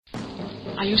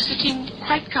Are you sitting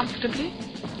quite comfortably?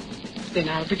 Then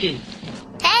I'll begin.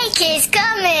 Hey Kids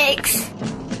Comics!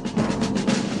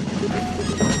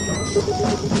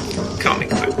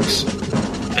 Comic books.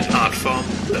 An art form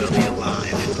early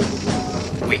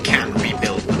alive. We can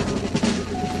rebuild them.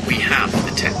 We have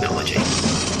the technology.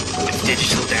 With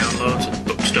digital downloads and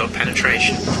bookstore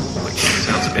penetration, which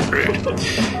sounds a bit rude,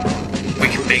 we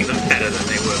can make them better than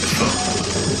they were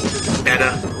before.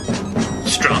 Better,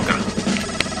 stronger,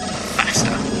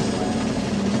 faster.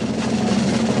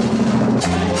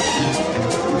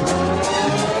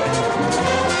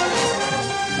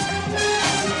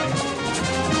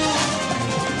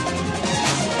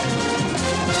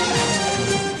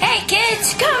 Hey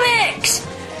Kids Comics!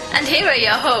 And here are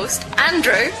your hosts,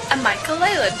 Andrew and Michael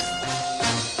Leyland.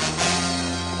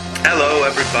 Hello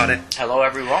everybody. Hello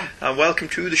everyone. And welcome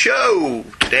to the show.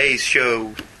 Today's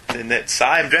show. And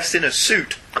I'm dressed in a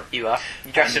suit. You are?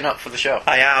 You're dressing up for the show?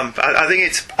 I am. I think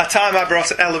it's a time I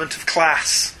brought an element of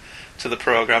class to the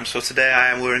programme, so today I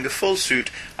am wearing a full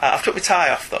suit. I've took my tie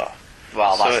off though.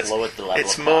 Well, So that's lowered the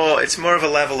level. It's more of a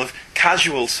level of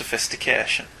casual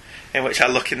sophistication in which I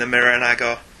look in the mirror and I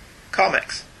go,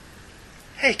 comics.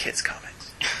 Hey kids,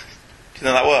 comics. Do you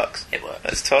know that works? It works.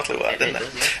 It's totally worked, didn't it?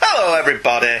 does, yeah. Hello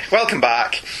everybody. Welcome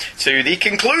back to the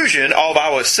conclusion of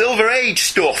our Silver Age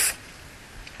stuff.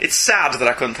 It's sad that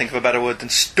I couldn't think of a better word than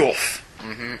stuff.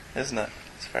 Mm-hmm. Isn't it?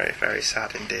 It's very, very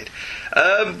sad indeed.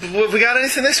 Have we got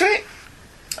anything this week?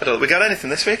 I don't think we got anything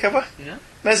this week, have we? No.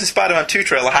 Amazing Spider-Man 2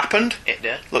 trailer happened. It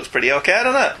did. Looks pretty okay,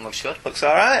 doesn't it? Looks good. Looks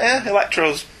alright, yeah.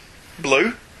 Electro's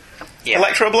blue. Yeah.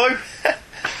 Electro blue?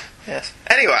 Yes.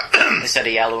 Anyway. Instead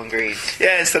of yellow and green.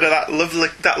 Yeah, instead of that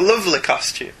lovely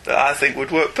costume that I think would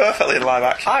work perfectly in live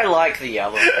action. I like the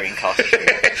yellow and green costume.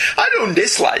 I don't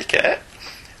dislike it.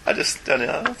 I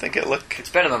don't think it'll look... It's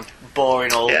better than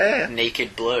boring old Yeah.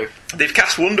 naked blue. They've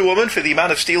cast Wonder Woman for the Man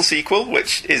of Steel sequel,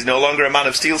 which is no longer a Man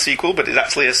of Steel sequel, but is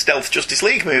actually a stealth Justice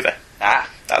League movie. Ah.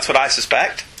 That's what I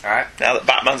suspect. Alright. Now that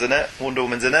Batman's in it, Wonder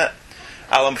Woman's in it.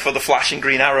 How long before the Flash and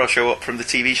Green Arrow show up from the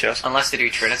TV shows? Unless they do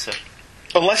Trinity.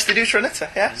 Unless they do Trinity,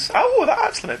 yes. Oh, that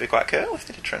actually may be quite cool if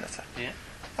they did Trinity. Yeah.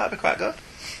 That'd be quite good.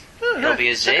 It'll be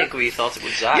a Zig where you thought it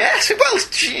was Zag. Yes, well,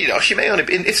 she may only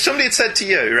be... If somebody had said to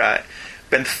you, right,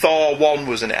 when Thor 1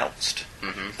 was announced,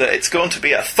 that it's going to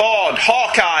be a Thor and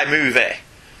Hawkeye movie,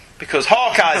 because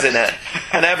Hawkeye's in it,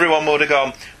 and everyone would have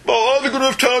gone, well, are they going to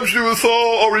have time to do a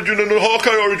Thor origin and a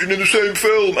Hawkeye origin in the same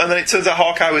film? And then it turns out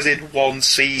Hawkeye was in one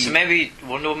scene. So maybe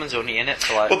Wonder Woman's only in it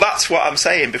for like... Well, that's what I'm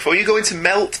saying. Before you go into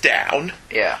Meltdown,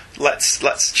 Yeah.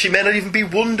 let's. She may not even be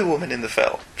Wonder Woman in the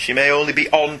film. She may only be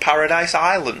on Paradise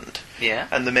Island. Yeah.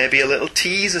 And there may be a little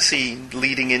teaser scene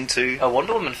leading into A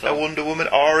Wonder Woman a film. Wonder Woman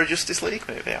or a Justice League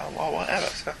movie or whatever.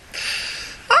 So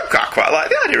I quite like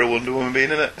the idea of Wonder Woman being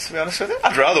in it, to be honest with you.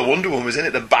 I'd rather Wonder Woman was in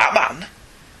it than Batman.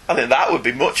 I think that would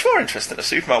be much more interesting, a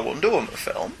Superman Wonder Woman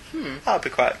film. That'd be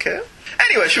quite cool.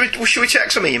 Anyway, should we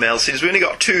check some emails, since we only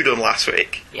got 2 done last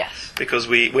week, Yes. because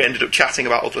we ended up chatting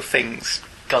about other things.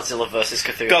 Godzilla vs.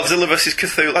 Cthulhu. Godzilla vs.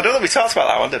 Cthulhu. I don't think we talked about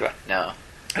that one, did we? No.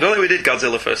 I don't think we did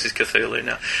Godzilla vs. Cthulhu,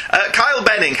 no. Kyle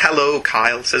Benning, hello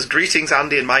Kyle, says, greetings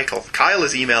Andy and Michael. Kyle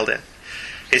has emailed in.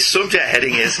 His subject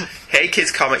heading is, Hey Kids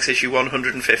Comics issue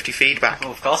 150 feedback.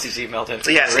 Well, of course he's emailed him.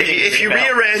 Yes, if you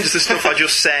rearrange the stuff I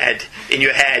just said in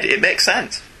your head, it makes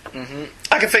sense.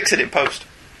 I can fix it in post.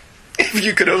 If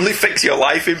you could only fix your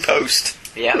life in post.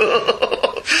 Yeah.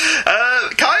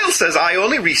 Kyle says, I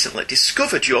only recently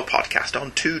discovered your podcast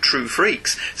on Two True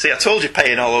Freaks. See, I told you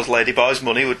paying all those ladyboys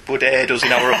money would aid us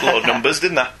in our upload numbers,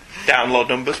 didn't I? Download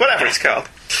numbers, whatever it's called.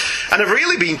 And I've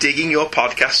really been digging your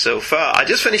podcast so far. I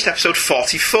just finished episode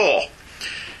 44.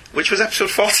 Which was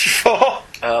episode 44?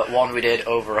 One we did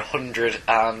over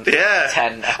 110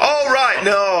 Yeah. Oh, right,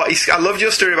 no. I loved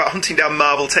your story about hunting down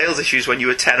Marvel Tales issues when you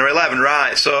were 10 or 11,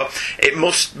 right. So it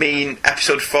must mean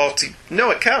episode 40...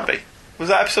 No, it can't be. Was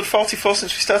that episode 44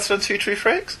 since we started on Two True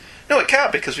Freaks? No, it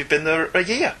can't be, because we've been there a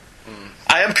year.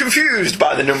 I am confused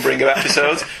by the numbering of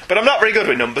episodes, but I'm not very good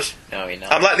with numbers. No, you're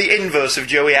not. I'm like the inverse of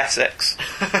Joey Essex.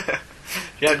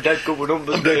 Yeah, I'm dead good with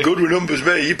numbers. I'm dead good with numbers,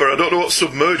 me, but I don't know what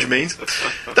submerge means.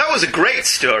 That was a great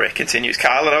story, continues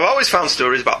Kyle, and I've always found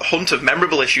stories about the hunt of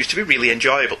memorable issues to be really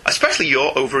enjoyable, especially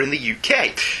your over in the UK.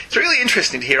 It's really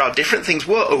interesting to hear how different things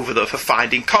were over there for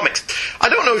finding comics. I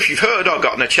don't know if you've heard or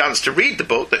gotten a chance to read the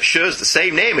book that shares the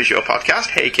same name as your podcast,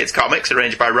 Hey Kids Comics,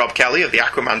 arranged by Rob Kelly of the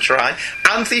Aquaman Shrine,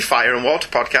 and the Fire and Water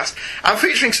podcast, and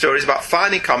featuring stories about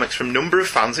finding comics from a number of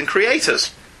fans and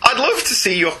creators. I'd love to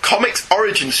see your comics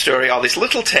origin story or this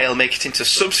little tale make it into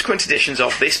subsequent editions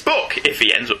of this book, if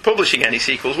he ends up publishing any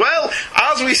sequels. Well,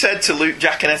 as we said to Luke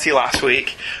Giaconetti last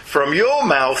week, from your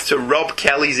mouth to Rob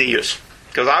Kelly's ears.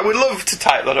 Because I would love to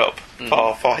type that up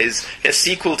for his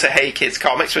sequel to Hey Kids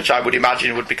Comics, which I would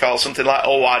imagine would be called something like,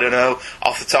 I don't know,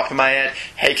 off the top of my head,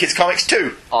 Hey Kids Comics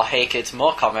 2. Or Hey Kids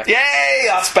More Comics. Yay,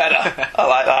 that's better. I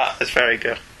like that. That's very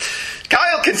good.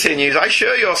 Kyle continues, I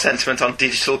share your sentiment on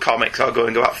digital comics or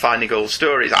going about finding old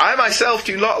stories. I myself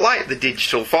do not like the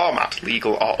digital format,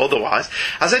 legal or otherwise,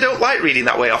 as I don't like reading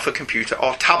that way off a computer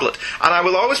or tablet, and I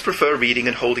will always prefer reading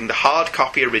and holding the hard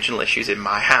copy original issues in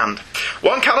my hand.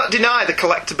 One cannot deny the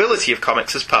collectability of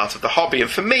comics as part of the hobby, and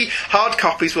for me, hard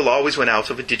copies will always win out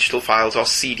over digital files or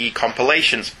CD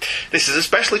compilations. This is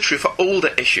especially true for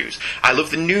older issues. I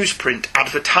love the newsprint,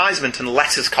 advertisement and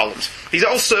letters columns. These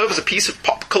all serve as a piece of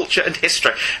pop culture and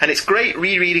history, and it's great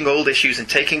rereading old issues and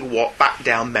taking a walk back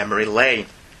down memory lane.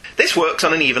 This works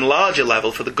on an even larger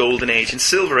level for the Golden Age and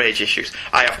Silver Age issues.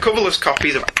 I have coverless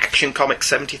copies of Action Comics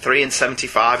 73 and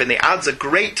 75, and the ads are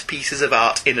great pieces of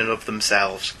art in and of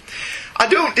themselves. I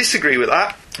don't disagree with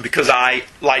that, because I,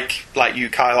 like you,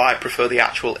 Kyle, I prefer the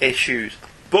actual issues.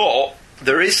 But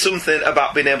there is something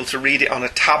about being able to read it on a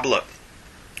tablet,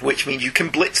 which means you can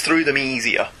blitz through them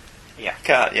easier. Yeah.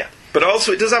 Can't you? But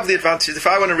also it does have the advantage, if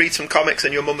I want to read some comics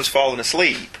and your mum has fallen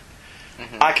asleep,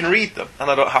 I can read them, and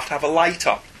I don't have to have a light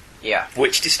on. Yeah.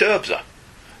 Which disturbs her.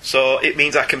 So it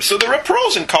means I can... So there are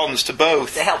pros and cons to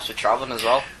both. It helps with travelling as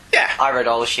well. Yeah. I read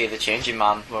all of She the Changing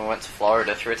Man when we went to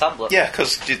Florida through a tablet. Yeah,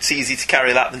 because it's easy to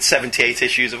carry that than 78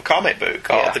 issues of a comic book,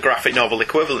 or the graphic novel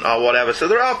equivalent, or whatever. So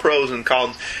there are pros and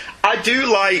cons. I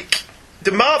do like...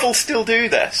 Do Marvel still do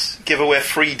this? Give away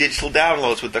free digital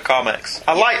downloads with the comics?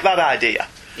 I like that idea.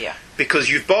 Yeah. Because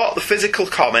you've bought the physical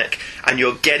comic and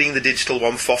you're getting the digital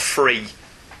one for free.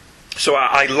 So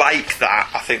I like that.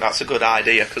 I think that's a good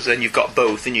idea, because then you've got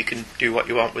both and you can do what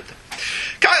you want with them.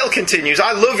 Kyle continues,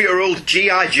 I love your old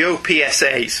G.I. Joe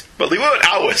PSAs. Well, they weren't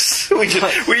ours. We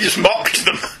just mocked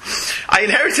them. I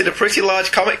inherited a pretty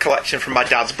large comic collection from my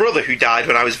dad's brother, who died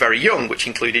when I was very young, which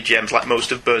included gems like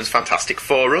most of Byrne's Fantastic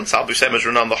Four runs, Al Buscema's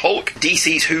run on the Hulk,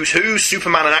 DC's Who's Who,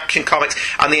 Superman and Action Comics,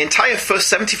 and the entire first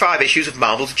 75 issues of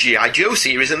Marvel's G.I. Joe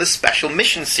series and the Special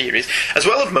Mission series, as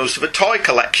well as most of a toy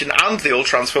collection and the old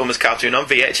Transformers cartoon on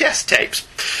VHS tapes.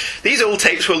 These old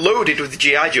tapes were loaded with the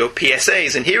G.I. Joe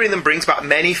PSAs, and hearing them brings back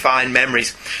many fine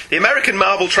memories. The American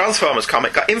Marvel Transformers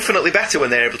comic got infinitely better when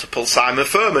they were able to pull Simon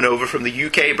Furman over from the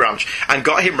UK branch and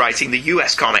got him writing the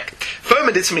US comic.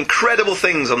 Furman did some incredible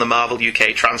things on the Marvel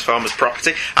UK Transformers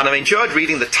property, and I've enjoyed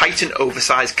reading the Titan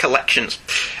oversized collections.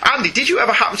 Andy, did you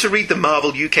ever happen to read the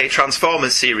Marvel UK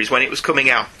Transformers series when it was coming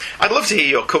out? I'd love to hear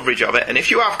your coverage of it, and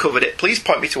if you have covered it, please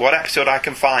point me to what episode I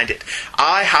can find it.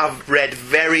 I have read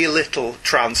very little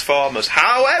Transformers.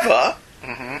 However,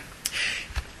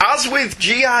 as with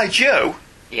G.I. Joe,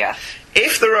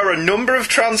 if there are a number of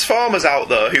Transformers out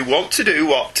there who want to do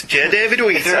what J. David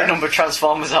Weezer... If there are a number of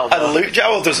Transformers out there. And Luke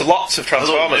Jowl, there's lots of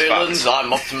Transformers fans.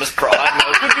 I'm Optimus Prime.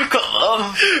 Would you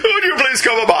cover? Would you please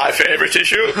cover my favourite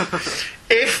issue?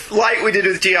 If, like we did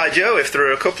with G.I. Joe, if there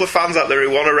are a couple of fans out there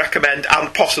who want to recommend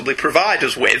and possibly provide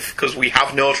us with, because we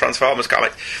have no Transformers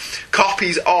comics,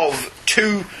 copies of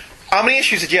 2... How many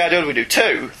issues of G.I. Joe did we do?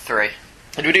 2? 3.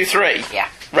 Did we do 3? Yeah.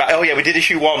 Right, oh yeah, we did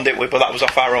issue 1, didn't we? But that was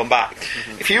off our own back.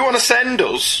 If you want to send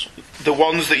us the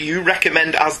ones that you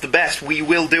recommend as the best, we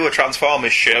will do a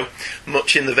Transformers show,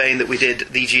 much in the vein that we did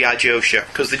the G.I. Joe show.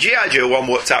 Because the G.I. Joe one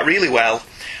worked out really well,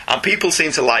 and people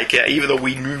seem to like it, even though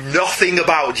we knew nothing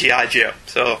about G.I. Joe.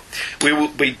 So we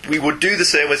would do the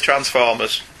same with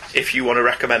Transformers, if you want to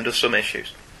recommend us some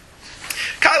issues.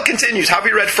 Kyle continues, have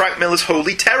you read Frank Miller's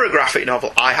Holy Terror graphic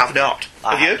novel? I have not.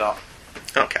 Have you? Not.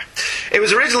 Okay. It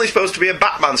was originally supposed to be a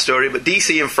Batman story, but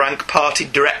DC and Frank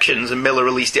parted directions and Miller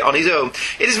released it on his own.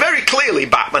 It is very clearly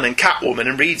Batman and Catwoman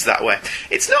and reads that way.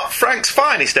 It's not Frank's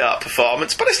finest art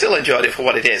performance, but I still enjoyed it for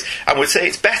what it is, and would say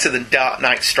it's better than Dark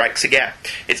Knight Strikes Again.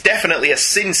 It's definitely a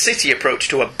Sin City approach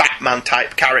to a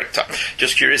Batman-type character.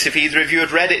 Just curious if either of you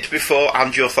had read it before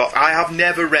and your thoughts. I have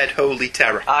never read Holy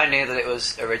Terror. I knew that it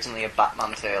was originally a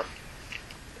Batman tale.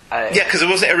 Yeah, because it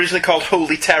wasn't originally called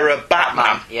Holy Terror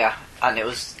Batman. Yeah. And it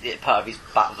was part of his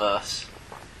Batverse.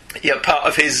 Yeah, part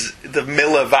of the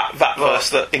Miller Batverse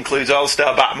that includes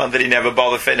All-Star Batman that he never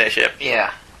bothered finishing.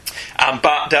 Yeah. And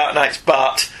Dark Knight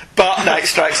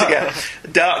Strikes Again.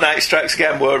 Dark Knight Strikes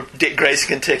Again, where Dick Grayson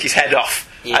can take his head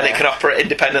off and it can operate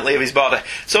independently of his body.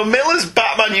 So Miller's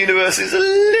Batman universe is a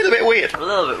little bit weird. A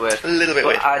little bit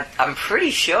weird. I'm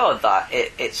pretty sure that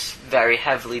it's very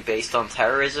heavily based on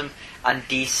terrorism, and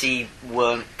DC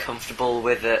weren't comfortable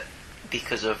with it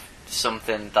because of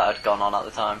something that had gone on at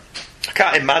the time. I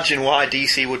can't imagine why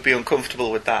DC would be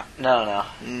uncomfortable with that. No.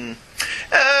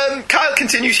 Kyle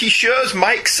continues, he shares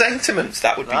Mike's sentiments.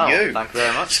 That would be you. Thank you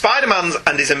very much. Spider-Man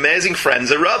and his amazing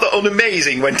friends are rather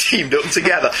unamazing when teamed up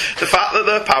together. The fact that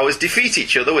their powers defeat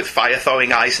each other, with fire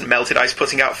thawing ice and melted ice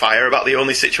putting out fire, about the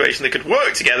only situation they could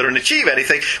work together and achieve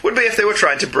anything would be if they were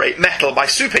trying to break metal by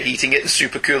superheating it and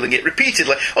supercooling it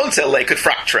repeatedly until they could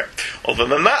fracture it. Other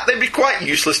than that, they'd be quite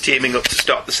useless teaming up to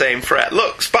stop the same threat.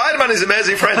 Look, Spider-Man and his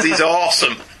amazing friends, he's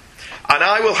awesome. And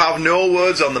I will have no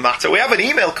words on the matter. We have an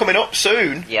email coming up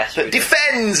soon that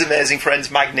defends Amazing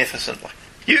Friends magnificently.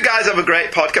 You guys have a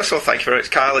great podcast, so thank you very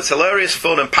much, Kyle. It's hilarious,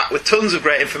 fun, and packed with tons of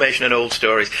great information and old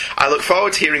stories. I look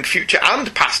forward to hearing future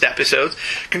and past episodes.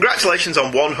 Congratulations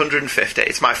on 150.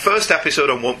 It's my first episode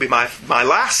and won't be my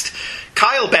last.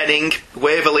 Kyle Benning,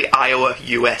 Waverly, Iowa,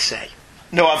 USA.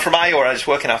 No, I'm from Iowa. I'm just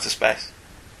working out of space.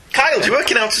 Kyle, do you work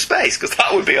in outer space? Because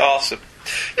that would be awesome.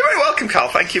 You're very welcome, Carl.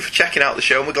 Thank you for checking out the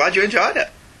show, and we're glad you enjoyed it.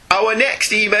 Our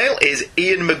next email is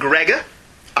Ian McGregor.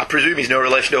 I presume he's no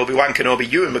relation to Obi-Wan Kenobi,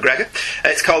 Ewan McGregor.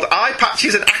 It's called Eye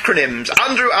Patches and Acronyms.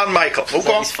 Andrew and Michael. Is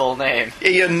that his full name?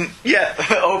 Ian, yeah.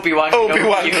 Obi-Wan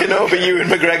Kenobi, Ewan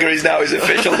McGregor is now his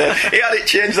official name. He had it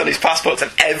changed on his passport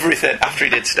and everything after he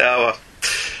did Star Wars.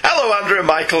 Hello, Andrew and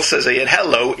Michael, says Ian.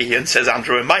 Hello, Ian, says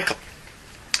Andrew and Michael.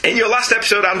 In your last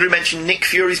episode, Andrew mentioned Nick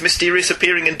Fury's mysterious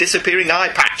appearing and disappearing eye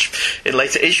patch. In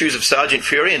later issues of Sergeant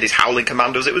Fury and his Howling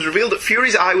Commandos, it was revealed that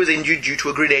Fury's eye was injured due to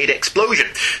a grenade explosion.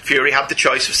 Fury had the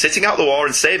choice of sitting out the war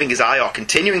and saving his eye, or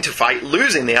continuing to fight,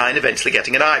 losing the eye and eventually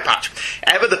getting an eye patch.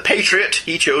 Ever the patriot,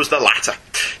 he chose the latter.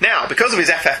 Now, because of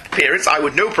his FF appearance, I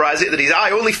would no prize it that his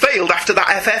eye only failed after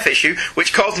that FF issue,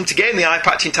 which caused him to gain the eye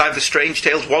patch in time for Strange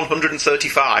Tales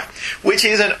 135, which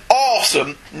is an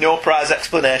awesome no prize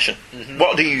explanation. Mm-hmm.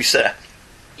 What do you say?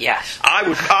 Yes.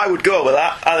 I would go with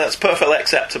that, and that's perfectly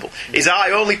acceptable. His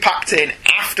eye only packed in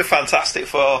after Fantastic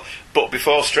Four, but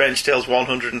before Strange Tales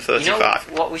 135. You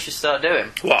know what we should start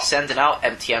doing? What? Sending out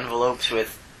empty envelopes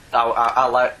with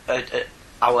our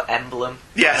emblem.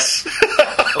 Yes.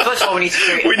 Well, first of all, we need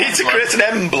to create an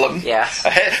emblem. Yes.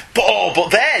 But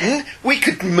then we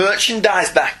could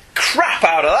merchandise the crap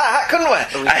out of that, couldn't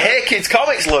we? A Hey Kids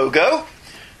Comics logo.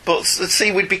 But let's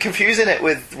see, we'd be confusing it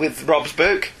with Rob's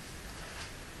book.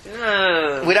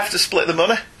 We'd have to split the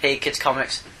money. Hey Kids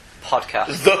Comics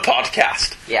podcast. The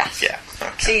podcast. Yes. Yeah.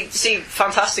 Okay. See,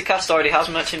 Fantastic Cast already has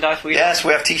merchandise. Yes,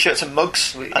 we have t-shirts and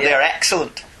mugs, and they are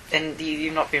excellent. And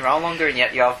you've not been around longer, and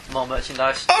yet you have more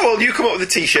merchandise. Oh, well, you come up with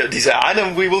a t-shirt design,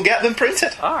 and we will get them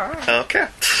printed. Alright. Okay.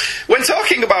 When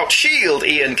talking about S.H.I.E.L.D.,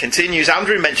 Ian continues,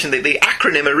 Andrew mentioned that the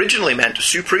acronym originally meant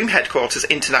Supreme Headquarters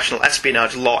International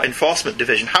Espionage Law Enforcement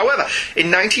Division. However,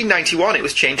 in 1991 it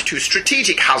was changed to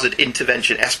Strategic Hazard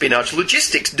Intervention Espionage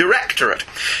Logistics Directorate.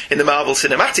 In the Marvel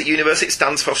Cinematic Universe it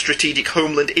stands for Strategic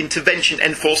Homeland Intervention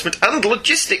Enforcement and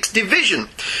Logistics Division,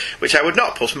 which I would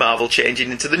not put Marvel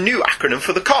changing into the new acronym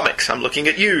for the comics. I'm looking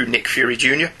at you, Nick Fury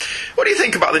Jr. What do you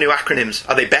think about the new acronyms?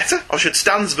 Are they better, or should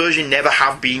Stan's version never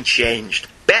have been changed?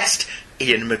 Best,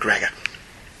 Ian McGregor.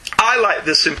 I like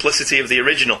the simplicity of the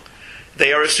original.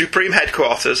 They are a supreme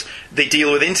headquarters, they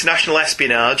deal with international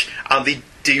espionage, and they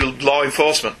deal law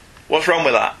enforcement. What's wrong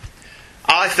with that?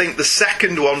 I think the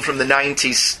second one from the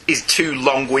 90s is too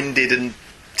long-winded and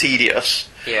tedious.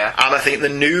 Yeah. And I think the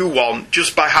new one,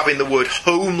 just by having the word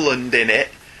Homeland in it,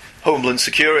 Homeland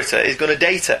Security, is going to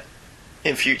date it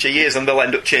in future years, and they'll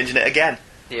end up changing it again.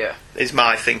 Yeah. Is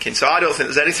my thinking. So I don't think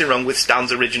there's anything wrong with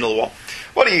Stan's original one.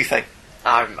 What do you think?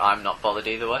 I'm not bothered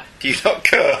either way. Do you not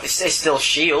care? It's still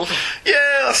S.H.I.E.L.D. Yeah,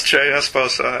 that's true. I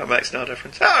suppose so. That makes no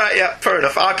difference. Alright, yeah, fair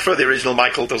enough. I prefer the original.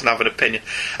 Michael doesn't have an opinion.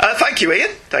 Thank you,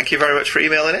 Ian. Thank you very much for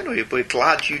emailing in. We're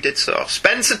glad you did so.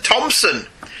 Spencer Thompson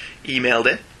emailed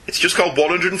in. It's just called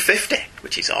 150,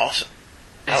 which is awesome.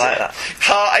 I like that.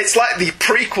 It's like the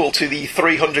prequel to the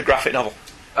 300 graphic novel.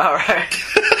 Alright.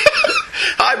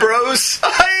 Hi, bros.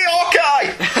 Hey,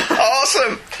 Hawkeye.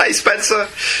 Awesome. Hey, Spencer.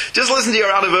 Just listened to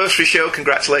your anniversary show.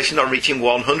 Congratulations on reaching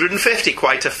 150.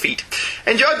 Quite a feat.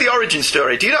 Enjoyed the origin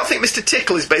story. Do you not think Mr.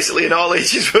 Tickle is basically an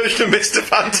all-ages version of Mr.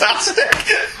 Fantastic?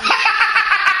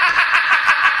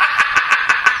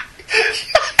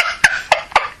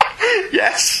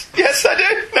 Yes, I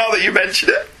do, now that you mention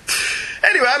it.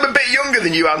 Anyway, I'm a bit younger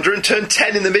than you, Andrew, and turned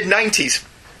 10 in the mid-90s.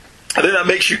 I think that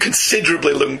makes you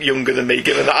considerably younger than me,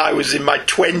 given that I was in my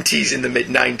 20s in the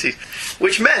mid-90s,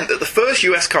 which meant that the first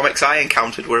US comics I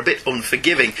encountered were a bit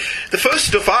unforgiving. The first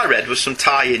stuff I read was some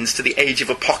tie-ins to the Age of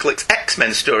Apocalypse X-Men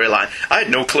storyline. I had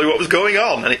no clue what was going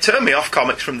on, and it turned me off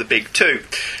comics from the big two.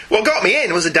 What got me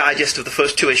in was a digest of the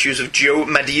first 2 issues of Joe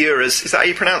Madureira's, is that how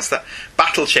you pronounce that?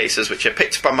 Battle Chasers, which I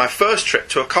picked up on my first trip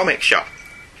to a comic shop.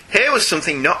 Here was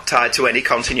something not tied to any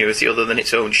continuity other than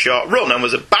its own short run, and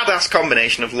was a badass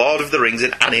combination of Lord of the Rings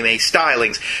and anime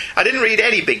stylings. I didn't read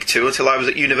any big two until I was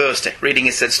at university, reading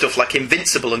instead stuff like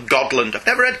Invincible and Godland. I've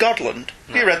never read Godland.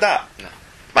 Have you read that? No.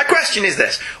 My question is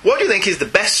this: what do you think is the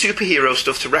best superhero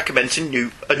stuff to recommend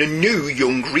to a new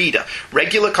young reader?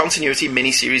 Regular continuity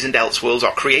miniseries and Elseworlds,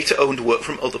 or creator-owned work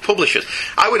from other publishers?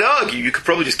 I would argue you could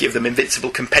probably just give them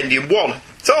Invincible Compendium 1.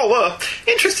 It's all there.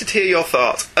 Interested to hear your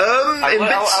thoughts.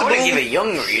 I wouldn't give a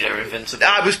young reader Invincible.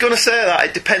 I was going to say that.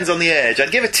 It depends on the age.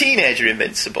 I'd give a teenager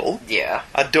Invincible. Yeah.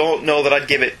 I don't know that I'd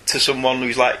give it to someone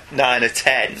who's like 9 or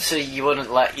 10. So you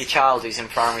wouldn't let your child who's in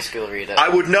primary school read it? I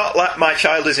would not let my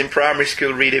child who's in primary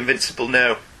school read Invincible,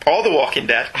 no. Or The Walking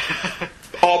Dead.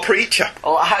 Or Preacher.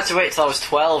 Well, I had to wait till I was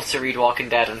 12 to read Walking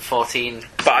Dead and 14.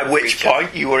 By which Preacher.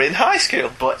 point you were in high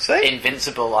school. But See?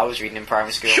 Invincible I was reading in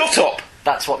primary school. Shut up!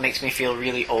 That's what makes me feel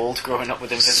really old growing up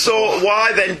with Invincible. So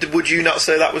why then would you not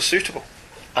say that was suitable?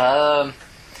 I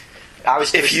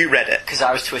was If you read it. because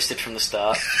I was twisted from the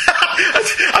start.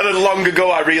 And then long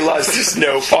ago I realised there's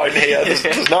no point here.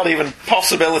 There's not even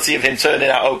possibility of him turning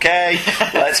out okay.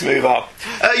 Let's move on.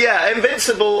 Yeah,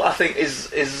 Invincible I think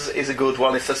is a good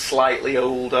one if they're slightly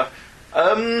older.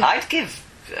 I'd give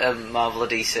Marvel a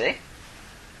DC.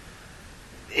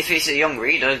 If it's a young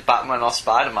reader, Batman or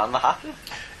Spider-Man, they're happy.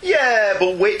 Yeah,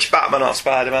 but which Batman or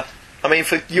Spider-Man? I mean,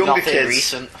 for younger Nothing kids,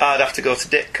 recent. I'd have to go to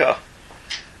Ditko.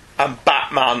 And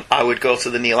Batman, I would go to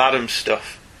the Neil Adams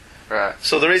stuff. Right.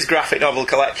 So there is graphic novel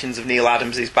collections of Neil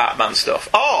Adams' Batman stuff.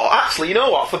 Oh, actually, you know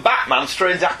what? For Batman,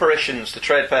 Strange Apparitions, the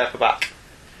trade paperback.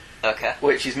 Okay.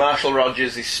 Which is Marshall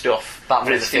Rogers' stuff. Batman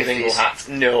in with the Steve 50s. Englehart.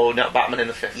 No, not Batman in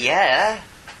the 50s. Yeah.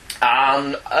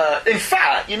 And, in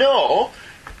fact, you know,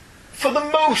 for the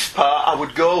most part, I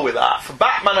would go with that. For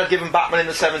Batman, I'd give them Batman in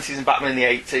the 70s and Batman in the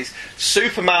 80s.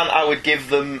 Superman, I would give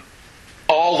them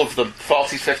all of them,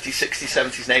 40s, 50s, 60s,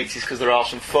 70s and 80s, because they're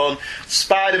awesome fun.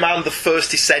 Spider-Man, the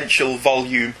first essential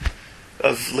volume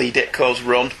of Lee Ditko's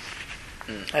run,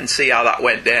 and see how that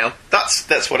went down.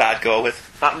 That's what I'd go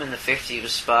with. Batman in the 50s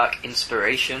would spark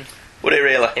inspiration. Would it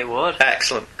really? It would.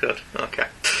 Excellent, good, okay.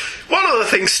 One other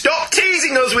thing, stop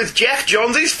teasing us with Jeff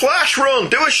Johns' Flash run.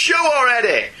 Do a show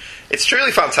already. It's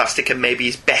truly fantastic and maybe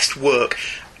his best work.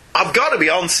 I've got to be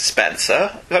honest,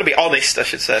 Spencer. I've got to be honest, I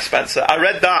should say, Spencer. I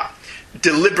read that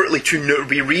deliberately to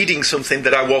be reading something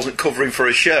that I wasn't covering for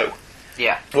a show.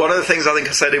 Yeah. One of the things I think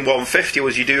I said in 150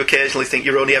 was you do occasionally think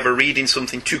you're only ever reading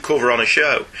something to cover on a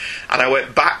show. And I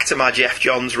went back to my Jeff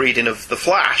Johns reading of The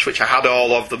Flash, which I had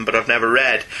all of them but I've never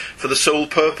read, for the sole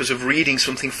purpose of reading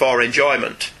something for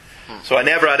enjoyment. So I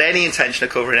never had any intention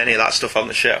of covering any of that stuff on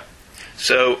the show.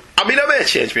 So, I mean, I may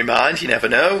change my mind, you never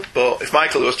know, but if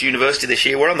Michael goes to university this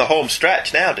year, we're on the home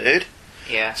stretch now, dude.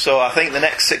 Yeah. So I think the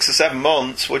next 6 or 7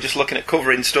 months, we're just looking at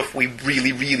covering stuff we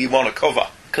really, really want to cover.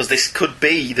 Because this could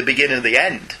be the beginning of the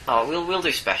end. Oh, we'll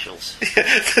do specials.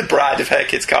 The Bride of Her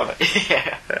Kids comic.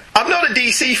 Yeah. I'm not a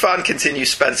DC fan,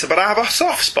 continues Spencer, but I have a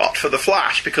soft spot for the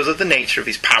Flash because of the nature of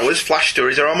his powers. Flash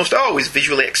stories are almost always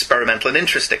visually experimental and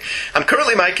interesting. I'm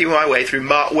currently making my way through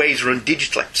Mark Waid's run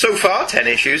digitally. So far, 10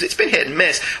 issues, it's been hit and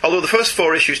miss, although the first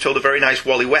 4 issues told a very nice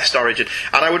Wally West origin,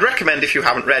 and I would recommend if you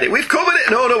haven't read it. We've covered it!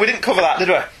 No, we didn't cover that, did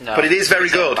we? No. But it is very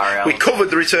good. We We covered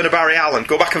The Return of Barry Allen.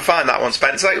 Go back and find that one,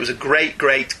 Spencer. It was a great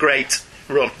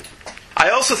run.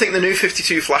 I also think the new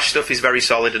 52 Flash stuff is very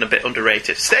solid and a bit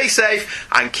underrated. Stay safe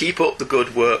and keep up the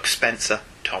good work, Spencer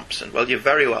Thompson. Well, you're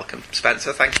very welcome,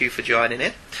 Spencer. Thank you for joining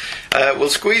in. We'll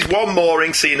squeeze one more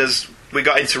in, seeing as we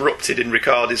got interrupted in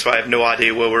recording, so I have no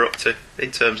idea where we're up to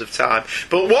in terms of time.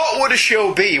 But what would a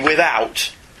show be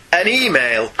without an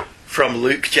email from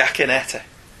Luke Giaconetti?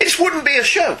 It just wouldn't be a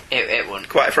show. It wouldn't.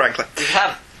 Quite frankly. We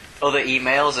have other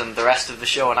emails and the rest of the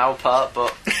show on our part,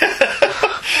 but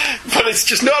But it's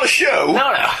just not a show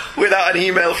No. without an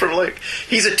email from Luke.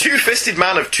 He's a two-fisted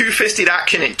man of two-fisted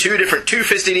action in 2 different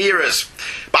two-fisted eras.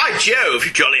 By Jove,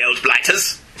 you jolly old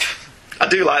blighters. I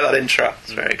do like that intro.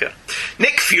 It's very good.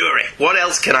 Nick Fury. What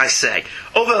else can I say?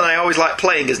 Other than I always like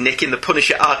playing as Nick in the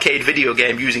Punisher arcade video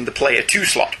game using the Player 2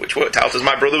 slot, which worked out as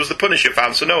my brother was the Punisher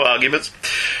fan, so no arguments.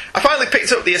 I finally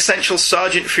picked up the Essential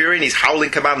Sergeant Fury and his Howling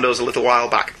Commandos a little while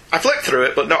back. I flicked through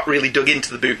it, but not really dug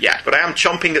into the boot yet, but I am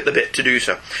chomping at the bit to do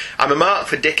so. I'm a mark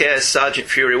for Dick Ayer's Sergeant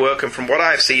Fury work, and from what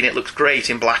I've seen, it looks great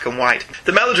in black and white.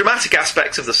 The melodramatic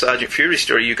aspects of the Sergeant Fury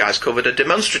story you guys covered are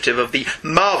demonstrative of the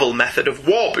Marvel method of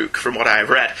warbook, from what I have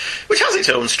read, which has its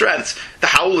own strengths. The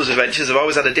Howler's adventures have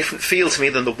always had a different feel to me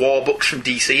than the war books from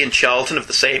DC and Charlton of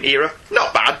the same era.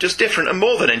 Not bad, just different and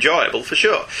more than enjoyable, for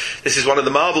sure. This is one of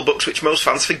the Marvel books which most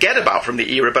fans forget about from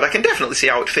the era, but I can definitely see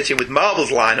how it fit in with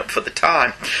Marvel's lineup for the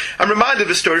time. I'm reminded of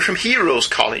a story from Heroes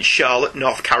Con in Charlotte,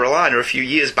 North Carolina a few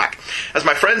years back. As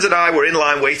my friends and I were in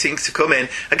line waiting to come in,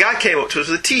 a guy came up to us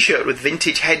with a t-shirt with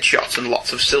vintage headshots and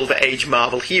lots of Silver Age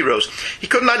Marvel heroes. He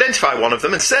couldn't identify one of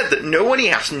them and said that no one he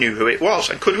asked knew who it was,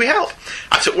 and could we help?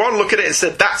 I took one look at it and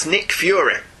said, "That's Nick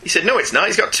Fury." He said, "No, it's not,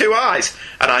 he's got 2 eyes."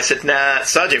 And I said, "Nah,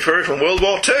 it's Sergeant Fury from World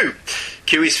War 2.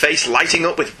 Cue his face lighting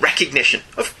up with recognition.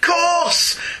 Of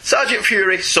course! Sergeant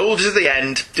Fury, soldiers of the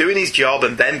end, doing his job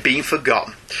and then being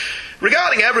forgotten.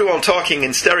 Regarding everyone talking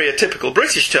in stereotypical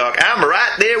British talk, I'm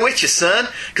right there with you, son.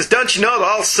 'Cause don't you know that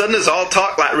all of a sudden us all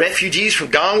talk like refugees from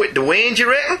Gone with the Wind, you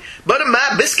reckon? Butter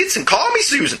my biscuits and call me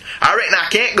Susan. I reckon I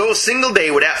can't go a single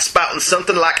day without spouting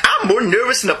something like I'm more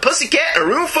nervous than a pussycat in a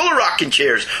room full of rocking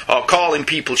chairs, or calling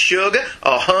people sugar,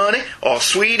 or honey, or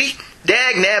sweetie.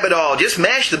 Dag nabbit all, just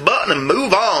mash the button and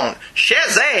move on.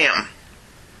 Shazam!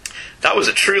 That was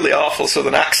a truly awful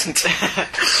southern accent.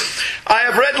 I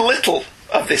have read little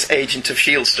of this Agent of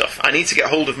S.H.I.E.L.D. stuff. I need to get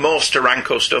hold of more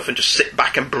Steranko stuff and just sit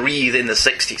back and breathe in the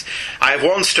 60s. I have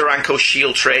one Steranko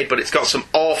S.H.I.E.L.D. trade, but it's got some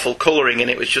awful colouring in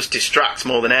it which just distracts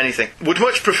more than anything. Would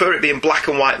much prefer it being black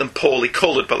and white than poorly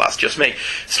coloured, but that's just me.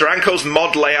 Steranko's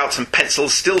mod layouts and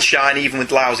pencils still shine even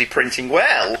with lousy printing.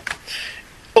 Well,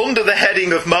 under the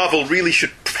heading of Marvel really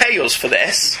should pay us for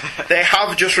this, they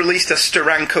have just released a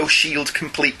Steranko S.H.I.E.L.D.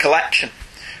 complete collection,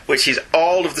 which is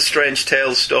all of the Strange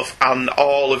Tales stuff and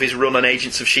all of his run on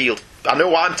Agents of S.H.I.E.L.D. I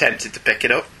know I'm tempted to pick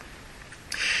it up.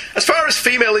 As far as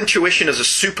female intuition as a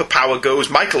superpower goes,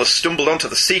 Michael has stumbled onto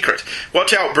the secret.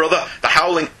 Watch out, brother, the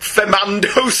Howling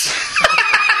Femandos.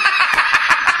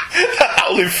 The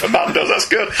Howling Femandos, that's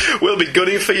good. We'll be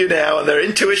gunning for you now, and their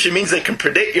intuition means they can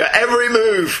predict your every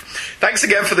move. Thanks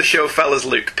again for the show, fellas.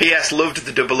 Luke. P.S. Loved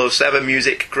the 007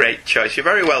 music. Great choice. You're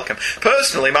very welcome.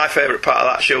 Personally, my favourite part of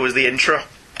that show was the intro.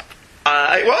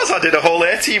 It was. I did a whole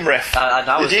A-Team riff. Did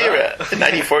you hear it? In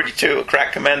 1942, a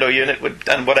crack commando unit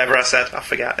and whatever I said. I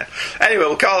forgot now. Anyway,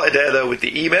 we'll call it a day, though, with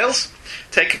the emails.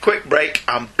 Take a quick break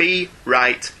and be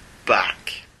right back.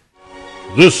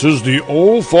 This is the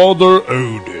All-Father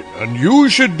Odin, and you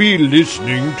should be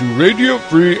listening to Radio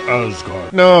Free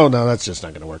Asgard. No, that's just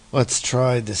not going to work. Let's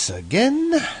try this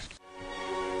again.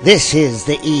 This is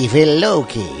the evil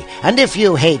Loki, and if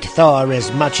you hate Thor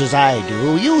as much as I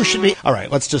do, you should be... All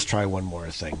right, let's just try one more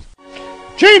thing.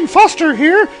 Jane Foster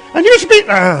here, and you should be...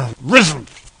 risen.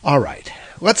 All right,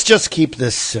 let's just keep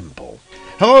this simple.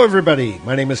 Hello, everybody.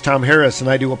 My name is Tom Harris, and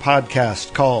I do a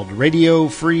podcast called Radio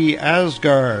Free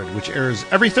Asgard, which airs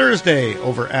every Thursday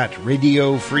over at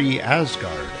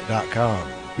radiofreeasgard.com.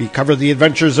 We cover the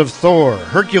adventures of Thor,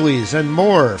 Hercules, and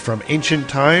more from ancient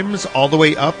times all the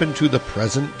way up into the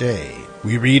present day.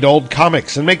 We read old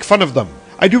comics and make fun of them.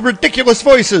 I do ridiculous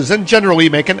voices and generally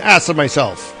make an ass of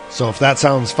myself. So if that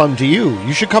sounds fun to you,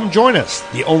 you should come join us,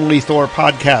 the only Thor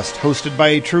podcast hosted by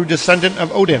a true descendant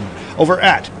of Odin, over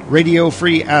at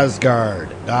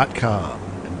radiofreeasgard.com.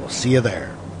 And we'll see you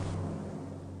there.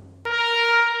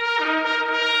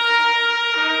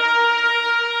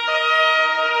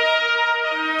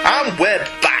 And we're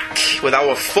back with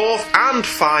our fourth and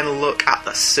final look at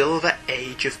the Silver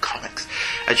Age of comics.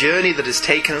 A journey that has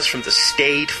taken us from the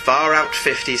staid, far-out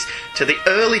 50s to the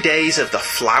early days of the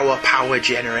flower power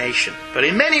generation. But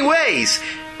in many ways,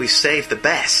 we've saved the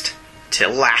best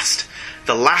till last.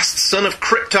 The last son of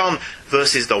Krypton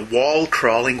versus the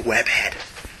wall-crawling webhead.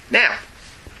 Now,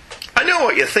 I know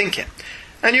what you're thinking,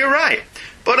 and you're right.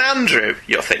 But Andrew,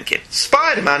 you're thinking,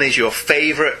 Spider-Man is your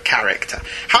favourite character.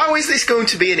 How is this going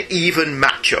to be an even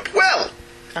matchup? Well,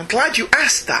 I'm glad you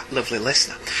asked that, lovely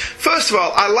listener. First of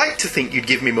all, I like to think you'd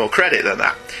give me more credit than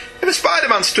that. If a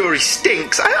Spider-Man story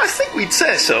stinks, I think we'd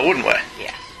say so, wouldn't we?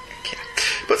 Yeah. Okay.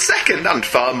 But second, and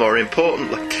far more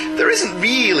importantly, there isn't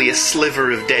really a sliver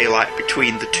of daylight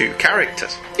between the two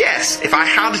characters. Yes, if I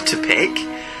had to pick,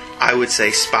 I would say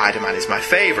Spider-Man is my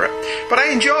favourite, but I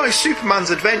enjoy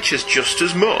Superman's adventures just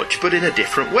as much, but in a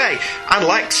different way. And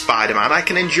like Spider-Man, I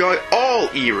can enjoy all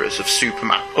eras of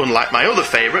Superman, unlike my other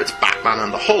favourites, Batman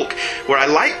and the Hulk, where I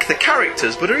like the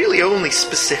characters, but are really only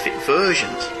specific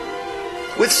versions.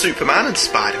 With Superman and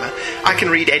Spider-Man, I can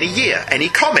read any year, any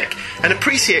comic, and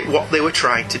appreciate what they were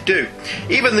trying to do.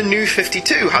 Even the New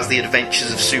 52 has the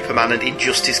adventures of Superman and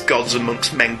Injustice Gods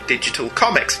Amongst Men digital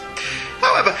comics.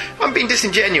 However, I'm being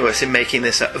disingenuous in making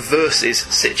this a versus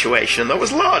situation that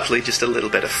was largely just a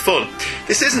little bit of fun.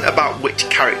 This isn't about which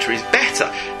character is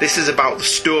better, this is about the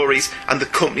stories and the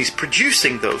companies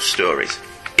producing those stories.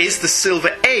 Is the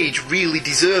Silver Age really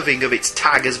deserving of its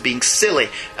tag as being silly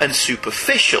and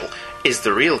superficial, is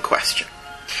the real question.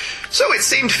 So it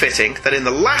seemed fitting that in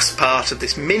the last part of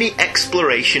this mini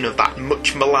exploration of that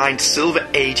much maligned Silver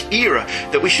Age era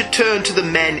that we should turn to the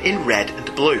men in red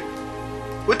and blue.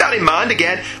 With that in mind,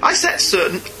 again, I set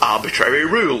certain arbitrary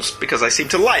rules, because I seem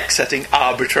to like setting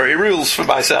arbitrary rules for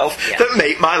myself that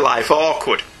make my life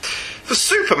awkward. For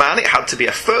Superman, it had to be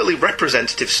a fairly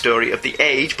representative story of the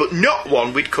age, but not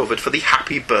one we'd covered for the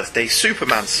Happy Birthday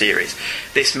Superman series.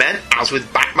 This meant, as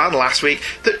with Batman last week,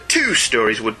 that 2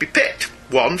 stories would be picked.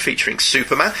 One featuring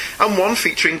Superman, and one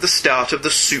featuring the start of the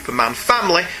Superman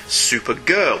family,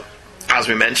 Supergirl. As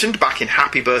we mentioned back in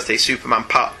Happy Birthday Superman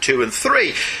Part 2 and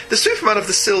 3, the Superman of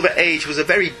the Silver Age was a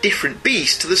very different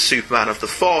beast to the Superman of the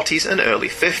 40s and early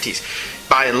 50s.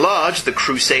 By and large, the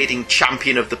crusading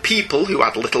champion of the people, who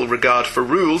had little regard for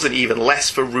rules and even less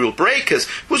for rule breakers,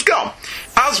 was gone,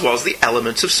 as was the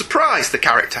element of surprise the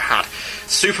character had.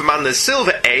 Superman of the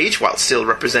Silver Age, while still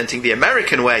representing the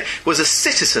American way, was a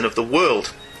citizen of the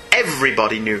world.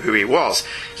 Everybody knew who he was.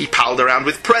 He palled around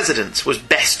with presidents, was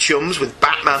best chums with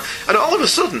Batman, and all of a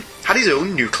sudden had his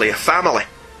own nuclear family.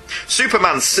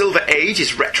 Superman's Silver Age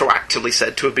is retroactively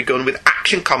said to have begun with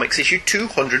Action Comics issue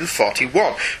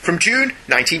 241 from June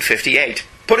 1958,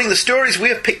 putting the stories we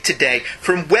have picked today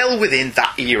from well within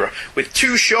that era, with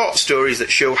 2 short stories that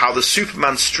show how the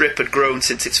Superman strip had grown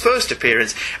since its first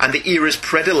appearance and the era's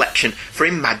predilection for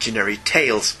imaginary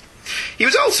tales. He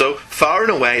was also, far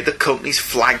and away, the company's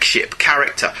flagship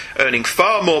character, earning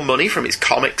far more money from his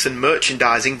comics and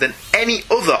merchandising than any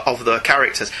other of their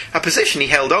characters, a position he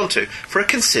held on to for a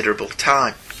considerable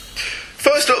time.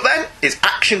 First up then is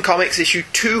Action Comics issue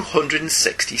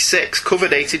 266, cover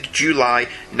dated July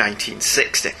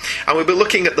 1960, and we'll be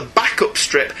looking at the backup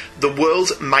strip, The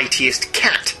World's Mightiest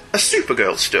Cat, a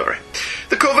Supergirl story.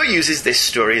 The cover uses this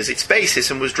story as its basis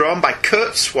and was drawn by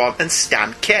Kurt Swan and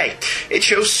Stan Kay. It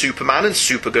shows Superman and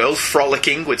Supergirl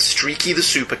frolicking with Streaky the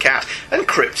Supercat and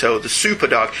Krypto the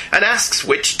Superdog, and asks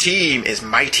which team is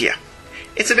mightier.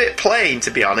 It's a bit plain, to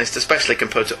be honest, especially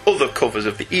compared to other covers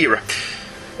of the era.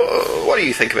 What do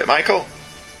you think of it, Michael?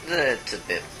 It's a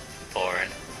bit boring.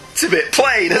 It's a bit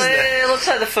plain, isn't it? It looks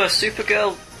like the first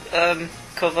Supergirl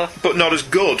cover. But not as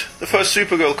good. The first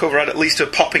Supergirl cover had at least her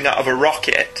popping out of a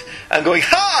rocket and going,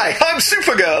 "Hi, I'm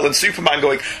Supergirl," and Superman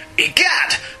going,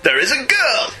 "Egad, there is a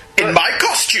girl in my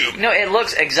costume." No, it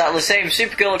looks exactly the same.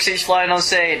 Supergirl looks like he's flying on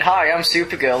saying, "Hi, I'm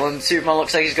Supergirl," and Superman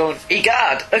looks like he's going,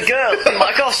 "Egad, a girl in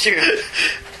my costume."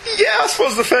 Yeah, I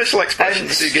suppose the facial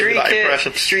expressions do give that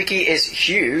impression. Streaky is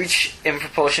huge in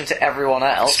proportion to everyone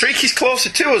else. Streaky's closer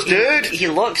to us, dude. He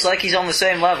looks like he's on the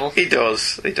same level. He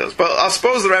does. But I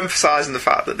suppose they're emphasising the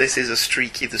fact that this is a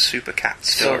Streaky the Supercat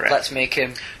story. So let's make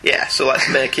him... Yeah, so let's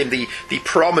make him the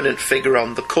prominent figure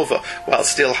on the cover, while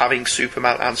still having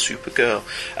Superman and Supergirl.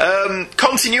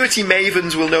 Continuity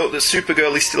mavens will note that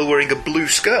Supergirl is still wearing a blue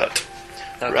skirt,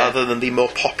 rather than the more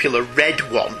popular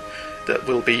red one that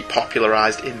will be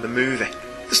popularised in the movie.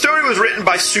 The story was written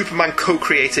by Superman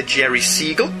co-creator Jerry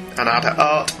Siegel and had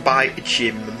art by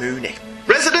Jim Mooney.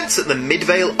 Residents at the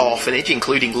Midvale Orphanage,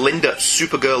 including Linda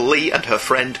Supergirl Lee and her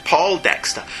friend Paul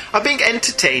Dexter, are being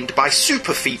entertained by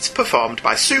super feats performed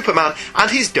by Superman and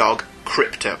his dog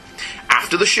Krypto.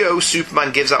 After the show,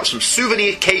 Superman gives out some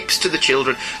souvenir capes to the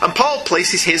children, and Paul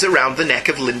places his around the neck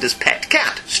of Linda's pet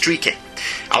cat, Streaky.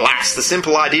 Alas, the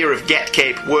simple idea of get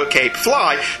cape, work cape,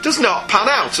 fly does not pan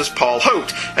out as Paul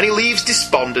hoped, and he leaves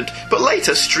despondent, but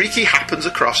later Streaky happens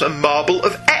across a marble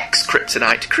of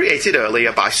X-kryptonite created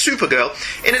earlier by Supergirl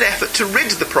in an effort to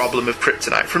rid the problem of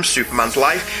kryptonite from Superman's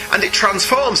life, and it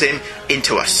transforms him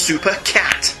into a super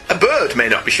cat. A bird may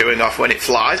not be showing off when it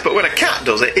flies, but when a cat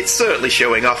does it, it's certainly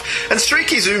showing off, and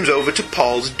Streaky zooms over to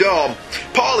Paul's dorm.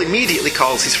 Paul immediately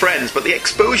calls his friends, but the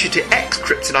exposure to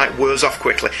X-kryptonite wears off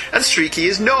quickly, and Streaky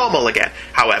is normal again.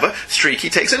 However, Streaky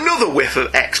takes another whiff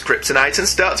of X-kryptonite and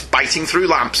starts biting through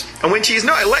lamps, and when she is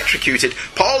not electrocuted,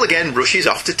 Paul again rushes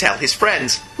off to tell his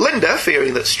friends. Linda,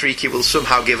 fearing that Streaky will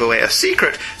somehow give away her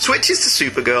secret, switches to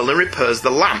Supergirl and repairs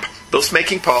the lamp, thus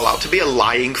making Paul out to be a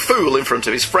lying fool in front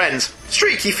of his friends.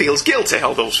 Streaky feels guilty,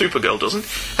 although Supergirl doesn't,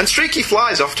 and Streaky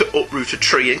flies off to uproot a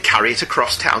tree and carry it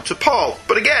across town to Paul.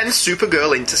 But again,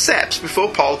 Supergirl intercepts before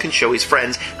Paul can show his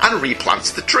friends and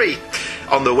replants the tree.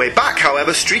 On their way back,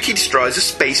 however, Streaky destroys a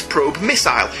space probe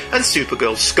missile, and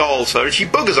Supergirl scolds her and she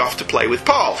buggers off to play with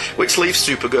Paul, which leaves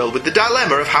Supergirl with the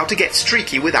dilemma of how to get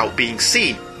Streaky without being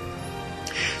seen.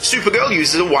 Supergirl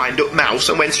uses a wind-up mouse,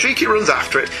 and when Streaky runs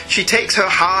after it, she takes her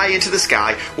high into the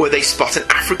sky, where they spot an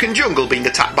African jungle being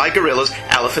attacked by gorillas,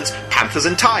 elephants, panthers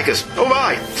and tigers. Oh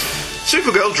my!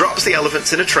 Supergirl drops the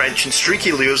elephants in a trench and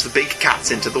Streaky lures the big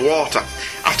cats into the water.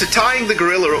 After tying the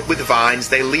gorilla up with vines,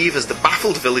 they leave as the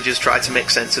baffled villagers try to make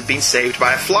sense of being saved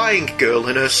by a flying girl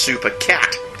and her super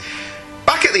cat.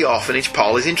 Back at the orphanage,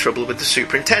 Paul is in trouble with the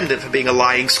superintendent for being a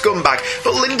lying scumbag,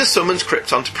 but Linda summons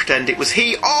Krypton to pretend it was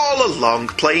he all along,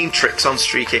 playing tricks on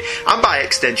Streaky, and by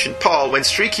extension Paul, when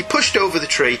Streaky pushed over the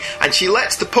tree, and she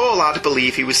lets the poor lad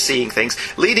believe he was seeing things,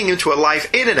 leading him to a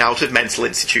life in and out of mental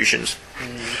institutions.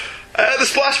 The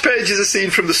splash page is a scene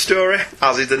from the story.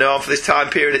 As is the norm for this time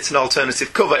period, it's an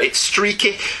alternative cover. It's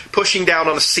Streaky pushing down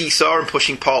on a seesaw and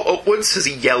pushing Paul upwards as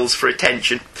he yells for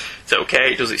attention. It's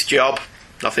okay, it does its job.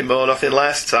 Nothing more, nothing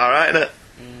less. It's alright, isn't it?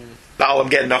 That's all I'm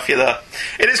getting off you there.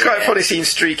 It is quite funny seeing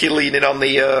Streaky leaning on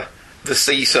the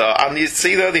seesaw. And you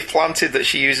see, though, they've planted that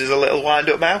she uses a little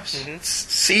wind-up mouse. It's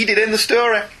seeded in the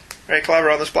story. Very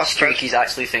clever on the splash page. Streaky's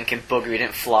actually thinking bugger he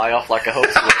didn't fly off like a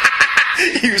hoax.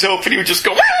 He was hoping he would just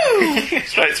go woo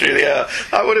straight through the air.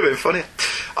 That would have been funny.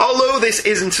 Although this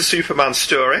isn't a Superman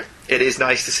story, it is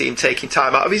nice to see him taking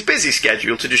time out of his busy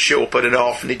schedule to just show up at an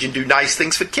orphanage and do nice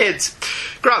things for kids.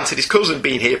 Granted, his cousin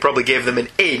being here probably gave them an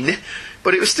in,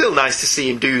 but it was still nice to see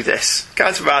him do this.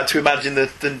 Kind of hard to imagine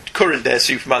the current day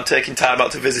Superman taking time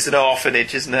out to visit an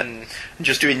orphanage, isn't it? And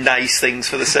just doing nice things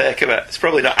for the sake of it. It's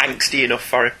probably not angsty enough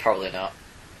for him. Probably not.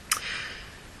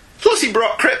 Plus he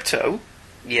brought Crypto.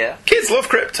 Yeah. Kids love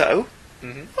Crypto.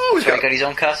 Always So he got his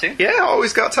own cartoon? Yeah,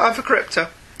 always got time for Crypto.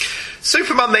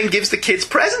 Superman then gives the kids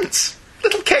presents.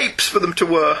 Little capes for them to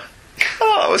wear.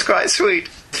 Oh, it was quite sweet.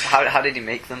 How did he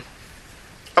make them?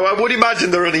 Oh, I would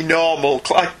imagine they're only normal.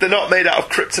 Like, they're not made out of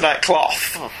kryptonite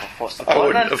cloth. Oh, what's the point I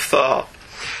wouldn't then? have thought.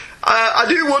 I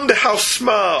do wonder how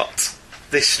smart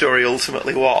this story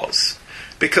ultimately was.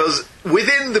 Because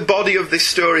within the body of this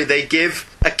story, they give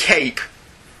a cape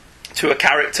to a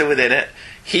character within it.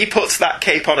 He puts that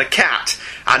cape on a cat,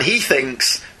 and he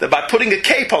thinks that by putting a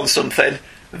cape on something,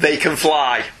 they can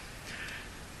fly.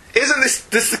 Isn't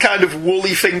this the kind of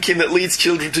woolly thinking that leads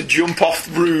children to jump off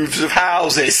roofs of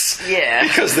houses? Yeah.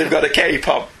 Because they've got a cape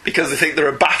on. Because they think there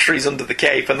are batteries under the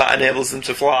cape, and that enables them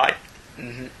to fly.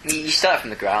 You start from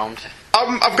the ground.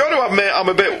 I've got to admit, I'm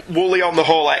a bit woolly on the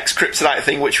whole X-Kryptonite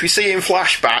thing, which we see in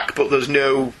flashback, but there's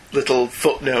no little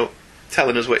footnote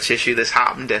telling us which issue this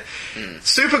happened in.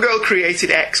 Supergirl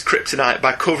created X-Kryptonite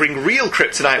by covering real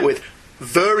kryptonite with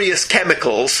various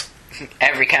chemicals.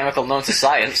 Every chemical known to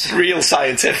science. Real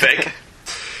scientific.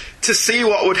 To see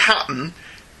what would happen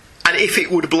and if it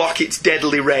would block its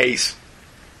deadly rays.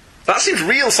 That seems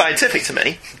real scientific to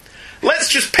me. Let's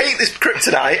just paint this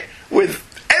kryptonite with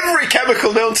every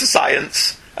chemical known to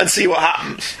science and see what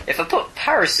happens. If I put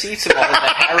paracetamol in the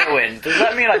heroin, does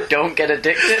that mean I don't get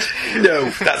addicted? No,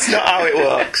 that's not how it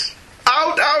works.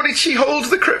 How did she hold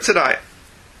the kryptonite?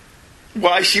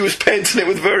 Why, she was painting it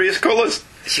with various colours.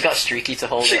 She got Streaky to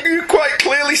hold it. You quite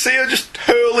clearly see her just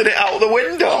hurling it out the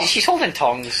window. She's holding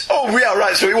tongs. Oh, yeah,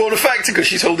 right, so it won't affect her because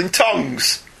she's holding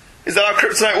tongs. Is that how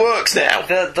kryptonite works now?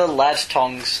 The lead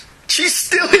tongs. She's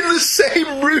still in the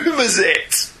same room as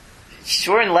it. She's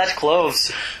wearing lead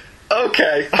clothes.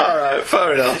 Okay, alright,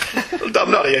 fair enough.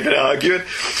 I'm not even arguing.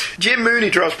 Jim Mooney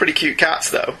draws pretty cute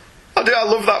cats, though. I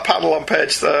love that panel on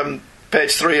page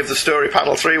 3 of the story,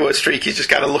 panel 3, where Streaky's just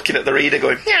kind of looking at the reader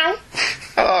going, meow.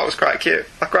 Oh, that was quite cute.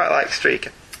 I quite like Streaky.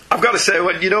 I've got to say,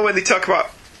 when they talk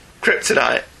about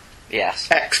kryptonite,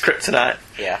 yes, X-Kryptonite,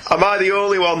 yes, am I the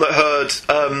only one that heard,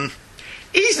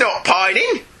 he's not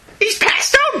pining, he's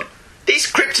passed on. This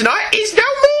kryptonite is no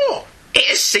more. It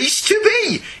has ceased to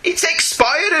be. It's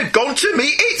expired and gone to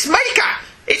meet its maker.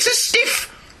 It's a stiff.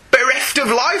 Bereft of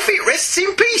life, it rests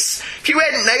in peace. If you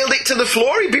hadn't nailed it to the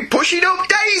floor, he'd be pushing up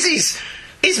daisies.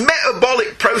 His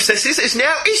metabolic processes is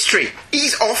now history.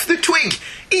 He's off the twig.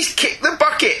 He's kicked the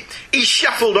bucket. He's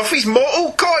shuffled off his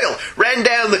mortal coil, ran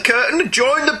down the curtain and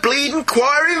joined the bleeding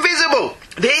choir invisible.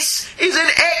 This is an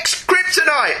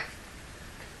X-Kryptonite.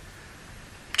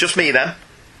 Just me, then?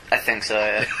 I think so,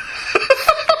 yeah.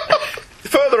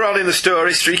 Further on in the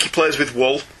story, Streaky plays with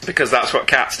wool, because that's what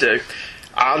cats do.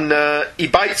 And he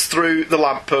bites through the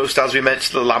lamppost, as we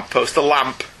mentioned, the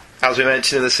lamp, as we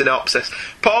mentioned in the synopsis.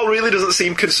 Paul really doesn't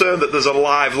seem concerned that there's a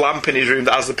live lamp in his room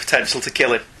that has the potential to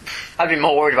kill him. I'd be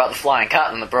more worried about the flying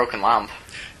cat than the broken lamp.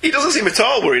 He doesn't seem at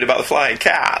all worried about the flying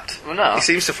cat. Well, no. He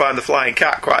seems to find the flying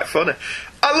cat quite funny.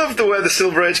 I love the way the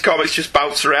Silver Age comics just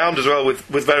bounce around as well,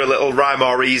 with very little rhyme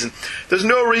or reason. There's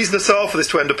no reason at all for this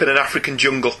to end up in an African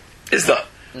jungle, is there?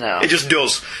 No. It just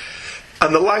does.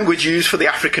 And the language used for the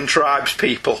African tribes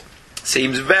people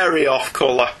seems very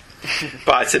off-colour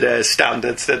by today's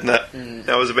standards, didn't it?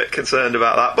 I was a bit concerned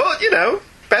about that. But,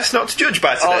 best not to judge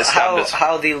by today's standards.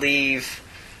 How they leave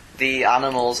the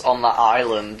animals on that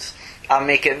island and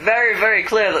make it very, very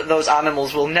clear that those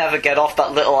animals will never get off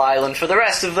that little island for the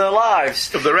rest of their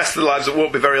lives. Of the rest of their lives, it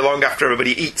won't be very long after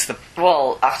everybody eats them.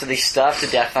 Well, after they starve to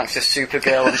death thanks to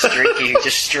Supergirl and Streaky, who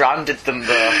just stranded them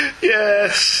there.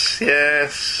 Yes.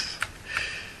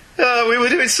 We were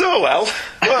doing so well.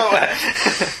 Well,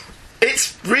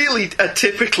 it's really a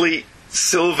typically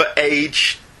Silver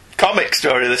Age comic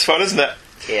story, this one, isn't it?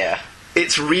 Yeah.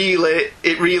 It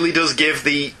really does give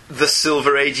the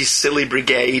Silver Age's silly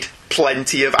brigade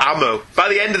plenty of ammo. By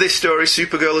the end of this story,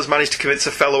 Supergirl has managed to convince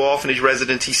a fellow orphanage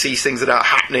resident he sees things that aren't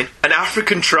happening, an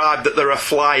African tribe that there are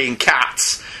flying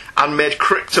cats, and made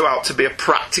Krypto out to be a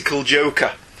practical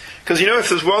joker. Because, you know, if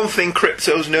there's one thing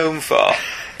Krypto's known for,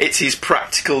 it's his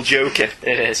practical joking.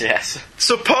 It is, yes.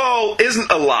 So Paul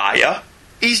isn't a liar,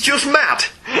 he's just mad.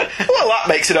 Well, that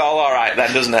makes it all alright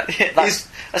then, doesn't it?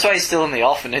 That's why he's still in the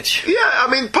orphanage. Yeah, I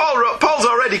mean, Paul's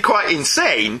already quite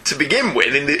insane to begin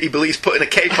with, in that he believes putting a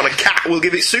cape on a cat will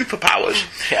give it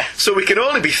superpowers. Yeah. So we can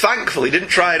only be thankful he didn't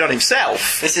try it on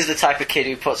himself. This is the type of kid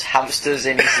who puts hamsters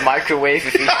in his microwave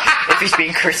if he's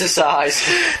being criticised.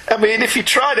 I mean, if he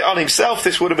tried it on himself,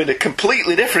 this would have been a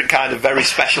completely different kind of very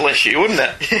special issue, wouldn't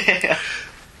it? Yeah.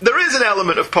 There is an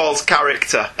element of Paul's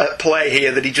character at play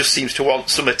here that he just seems to want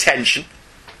some attention.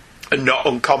 A not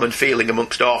uncommon feeling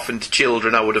amongst orphaned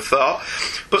children, I would have thought.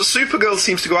 But Supergirl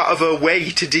seems to go out of her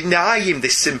way to deny him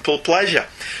this simple pleasure.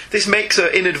 This makes her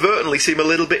inadvertently seem a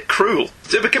little bit cruel.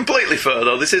 To be completely fair,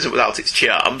 though, this isn't without its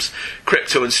charms.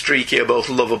 Krypto and Streaky are both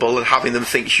lovable, and having them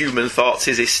think human thoughts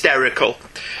is hysterical.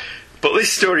 But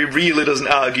this story really doesn't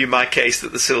argue my case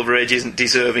that the Silver Age isn't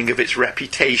deserving of its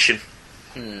reputation.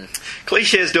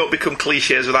 Clichés don't become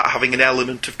clichés without having an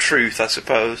element of truth, I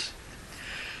suppose.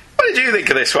 What did you think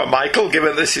of this one, Michael,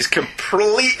 given this is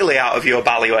completely out of your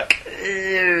bailiwick?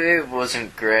 It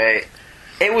wasn't great.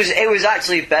 It was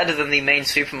actually better than the main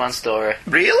Superman story.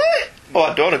 Really? Well,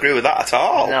 I don't agree with that at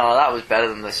all. No, that was better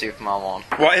than the Superman one.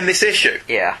 What, in this issue?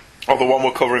 Yeah. Or the one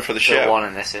we're covering for the show? The one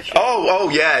in this issue. Oh,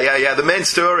 yeah. The main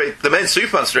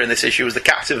Superman story in this issue was The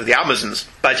Captive of the Amazons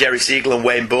by Jerry Siegel and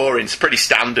Wayne Boring. It's a pretty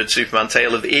standard Superman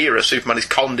tale of the era. Superman is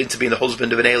conned into being the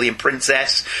husband of an alien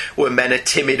princess, where men are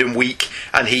timid and weak,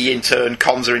 and he in turn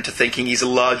cons her into thinking he's a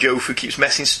large oaf who keeps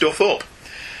messing stuff up.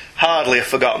 Hardly a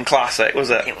forgotten classic, was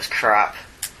it? It was crap.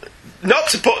 Not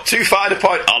to put too fine a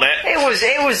point on it.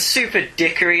 It was super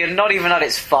dickery and not even at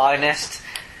its finest.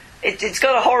 It's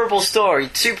got a horrible story.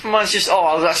 Superman's just,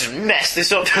 let's just mess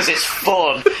this up because it's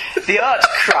fun. The art's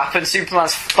crap and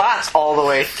Superman's fat all the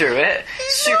way through it.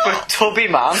 Super tubby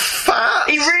man. Fat?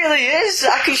 He really is.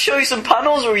 I can show you some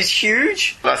panels where he's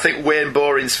huge. I think Wayne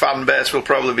Boring's fan base will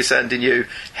probably be sending you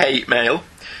hate mail.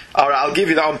 Alright, I'll give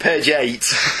you that on page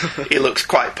 8. He looks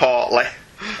quite portly.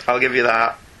 I'll give you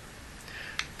that.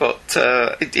 But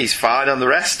he's fine on the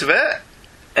rest of it.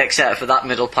 Except for that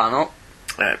middle panel.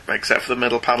 Except for the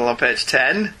middle panel on page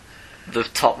 10. The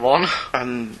top one.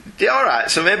 And yeah, alright,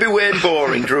 so maybe Wayne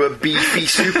Boring drew a beefy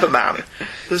Superman.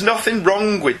 There's nothing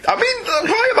wrong with... I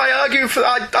mean, why am I arguing for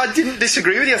that? I didn't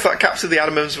disagree with you. I thought Captain of the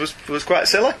Animals was quite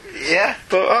silly. Yeah.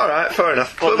 But alright, fair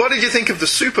enough. But what did you think of the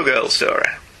Supergirl story?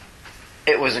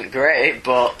 It wasn't great,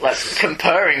 but let's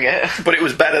comparing it. But it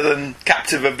was better than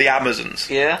Captive of the Amazons.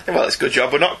 Yeah. Well, it's a good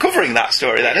job we're not covering that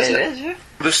story then, isn't it? It is, yeah.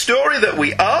 The story that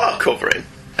we are covering,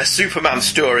 a Superman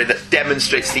story that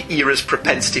demonstrates the era's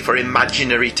propensity for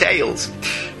imaginary tales.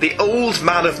 The Old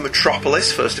Man of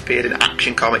Metropolis first appeared in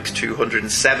Action Comics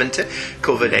 270,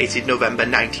 cover dated November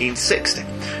 1960.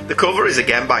 The cover is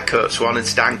again by Kurt Swan and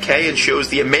Stan Kay and shows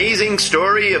the amazing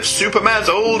story of Superman's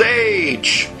old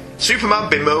age. Superman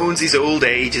bemoans his old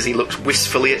age as he looks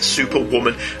wistfully at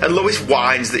Superwoman, and Lois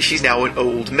whines that she's now an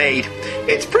old maid.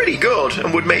 It's pretty good,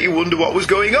 and would make you wonder what was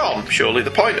going on, surely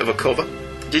the point of a cover.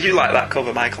 Did you like that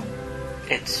cover, Michael?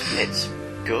 It's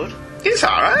good. It's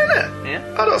alright, isn't it?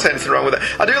 Yeah. I don't see anything wrong with it.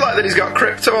 I do like that he's got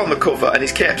Krypto on the cover, and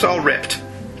his cape's all ripped.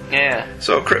 Yeah.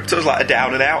 So Krypto's like a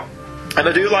down and out. And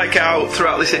I do like how,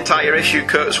 throughout this entire issue,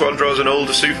 Kurt Swan draws an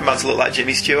older Superman to look like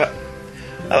Jimmy Stewart.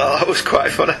 Oh, that was quite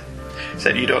funny.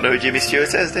 Said, you don't know who Jimmy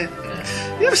Stewart is, do you?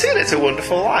 No. You ever seen It's a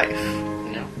Wonderful Life?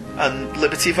 No. And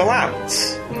Liberty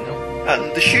Valance? No.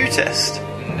 And The Shootist?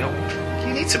 No.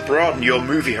 You need to broaden your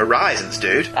movie horizons,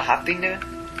 dude. I have been doing.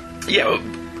 Yeah,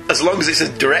 well, as long as it's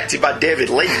directed by David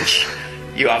Lynch,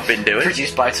 you have been doing.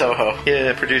 Produced by Toho.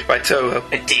 Yeah, produced by Toho.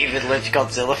 A David Lynch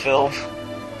Godzilla film.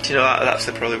 Do you know that's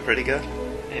probably pretty good?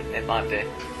 It might be.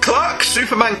 Clark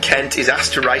Superman Kent is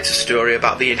asked to write a story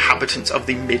about the inhabitants of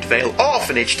the Midvale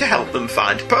orphanage to help them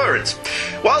find parents.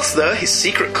 Whilst there, his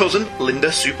secret cousin, Linda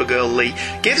Supergirl Lee,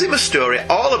 gives him a story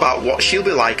all about what she'll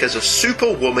be like as a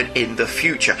superwoman in the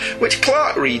future, which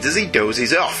Clark reads as he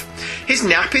dozes off. His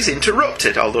nap is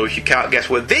interrupted, although if you can't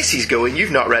guess where this is going, you've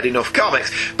not read enough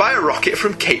comics, by a rocket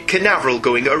from Cape Canaveral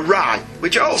going awry,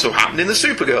 which also happened in the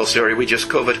Supergirl story we just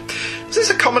covered. Was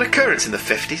this a common occurrence in the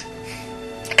 50s?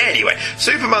 Anyway,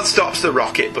 Superman stops the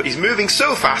rocket, but he's moving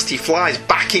so fast he flies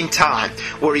back in time,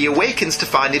 where he awakens to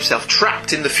find himself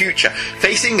trapped in the future,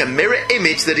 facing a mirror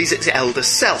image that is his elder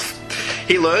self.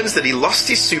 He learns that he lost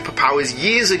his superpowers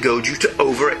years ago due to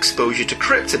overexposure to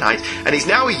kryptonite, and is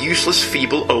now a useless,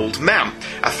 feeble old man,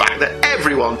 a fact that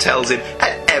everyone tells him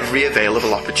at every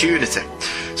available opportunity.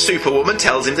 Superwoman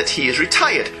tells him that he is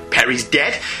retired, Perry's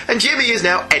dead, and Jimmy is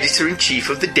now editor-in-chief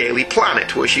of the Daily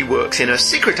Planet, where she works in her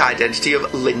secret identity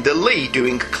of Linda Lee,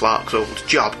 doing Clark's old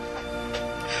job.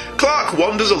 Clark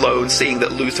wanders alone, seeing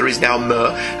that Luthor is now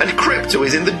Mer, and Krypto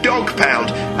is in the dog pound,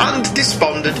 and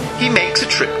despondent, he makes a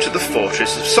trip to the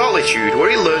Fortress of Solitude,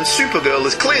 where he learns Supergirl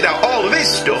has cleared out all of his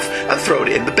stuff and thrown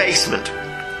it in the basement.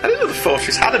 I didn't know the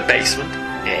Fortress had a basement.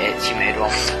 Yeah, she made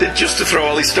one. Just to throw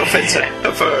all his stuff into.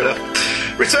 Fair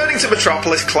enough. Returning to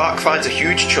Metropolis, Clark finds a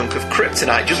huge chunk of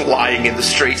kryptonite just lying in the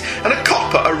street, and a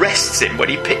copper arrests him when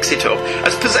he picks it up,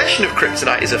 as possession of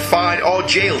kryptonite is a fine or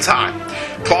jail time.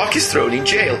 Clark is thrown in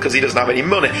jail because he doesn't have any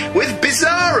money, with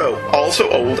Bizarro,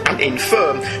 also old and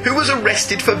infirm, who was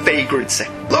arrested for vagrancy.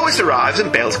 Lois arrives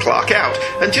and bails Clark out,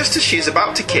 and just as she is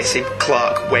about to kiss him,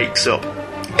 Clark wakes up.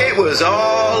 It was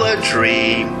all a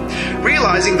dream.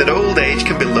 Realising that old age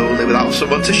can be lonely without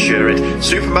someone to share it,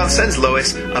 Superman sends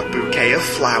Lois a bouquet of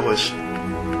flowers.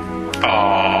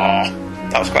 Aww.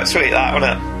 That was quite sweet, that,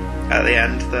 wasn't it? At the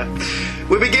end there.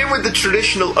 We begin with the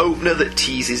traditional opener that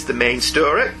teases the main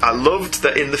story. I loved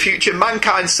that in the future,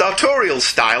 mankind's sartorial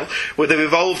style would have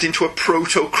evolved into a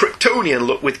proto-Kryptonian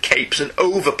look with capes and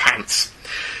overpants.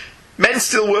 Men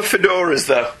still wear fedoras,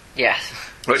 though. Yes.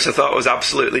 Which I thought was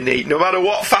absolutely neat. No matter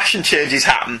what fashion changes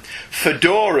happen,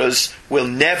 fedoras will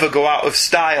never go out of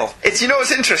style. You know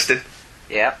what's interesting?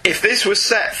 Yeah. If this was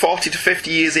set 40 to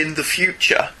 50 years in the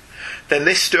future, then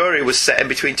this story was set in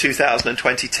between 2000 and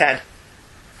 2010.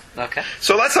 Okay.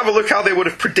 So let's have a look how they would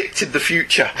have predicted the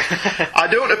future. I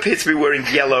don't appear to be wearing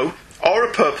yellow or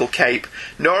a purple cape,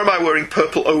 nor am I wearing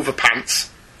purple overpants,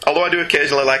 although I do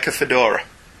occasionally like a fedora.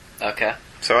 Okay.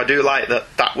 So I do like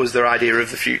that was their idea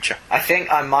of the future. I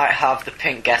think I might have the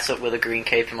pink get-up with a green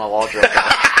cape in my wardrobe.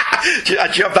 do you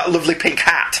have that lovely pink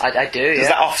hat? I do, yeah. Does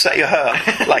that offset your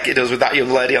hair? Like it does with that young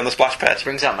lady on the splash page? It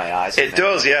brings out my eyes. It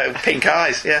does, yeah. Pink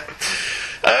eyes, yeah.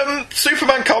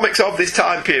 Superman comics of this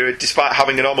time period, despite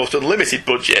having an almost unlimited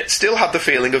budget, still had the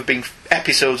feeling of being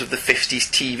episodes of the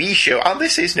 50s TV show, and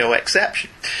this is no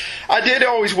exception. I did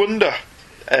always wonder,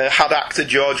 had actor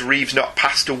George Reeves not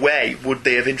passed away, would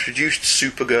they have introduced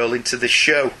Supergirl into this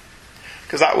show?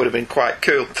 Because that would have been quite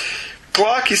cool.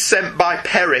 Clark is sent by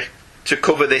Perry to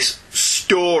cover this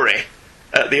story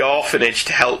at the orphanage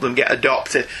to help them get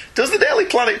adopted. Does the Daily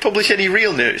Planet publish any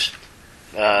real news?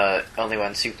 Only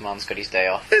when Superman's got his day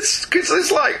off.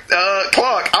 It's like,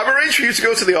 Clark, I've arranged for you to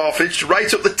go to the orphanage to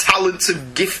write up the talents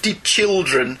of gifted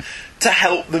children to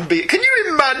help them be... Can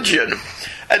you imagine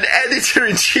an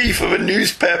editor-in-chief of a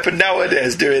newspaper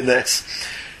nowadays doing this?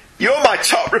 You're my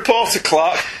top reporter,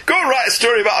 Clark. Go and write a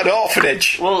story about an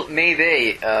orphanage. Well,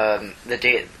 maybe not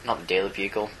the Daily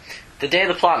Bugle. The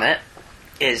Daily Planet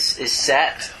is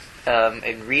set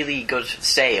in really good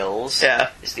sales. Yeah.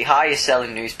 It's the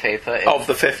highest-selling newspaper of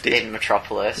the 50s in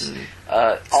Metropolis.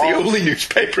 It's the only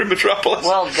newspaper in Metropolis.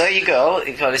 Well, there you go.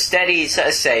 You've got a steady set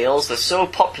of sales. They're so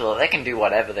popular they can do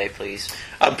whatever they please.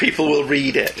 And people will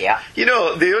read it. Yeah. You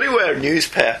know, the only way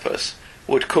newspapers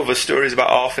would cover stories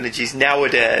about orphanages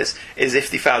nowadays is if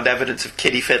they found evidence of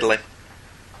kiddie fiddling.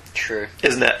 True.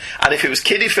 Isn't it? And if it was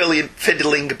kiddie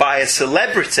fiddling by a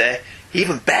celebrity,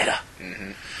 even better.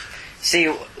 Mm-hmm. See,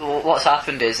 what's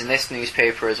happened is, in this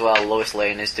newspaper as well, Lois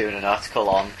Lane is doing an article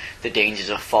on the dangers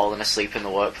of falling asleep in the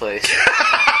workplace.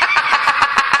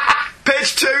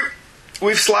 Page 2.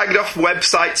 We've slagged off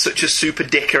websites such as Super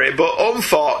Dickery, but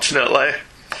unfortunately,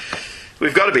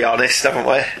 we've got to be honest, haven't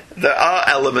we? There are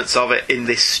elements of it in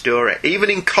this story. Even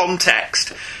in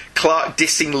context, Clark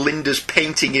dissing Linda's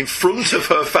painting in front of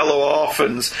her fellow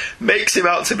orphans makes him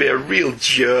out to be a real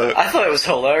jerk. I thought it was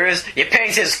hilarious. Your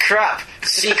painting's crap.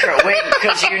 Secret wink,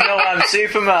 because you know I'm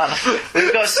Superman.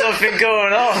 We've got something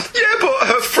going on. Yeah, but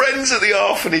her friends at the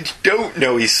orphanage don't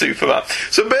know he's Superman.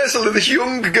 So basically this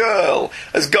young girl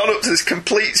has gone up to this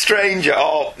complete stranger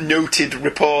or noted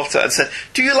reporter and said,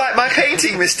 "Do you like my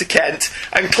painting, Mr. Kent?"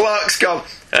 And Clark's gone,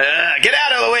 "Get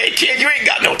out of the way, kid, you ain't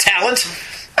got no talent."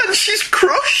 And she's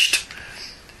crushed.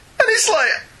 And it's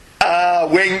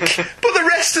like, wink. But the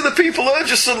rest of the people are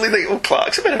just suddenly think, "Oh,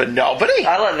 Clark's a bit of a knob, isn't he?"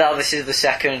 I like that this is the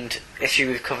second issue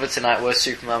we've covered tonight where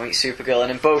Superman meets Supergirl,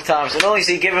 and in both times, not only has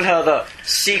he given her the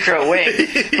secret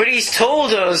wink, but he's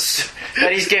told us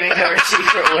that he's giving her a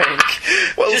secret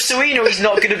wink. Well, just so we know he's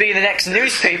not going to be in the next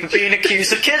newspaper being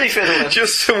accused of kiddie fiddling.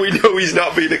 Just so we know he's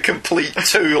not being a complete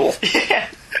tool. Yeah.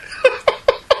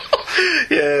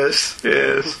 Yes.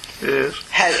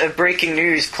 Head of breaking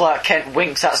news, Clark Kent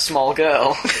winks at small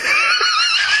girl.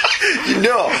 You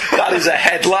know, that is a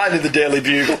headline in the Daily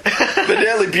Bugle.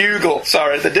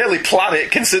 The Daily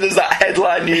Planet considers that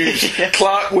headline news. Yeah.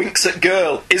 Clark winks at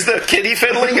girl. Is there kiddie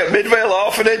fiddling at Midvale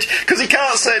Orphanage? Because he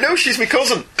can't say, "No, she's my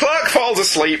cousin." Clark falls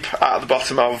asleep at the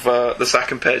bottom of the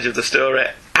second page of the story.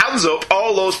 Hands up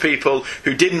all those people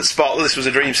who didn't spot that this was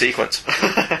a dream sequence.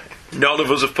 None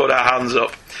of us have put our hands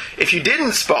up. If you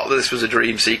didn't spot that this was a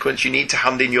dream sequence, you need to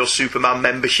hand in your Superman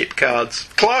membership cards.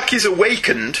 Clark is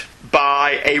awakened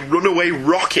by a runaway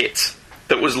rocket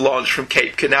that was launched from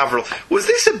Cape Canaveral. Was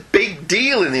this a big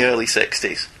deal in the early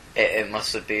 60s? It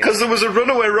must have been. Because there was a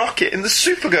runaway rocket in the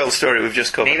Supergirl story we've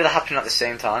just covered. Maybe that happened at the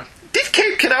same time. Did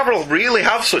Cape Canaveral really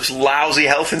have such lousy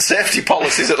health and safety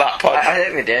policies at that point? I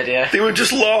think they did, yeah. They would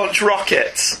just launch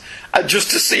rockets and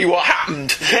just to see what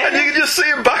happened. Yeah. And you can just see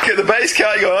him back at the base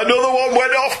car going, "Another one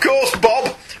went off course,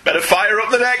 Bob. Better fire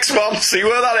up the next one, see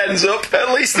where that ends up."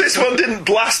 At least this one didn't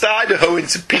blast Idaho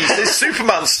into pieces.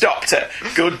 Superman stopped it.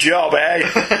 Good job, eh?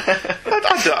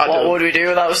 What would we do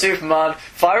without Superman?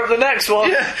 Fire up the next one.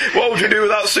 Yeah, what would we do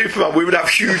without Superman? We would have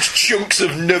huge chunks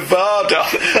of Nevada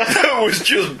that was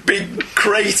just big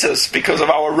craters because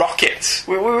of our rockets.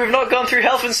 We've not gone through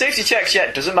health and safety checks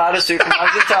yet. Doesn't matter,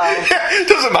 Superman's in town. Yeah,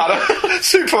 doesn't matter.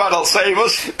 Superman will save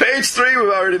us. Page 3, we've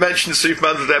already mentioned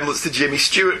Superman's resemblance to Jimmy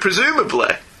Stewart.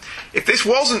 Presumably, if this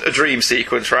wasn't a dream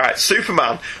sequence, right,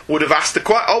 Superman would have asked the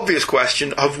quite obvious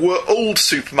question of where old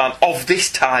Superman of this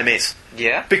time is.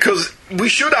 Yeah. Because we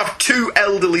should have two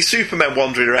elderly Supermen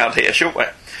wandering around here, shouldn't we?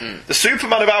 The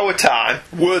Superman of our time,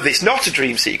 were this not a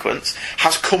dream sequence,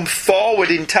 has come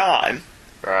forward in time.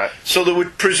 Right. So there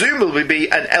would presumably be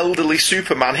an elderly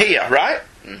Superman here, right?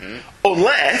 Mm-hmm.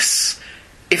 Unless,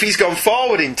 if he's gone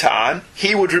forward in time,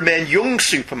 he would remain young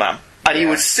Superman, and he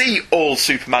would see old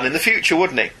Superman in the future,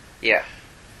 wouldn't he? Yeah.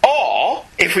 Or,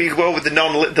 if we go with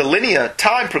the linear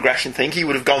time progression thing, he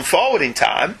would have gone forward in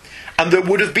time, and there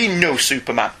would have been no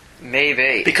Superman.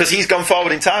 Maybe. Because he's gone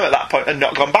forward in time at that point and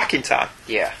not gone back in time.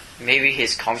 Yeah. Maybe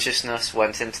his consciousness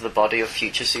went into the body of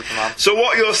future Superman. So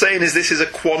what you're saying is this is a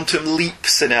quantum leap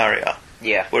scenario?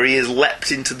 Yeah. Where he has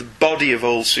leapt into the body of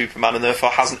old Superman and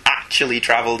therefore hasn't actually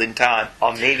travelled in time.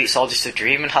 Or maybe it's all just a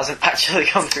dream and hasn't actually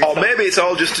gone through Or maybe it's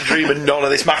all just a dream and none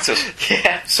of this matters.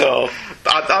 Yeah. So,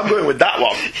 I'm going with that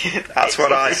one. That's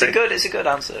what I think. It's a good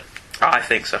answer. I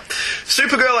think so.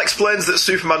 Supergirl explains that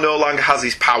Superman no longer has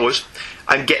his powers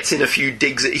and gets in a few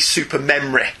digs at his super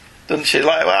memory. Doesn't she?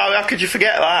 Like, well, how could you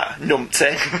forget that,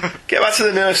 numpty? Get back to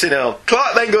the nursing home.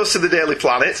 Clark then goes to the Daily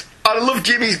Planet. I love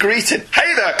Jimmy's greeting.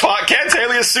 "Hey there, Clark Kent,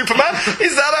 alias Superman."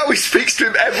 Is that how he speaks to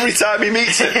him every time he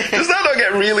meets him? Does that not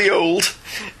get really old?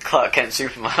 Clark Kent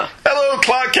Superman. "Hello,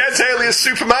 Clark Kent, alias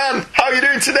Superman. How are you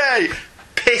doing today?"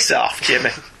 Piss off,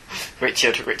 Jimmy.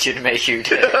 Richard Mayhew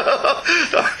Day.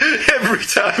 Every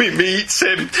time he meets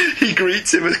him, he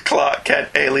greets him as Clark Kent,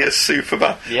 alias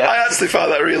Superman. Yeah. I actually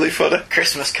find that really funny.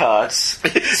 Christmas cards.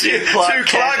 To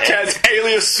Clark Kent,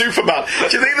 alias Superman.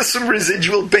 Do you think there's some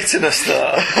residual bitterness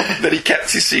there that he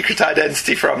kept his secret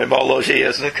identity from him all those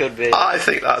years? There could be. I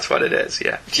think that's what it is,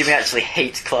 yeah. Jimmy actually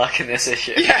hates Clark in this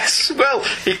issue. Yes, well,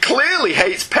 he clearly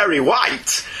hates Perry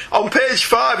White. On page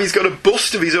 5, he's got a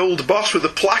bust of his old boss with a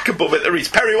plaque above it that reads,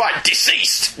 "Perry White,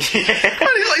 deceased." Yeah.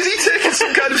 Is he taking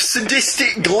some kind of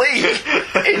sadistic glee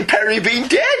in Perry being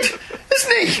dead?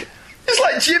 Isn't he? It's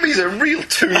like Jimmy's a real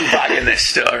tool bag in this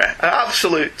story. An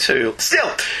absolute tool.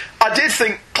 Still, I did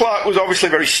think Clark was obviously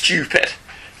very stupid.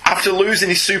 After losing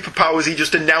his superpowers, he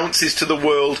just announces to the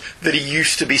world that he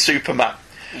used to be Superman.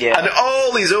 Yeah. And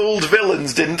all his old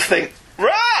villains didn't think,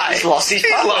 right, He's lost his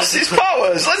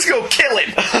powers. Let's go kill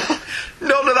him.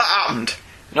 None of that happened.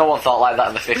 No one thought like that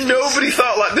in the 50s. Nobody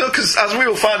thought like... No, because as we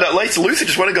will find out later, Luther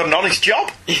just went and got an honest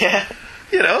job. Yeah.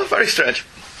 You know, very strange.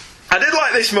 I did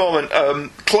like this moment.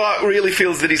 Clark really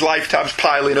feels that his lifetime's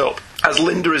piling up, as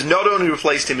Linda has not only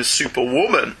replaced him as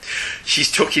Superwoman,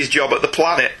 she's took his job at the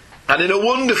Planet. And in a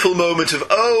wonderful moment of,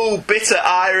 bitter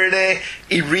irony,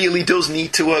 he really does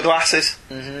need to wear glasses.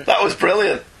 Mm-hmm. That was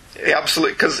brilliant.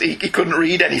 Absolutely, because he couldn't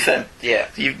read anything. Yeah.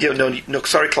 No,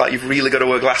 sorry, Clark, you've really got to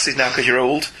wear glasses now because you're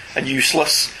old and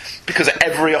useless. Because at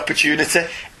every opportunity,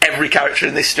 every character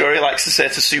in this story likes to say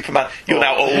to Superman, you're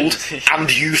now old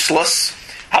and useless.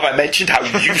 Have I mentioned how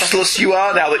useless you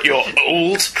are now that you're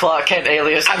old? Clark Kent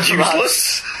alias and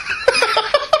useless.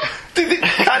 Did they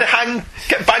kind of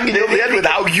get banging over the head with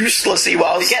how useless he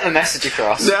was? They get the message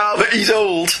across. Now that he's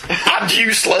old and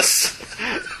useless.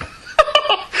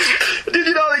 Did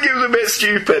you not think it was a bit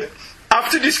stupid?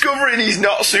 After discovering he's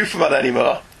not Superman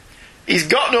anymore, he's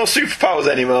got no superpowers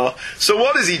anymore, so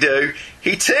what does he do?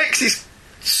 He takes his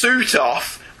suit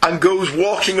off and goes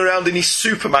walking around in his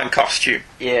Superman costume.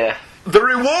 Yeah. The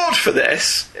reward for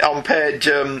this, on page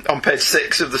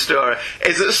 6 of the story,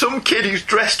 is that some kid who's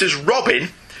dressed as Robin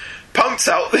points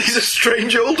out that he's a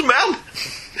strange old man.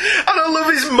 And I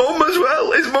love his mum as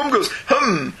well. His mum goes,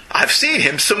 I've seen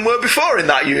him somewhere before in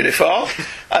that uniform.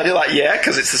 And you're like, yeah,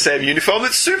 because it's the same uniform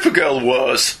that Supergirl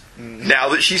wears, now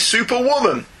that she's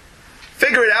Superwoman.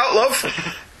 Figure it out, love.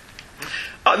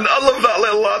 And I love that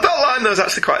little line. That line, though, is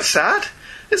actually quite sad,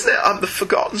 isn't it? I'm the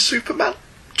forgotten Superman.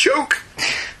 Joke.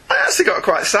 I actually got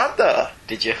quite sad there.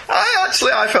 Did you?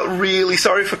 I felt really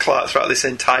sorry for Clark throughout this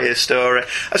entire story,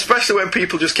 especially when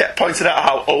people just kept pointing out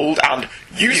how old and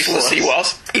useless he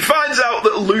was. He finds out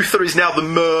that Luthor is now the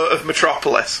mayor of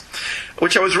Metropolis,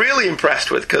 which I was really impressed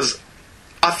with, because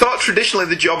I thought traditionally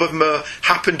the job of mayor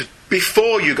happened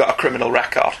before you got a criminal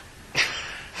record.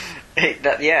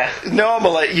 Yeah.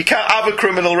 Normally, you can't have a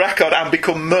criminal record and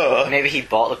become mayor. Maybe he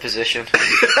bought the position.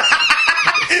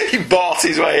 He bought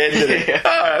his way in, didn't he? Yeah.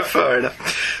 Alright, fair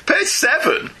enough. Page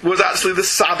 7 was actually the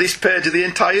saddest page of the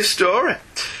entire story.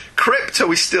 Crypto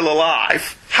is still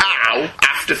alive. How,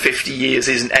 after 50 years,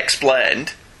 isn't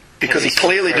explained. Because he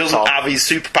clearly doesn't have his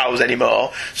superpowers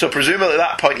anymore. So presumably at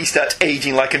that point he starts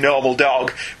aging like a normal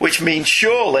dog, which means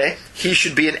surely he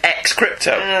should be an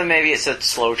ex-Crypto. Maybe it's a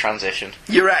slow transition.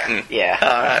 You reckon? Yeah.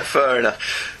 Alright, fair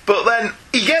enough. But then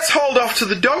he gets hauled off to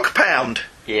the dog pound.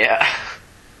 Yeah.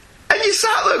 And you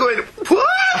sat there going, what?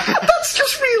 That's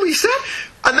just really sad.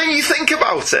 And then you think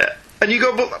about it, and you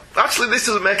go, but actually this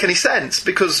doesn't make any sense,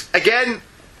 because, again,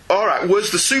 alright,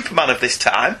 was the Superman of this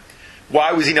time?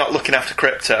 Why was he not looking after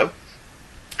Crypto?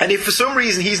 And if for some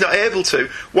reason he's not able to,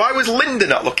 why was Linda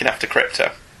not looking after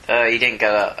Crypto? He didn't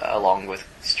get along with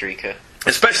Streaker.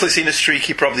 Especially seeing as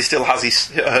Streaky probably still has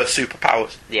her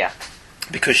superpowers. Yeah.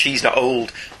 Because she's not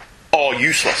old or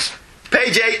useless.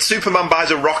 Page 8, Superman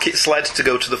buys a rocket sled to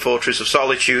go to the Fortress of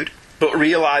Solitude, but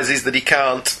realises that he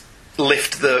can't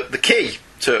lift the key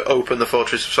to open the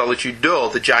Fortress of Solitude door,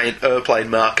 the giant airplane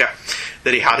marker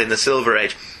that he had in the Silver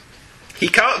Age. He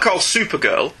can't call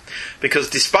Supergirl, because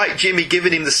despite Jimmy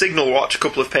giving him the signal watch a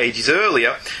couple of pages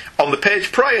earlier, on the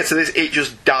page prior to this, it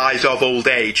just dies of old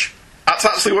age. That's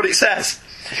actually what it says.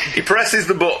 He presses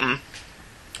the button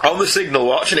on the signal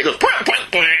watch and it goes...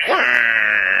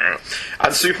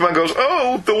 And Superman goes,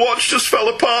 oh, the watch just fell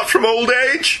apart from old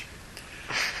age.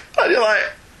 And you're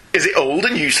like, is it old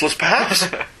and useless perhaps?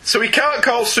 So he can't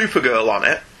call Supergirl on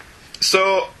it.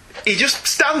 So he just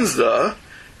stands there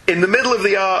in the middle of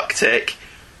the Arctic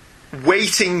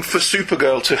waiting for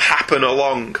Supergirl to happen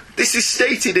along. This is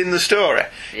stated in the story.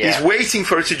 Yeah. He's waiting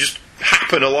for her to just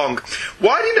happen along.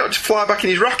 Why did he not just fly back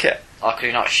in his rocket? Or could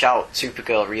he not shout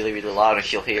Supergirl really, really loud and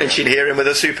she'll hear him? And she'd hear him with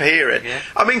her super hearing. Yeah.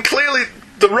 I mean, clearly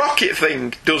the rocket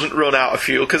thing doesn't run out of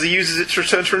fuel because he uses it to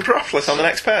return to Metropolis on the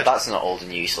next page. That's not old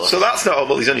and useless. So that's not old,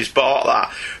 well, he's only just bought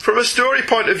that. From a story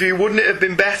point of view, wouldn't it have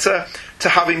been better to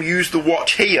have him use the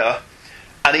watch here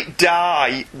and it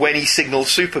die when he signals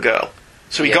Supergirl?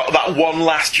 So he got that one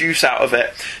last use out of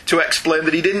it to explain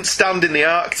that he didn't stand in the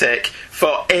Arctic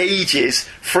for ages,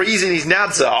 freezing his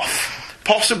nads off,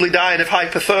 possibly dying of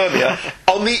hypothermia,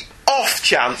 on the off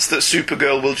chance that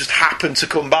Supergirl will just happen to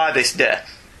come by this day.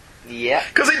 Yeah.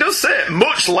 Because it does say,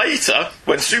 much later,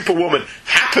 when Superwoman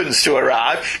happens to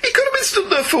arrive, he could have been stood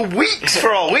there for weeks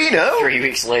for all we know. 3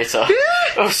 weeks later.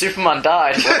 Yeah. Oh, Superman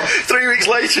died. 3 weeks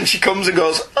later and she comes and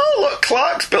goes, oh look,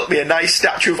 Clark's built me a nice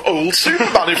statue of old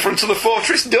Superman in front of the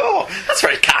fortress door. That's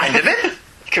very kind of him.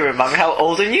 You can remind me how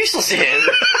old and useless he is.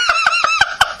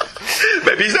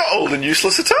 Maybe he's not old and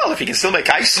useless at all if he can still make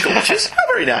ice sculptures.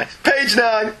 Oh, very nice. Page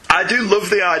 9. I do love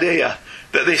the idea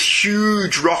that this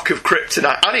huge rock of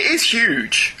kryptonite, and it is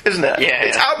huge, isn't it? Yeah.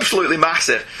 It's absolutely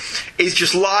massive, is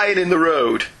just lying in the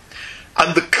road.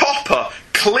 And the copper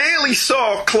clearly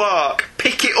saw Clark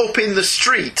pick it up in the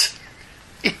street.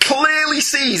 He clearly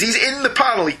sees, he's in the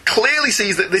panel, he clearly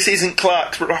sees that this isn't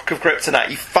Clark's rock of kryptonite.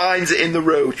 He finds it in the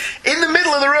road, in the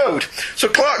middle of the road. So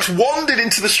Clark's wandered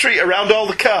into the street around all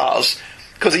the cars,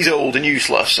 because he's old and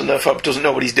useless, and therefore doesn't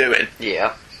know what he's doing.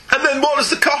 Yeah. And then what does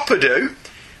the copper do?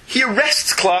 He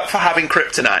arrests Clark for having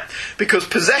kryptonite, because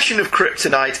possession of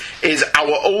kryptonite is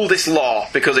our oldest law,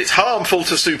 because it's harmful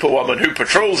to Superwoman, who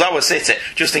patrols our city,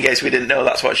 just in case we didn't know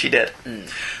that's what she did.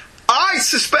 I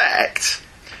suspect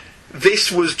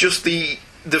this was just the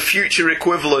future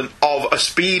equivalent of a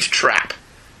speed trap.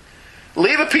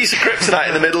 Leave a piece of kryptonite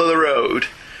in the middle of the road,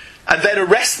 and then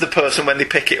arrest the person when they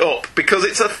pick it up, because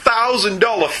it's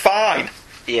 $1,000 fine.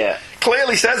 Yeah.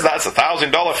 Clearly says that's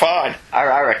 $1,000 fine.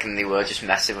 I reckon they were just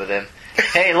messing with him.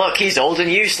 Hey, look, he's old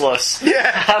and useless.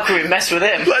 Yeah. How can we mess with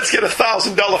him? Let's get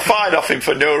 $1,000 fine off him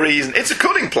for no reason. It's a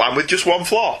cunning plan with just one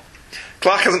flaw.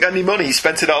 Clark hasn't got any money, he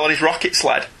spent it all on his rocket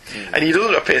sled. And he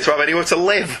doesn't appear to have anywhere to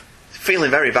live.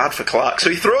 Feeling very bad for Clark. So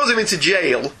he throws him into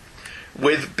jail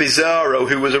with Bizarro,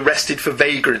 who was arrested for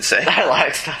vagrancy. I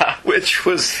liked that. Which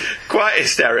was quite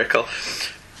hysterical.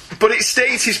 But it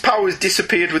states his powers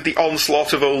disappeared with the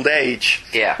onslaught of old age.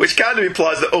 Yeah. Which kind of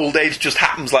implies that old age just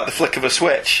happens like the flick of a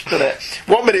switch, doesn't it?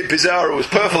 1 minute Bizarro was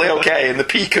perfectly okay in the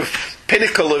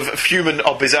pinnacle of human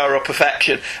or Bizarro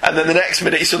perfection, and then the next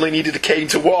minute he suddenly needed a cane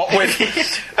to walk with,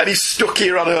 and he's stuck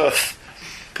here on Earth.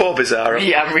 Poor Bizarro.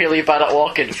 Me, I'm really bad at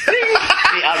walking.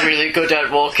 Me, I'm really good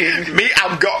at walking. Me,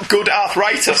 I've got good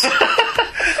arthritis.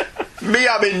 Me,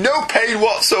 I'm in no pain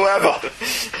whatsoever.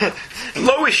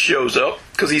 Lois shows up,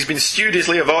 because he's been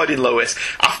studiously avoiding Lois,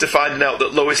 after finding out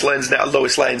that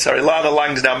Lana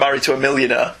Lang's now married to a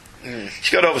millionaire.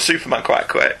 She got over Superman quite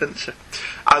quick, didn't she?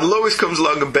 And Lois comes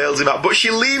along and bails him out, but she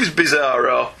leaves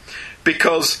Bizarro,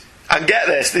 because, and get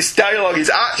this dialogue is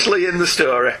actually in the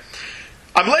story.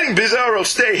 I'm letting Bizarro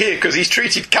stay here because he's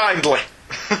treated kindly.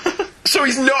 So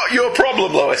he's not your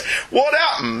problem, Lois. What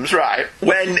happens, right,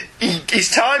 when his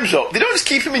time's up? They don't just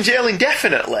keep him in jail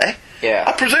indefinitely. Yeah.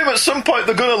 I presume at some point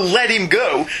they're going to let him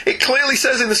go. It clearly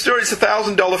says in the story it's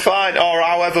 $1,000 fine, or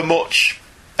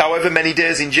however many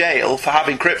days in jail for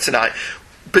having kryptonite.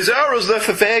 Bizarro's there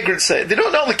for vagrancy. They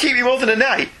don't normally keep you more than a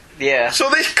night. Yeah. So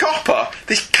this copper,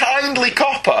 this kindly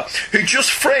copper, who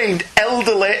just framed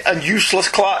elderly and useless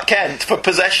Clark Kent for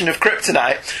possession of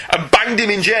kryptonite and banged him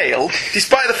in jail,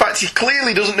 despite the fact he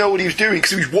clearly doesn't know what he was doing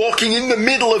because he was walking in the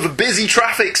middle of a busy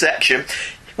traffic section,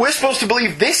 we're supposed to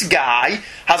believe this guy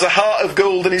has a heart of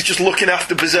gold and is just looking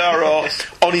after Bizarro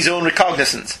on his own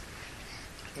recognizance.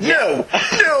 No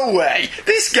way.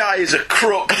 This guy is a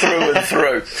crook through and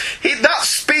through. That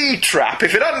speed trap,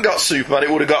 if it hadn't got Superman,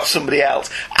 it would have got somebody else.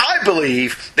 I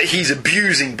believe that he's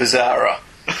abusing Bizarro.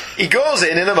 He goes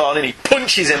in the morning, he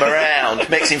punches him around,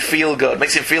 makes him feel good,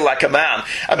 makes him feel like a man.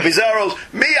 And Bizarro's,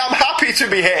 me, I'm happy to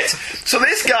be hit. So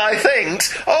this guy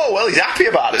thinks, oh, well, he's happy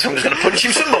about it, so I'm just going to punch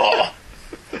him some more.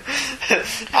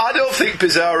 I don't think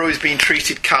Bizarro is being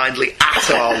treated kindly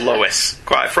at all, Lois,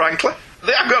 quite frankly.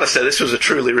 I've got to say, this was a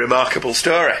truly remarkable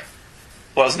story,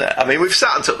 wasn't it? I mean, we've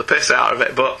sat and took the piss out of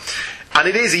it, and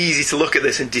it is easy to look at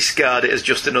this and discard it as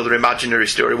just another imaginary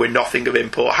story where nothing of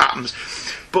import happens.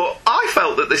 But I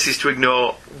felt that this is to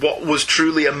ignore what was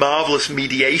truly a marvellous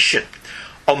mediation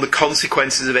on the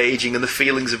consequences of ageing and the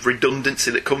feelings of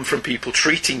redundancy that come from people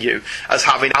treating you as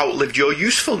having outlived your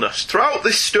usefulness. Throughout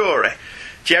this story,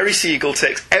 Jerry Siegel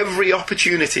takes every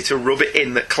opportunity to rub it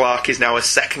in that Clark is now a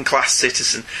second-class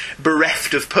citizen,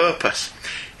 bereft of purpose.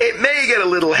 It may get a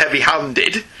little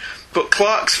heavy-handed, but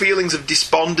Clark's feelings of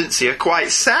despondency are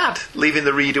quite sad, leaving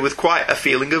the reader with quite a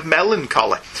feeling of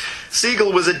melancholy.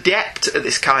 Siegel was adept at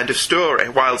this kind of story.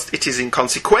 Whilst it is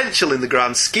inconsequential in the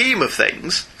grand scheme of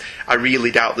things, I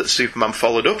really doubt that Superman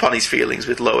followed up on his feelings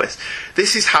with Lois.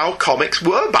 This is how comics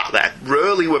were back then.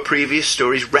 Rarely were previous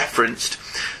stories referenced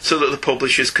so that the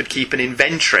publishers could keep an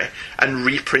inventory and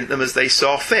reprint them as they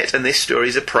saw fit. And this story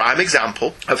is a prime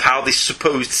example of how this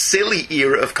supposed silly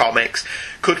era of comics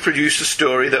could produce a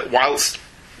story that, whilst,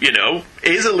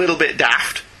 is a little bit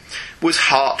daft, was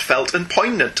heartfelt and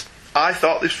poignant. I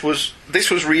thought this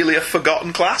was really a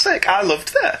forgotten classic. I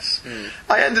loved this.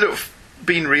 I ended up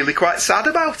being really quite sad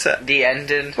about it. The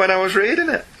ending when I was reading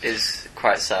it is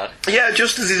quite sad. Yeah,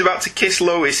 just as he's about to kiss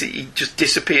Lois, he just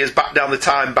disappears back down the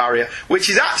time barrier, which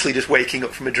is actually just waking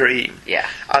up from a dream. Yeah.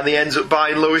 And he ends up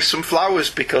buying Lois some flowers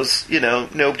because,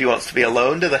 nobody wants to be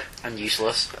alone, do they? And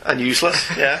useless,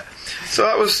 yeah. So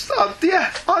that was, I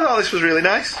thought this was really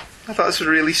nice. I thought this was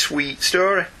a really sweet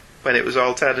story. when it was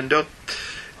all said and done.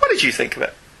 What did you think of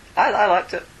it? I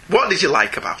liked it. What did you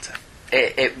like about it?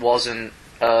 It wasn't...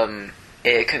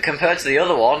 compared to the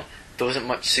other one, there wasn't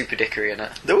much super dickery in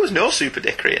it. There was no super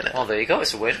dickery in it. Well, there you go,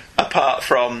 it's a win. Apart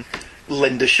from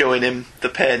Linda showing him the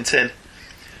painting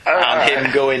and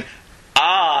him going,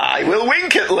 I will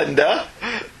wink at Linda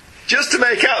just to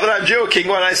make out that I'm joking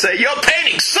when I say, your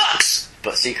painting sucks!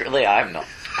 But secretly, I'm not.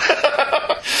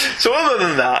 So other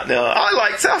than that, no, I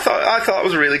liked it. I thought it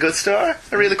was a really good story.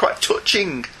 A really quite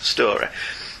touching story.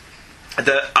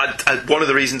 One of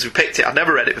the reasons we picked it, I'd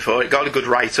never read it before, it got a good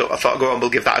write-up. I thought, go on,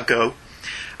 we'll give that a go.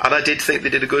 And I did think they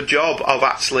did a good job of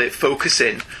actually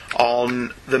focusing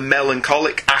on the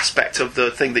melancholic aspect of the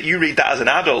thing, that you read that as an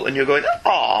adult and you're going,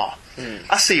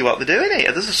 I see what they're doing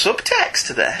here. There's a subtext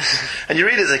to this. And you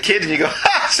read it as a kid and you go,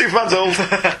 Superman's old.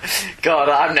 God,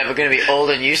 I'm never going to be old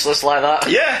and useless like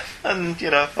that. Yeah, and,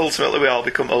 ultimately we all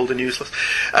become old and useless.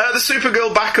 The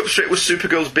Supergirl backup strip was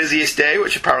Supergirl's busiest day,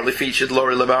 which apparently featured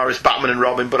Laurie Lamar as Batman and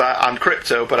Robin and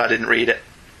Krypto, but I didn't read it.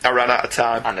 I ran out of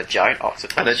time. And a giant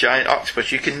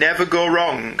octopus. You can never go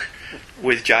wrong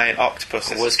with giant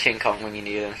octopuses. Was King Kong when you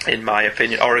need him? In my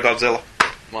opinion. Or a Godzilla.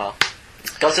 Well,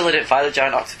 Godzilla didn't fight the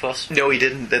giant octopus. No, he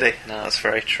didn't, did he? No. That's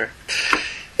very true.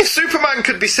 If Superman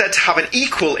could be said to have an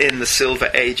equal in the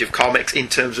Silver Age of comics in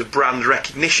terms of brand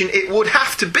recognition, it would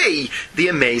have to be The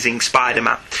Amazing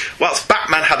Spider-Man. Whilst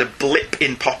Batman had a blip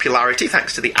in popularity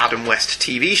thanks to the Adam West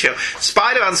TV show,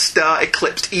 Spider-Man's star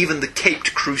eclipsed even the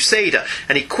Caped Crusader,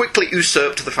 and he quickly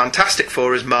usurped the Fantastic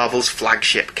Four as Marvel's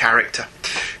flagship character.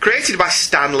 Created by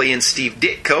Stan Lee and Steve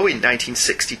Ditko in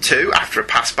 1962, after a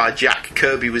pass by Jack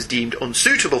Kirby was deemed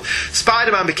unsuitable,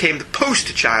 Spider-Man became the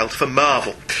poster child for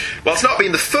Marvel. Whilst not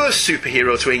being the first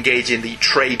superhero to engage in the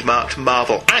trademarked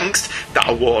Marvel angst, that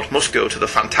award must go to the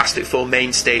Fantastic Four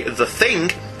mainstay The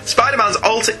Thing, Spider-Man's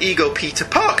alter ego Peter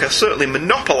Parker certainly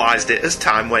monopolised it as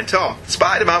time went on.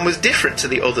 Spider-Man was different to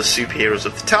the other superheroes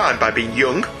of the time by being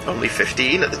young, only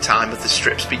 15 at the time of the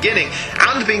strip's beginning,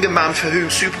 and being a man for whom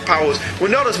superpowers were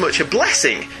not as much a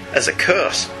blessing as a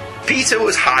curse. Peter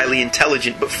was highly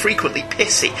intelligent but frequently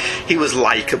pissy. He was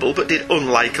likeable but did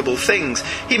unlikable things.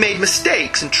 He made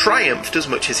mistakes and triumphed as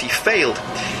much as he failed.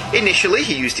 Initially,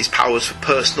 he used his powers for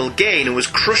personal gain and was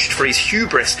crushed for his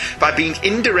hubris by being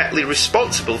indirectly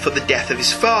responsible for the death of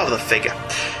his father figure.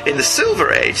 In the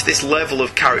Silver Age, this level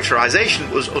of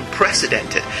characterization was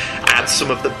unprecedented. Add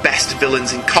some of the best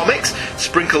villains in comics,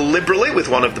 sprinkle liberally with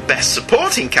one of the best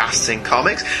supporting casts in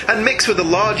comics, and mix with a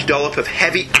large dollop of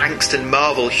heavy angst and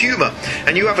Marvel humour,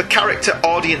 and you have a character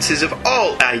audiences of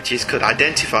all ages could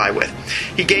identify with.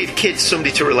 He gave kids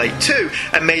somebody to relate to,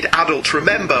 and made adults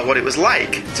remember what it was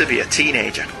like to be a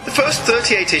teenager. The first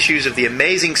 38 issues of The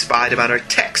Amazing Spider-Man are a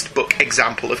textbook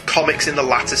example of comics in the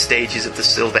latter stages of the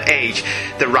Silver Age.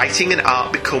 The writing and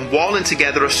art become one and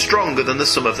together are stronger than the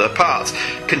sum of their parts.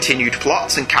 Continued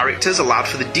plots and characters allowed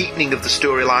for the deepening of the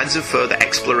storylines and further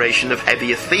exploration of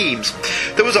heavier themes.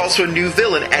 There was also a new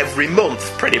villain every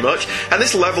month, pretty much, and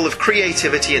this level of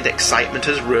creativity and excitement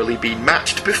has rarely been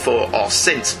matched before or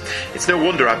since. It's no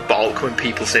wonder I balk when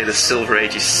people say the Silver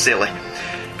Age is silly.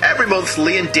 Every month,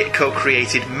 Lee and Ditko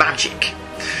created magic.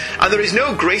 And there is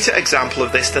no greater example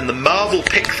of this than the Marvel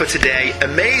pick for today,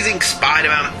 Amazing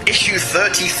Spider-Man issue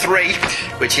 33,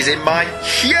 which is in my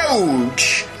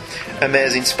huge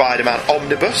Amazing Spider-Man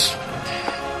omnibus.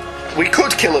 We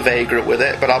could kill a vagrant with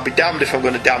it, but I'll be damned if I'm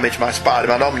going to damage my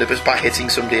Spider-Man omnibus by hitting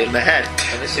somebody in the head.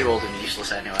 And they're old and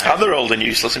useless anyway. And they're old and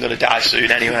useless and going to die soon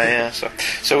anyway, yeah.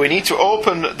 So we need to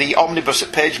open the omnibus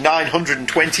at page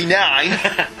 929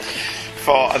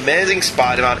 for Amazing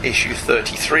Spider-Man issue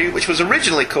 33, which was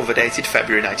originally cover dated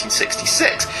February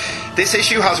 1966. This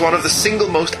issue has one of the single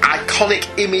most iconic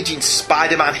image in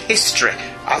Spider-Man history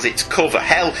as its cover.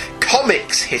 Hell,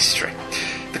 comics history.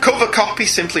 The cover copy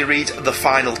simply reads The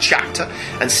Final Chapter,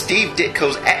 and Steve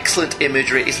Ditko's excellent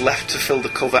imagery is left to fill the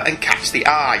cover and catch the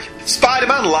eye.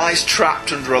 Spider-Man lies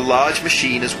trapped under a large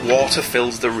machine as water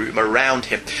fills the room around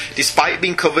him. Despite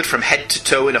being covered from head to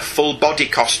toe in a full body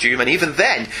costume, and even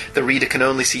then the reader can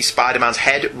only see Spider-Man's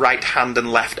head, right hand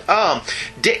and left arm,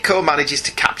 Ditko manages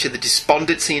to capture the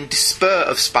despondency and despair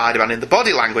of Spider-Man in the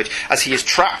body language as he is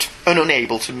trapped and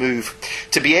unable to move.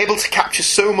 To be able to capture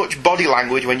so much body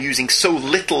language when using so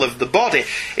little of the body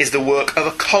is the work of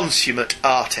a consummate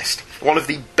artist. One of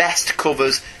the best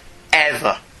covers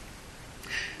ever.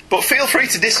 But feel free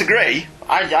to disagree.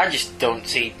 I just don't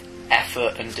see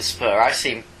effort and despair. I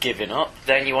see him giving up.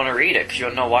 Then you want to read it because you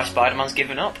don't know why Spider-Man's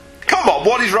giving up. Come on,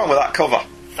 what is wrong with that cover?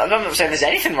 I'm not saying there's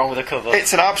anything wrong with the cover.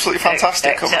 It's an absolutely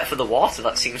fantastic cover. Except for the water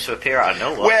that seems to appear out of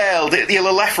nowhere. Well, the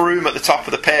left room at the top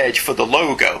of the page for the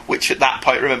logo, which at that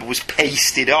point, remember, was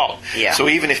pasted on. Yeah. So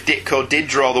even if Ditko did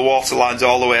draw the water lines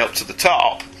all the way up to the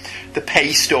top, the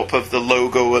paste up of the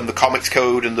logo and the comics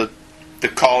code and the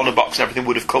corner box and everything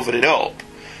would have covered it up.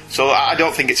 So I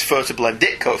don't think it's fair to blame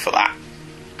Ditko for that.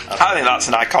 Okay. I think that's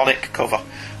an iconic cover.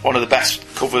 One of the best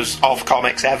covers of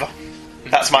comics ever.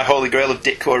 That's my holy grail of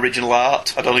Ditko original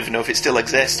art. I don't even know if it still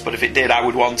exists, but if it did, I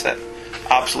would want it.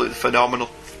 Absolutely phenomenal.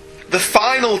 The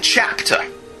final chapter,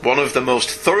 one of the most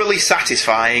thoroughly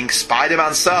satisfying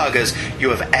Spider-Man sagas you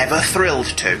have ever thrilled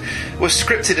to, was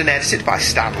scripted and edited by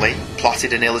Stan Lee,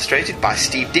 plotted and illustrated by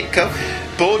Steve Ditko,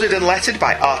 bordered and lettered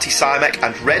by Artie Simek,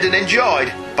 and read and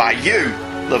enjoyed by you,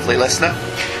 lovely listener.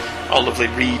 Or lovely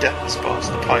reader, I suppose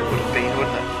the point would have been,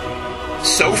 wouldn't it?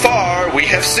 So far, we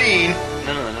have seen...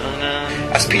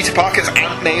 As Peter Parker's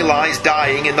Aunt May lies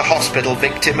dying in the hospital,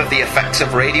 victim of the effects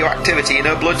of radioactivity in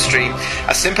her bloodstream,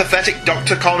 a sympathetic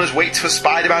Dr. Connors waits for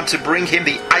Spider-Man to bring him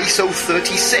the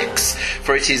ISO-36,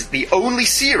 for it is the only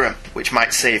serum which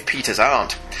might save Peter's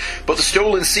aunt. But the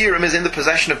stolen serum is in the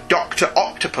possession of Dr.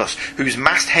 Octopus, whose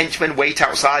masked henchmen wait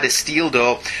outside a steel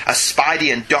door as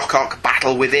Spidey and Doc Ock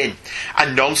battle within,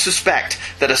 and none suspect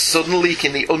that a sudden leak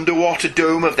in the underwater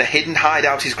dome of the hidden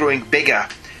hideout is growing bigger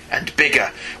and bigger,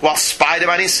 while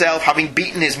Spider-Man himself, having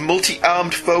beaten his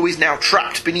multi-armed foe, is now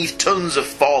trapped beneath tons of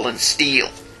fallen steel,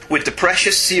 with the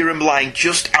precious serum lying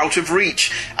just out of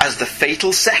reach as the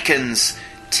fatal seconds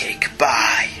tick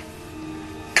by.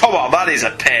 Come on, that is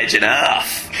a page and a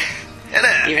half. Isn't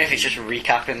it? Even if it's just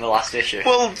recapping the last issue.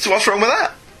 Well, so what's wrong with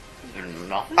that?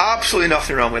 Nothing. Absolutely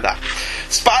nothing wrong with that.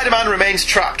 Spider-Man remains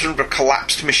trapped under a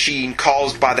collapsed machine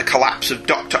caused by the collapse of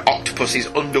Dr. Octopus's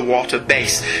underwater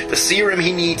base. The serum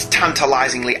he needs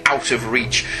tantalizingly out of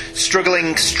reach.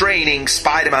 Struggling, straining,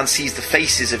 Spider-Man sees the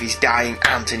faces of his dying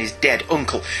aunt and his dead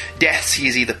uncle. Deaths he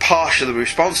is either partially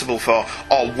responsible for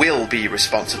or will be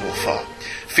responsible for.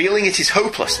 Feeling it is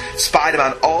hopeless,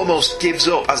 Spider-Man almost gives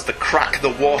up as the crack the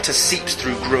water seeps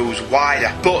through grows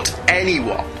wider. But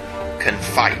anyone can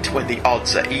fight when the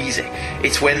odds are easy.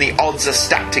 It's when the odds are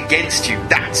stacked against you,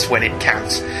 that's when it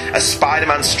counts. As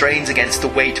Spider-Man strains against the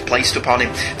weight placed upon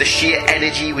him, the sheer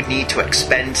energy he would need to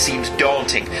expend seems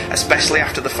daunting, especially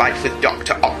after the fight with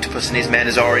Dr. Octopus and his men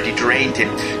has already drained him.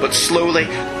 But slowly,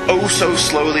 oh so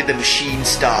slowly, the machine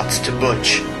starts to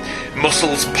budge.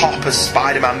 Muscles pop as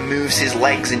Spider-Man moves his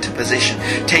legs into position,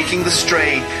 taking the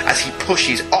strain as he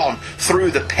pushes on,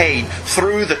 through the pain,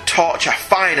 through the torture,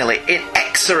 finally,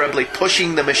 inexorably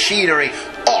pushing the machinery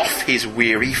off his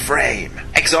weary frame.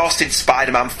 Exhausted,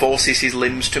 Spider-Man forces his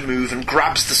limbs to move and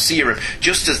grabs the serum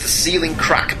just as the ceiling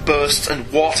crack bursts and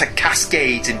water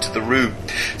cascades into the room.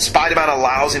 Spider-Man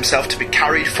allows himself to be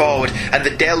carried forward and the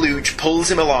deluge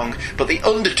pulls him along, but the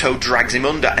undertow drags him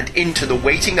under and into the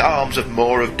waiting arms of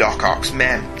more of Doc Ock's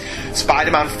men.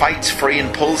 Spider-Man fights free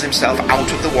and pulls himself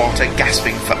out of the water,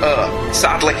 gasping for air.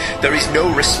 Sadly, there is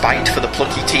no respite for the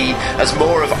plucky teen as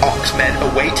more of Ock's men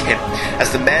await him.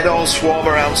 As the men all swarm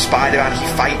around Spider-Man,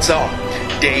 he fights on.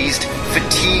 Dazed,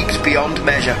 fatigued beyond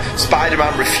measure,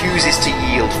 Spider-Man refuses to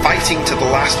yield, fighting to the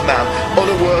last man,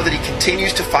 unaware that he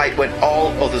continues to fight when all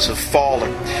others have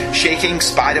fallen. Shaking,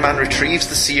 Spider-Man retrieves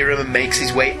the serum and makes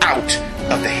his way out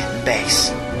of the hidden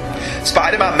base.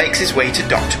 Spider-Man makes his way to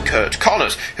Dr. Kurt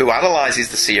Connors, who analyses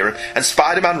the serum, and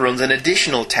Spider-Man runs an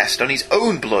additional test on his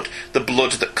own blood, the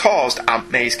blood that caused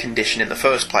Aunt May's condition in the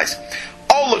first place.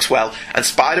 All looks well, and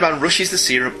Spider-Man rushes the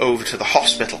serum over to the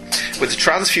hospital. With the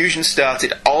transfusion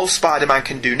started, all Spider-Man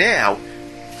can do now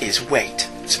is wait.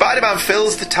 Spider-Man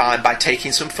fills the time by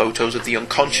taking some photos of the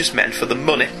unconscious men for the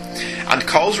money, and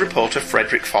calls reporter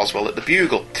Frederick Foswell at the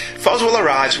Bugle. Foswell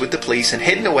arrives with the police, and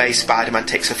hidden away, Spider-Man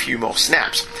takes a few more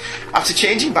snaps. After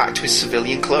changing back to his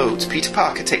civilian clothes, Peter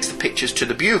Parker takes the pictures to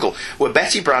the Bugle, where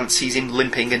Betty Brant sees him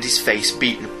limping and his face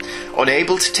beaten.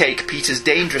 Unable to take Peter's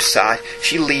dangerous side,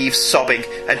 she leaves sobbing,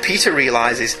 and Peter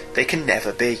realises they can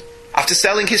never be. After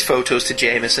selling his photos to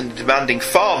Jameson and demanding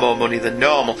far more money than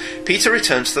normal, Peter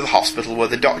returns to the hospital where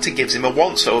the doctor gives him a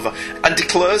once-over and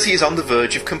declares he is on the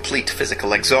verge of complete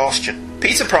physical exhaustion.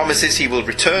 Peter promises he will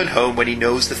return home when he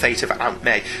knows the fate of Aunt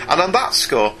May, and on that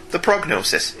score, the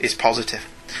prognosis is positive.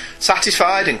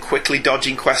 Satisfied and quickly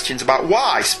dodging questions about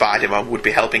why Spider-Man would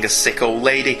be helping a sick old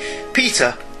lady,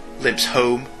 Peter limps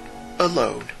home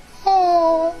alone.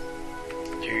 Aww.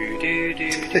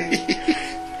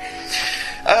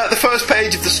 The first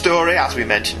page of the story, as we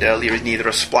mentioned earlier, is neither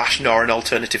a splash nor an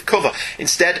alternative cover.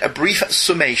 Instead, a brief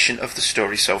summation of the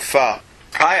story so far.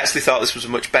 I actually thought this was a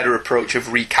much better approach of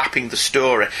recapping the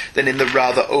story than in the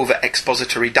rather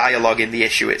over-expository dialogue in the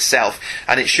issue itself,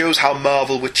 and it shows how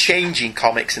Marvel were changing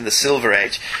comics in the Silver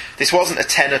Age. This wasn't a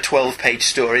 10 or 12-page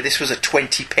story, this was a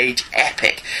 20-page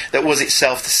epic that was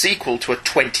itself the sequel to a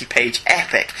 20-page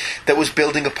epic that was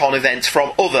building upon events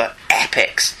from other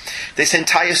epics. This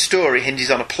entire story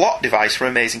hinges on a plot device from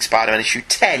Amazing Spider-Man issue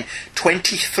 10,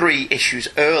 23 issues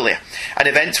earlier, and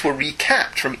events were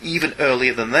recapped from even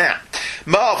earlier than that.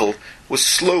 Marvel was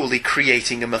slowly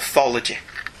creating a mythology.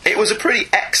 It was a pretty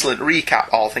excellent recap,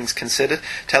 all things considered,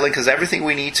 telling us everything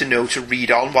we need to know to read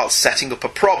on while setting up a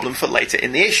problem for later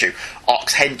in the issue.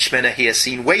 Ock's henchmen are here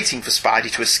seen waiting for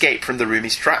Spidey to escape from the room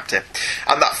he's trapped in.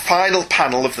 And that final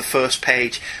panel of the first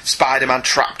page, Spider-Man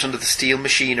trapped under the steel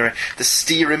machinery, the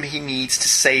serum he needs to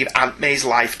save Aunt May's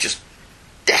life just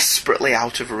desperately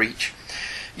out of reach.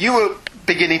 You were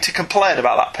beginning to complain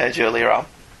about that page earlier on.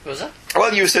 Was it?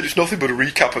 Well, you said it's nothing but a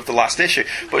recap of the last issue,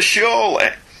 but surely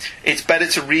it's better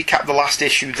to recap the last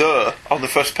issue there on the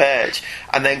first page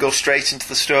and then go straight into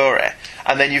the story,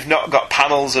 and then you've not got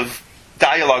panels of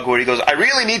dialogue where he goes, I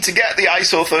really need to get the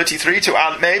ISO 33 to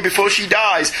Aunt May before she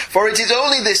dies, for it is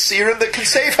only this serum that can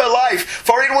save her life,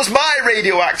 for it was my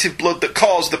radioactive blood that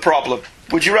caused the problem.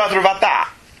 Would you rather have had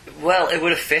that? Well, it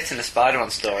would have fit in the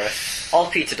Spider-Man story. All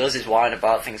Peter does is whine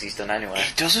about things he's done anyway.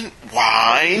 He doesn't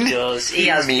whine. He does. He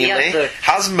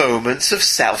has moments of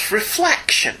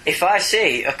self-reflection. If I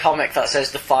see a comic that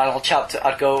says the final chapter,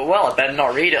 I'd go, well, I better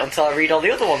not read it until I read all the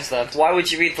other ones then. Why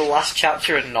would you read the last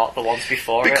chapter and not the ones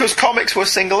before Because comics were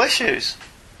single issues.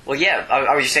 Well, yeah,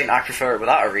 I was just saying I prefer it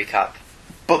without a recap.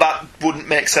 But that wouldn't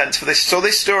make sense for this. So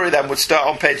this story then would start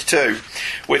on page 2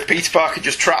 with Peter Parker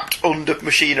just trapped under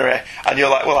machinery, and you're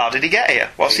like, well, how did he get here?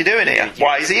 What's he doing here?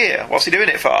 Why is he here? What's he doing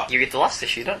it for? You read the last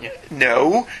issue, don't you?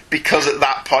 No, because at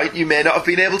that point you may not have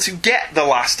been able to get the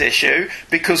last issue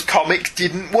because comics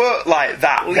didn't work like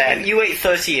that then. You wait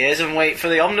 30 years and wait for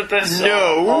the omnibus?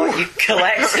 No. Or you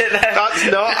collect it then? That's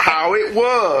not how it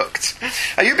worked.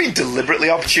 Are you being deliberately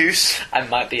obtuse? I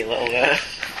might be a little bit.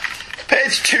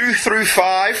 Page 2 through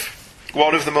 5,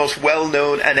 one of the most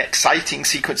well-known and exciting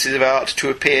sequences of art to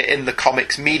appear in the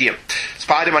comics medium.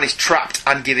 Spider-Man is trapped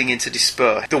and giving into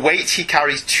despair. The weight he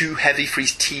carries too heavy for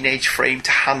his teenage frame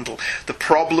to handle. The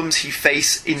problems he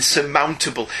faces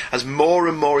insurmountable as more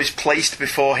and more is placed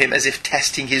before him as if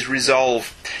testing his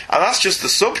resolve. And that's just the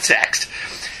subtext.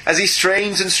 As he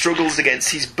strains and struggles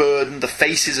against his burden, the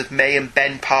faces of May and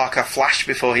Ben Parker flash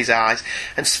before his eyes,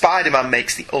 and Spider-Man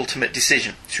makes the ultimate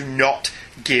decision to not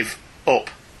give up.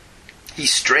 He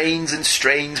strains and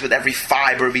strains with every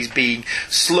fibre of his being,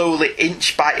 slowly,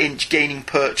 inch by inch, gaining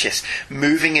purchase,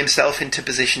 moving himself into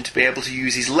position to be able to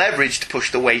use his leverage to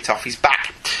push the weight off his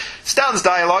back. Stan's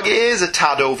dialogue is a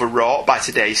tad overwrought by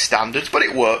today's standards, but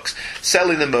it works.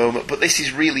 Selling the moment, but this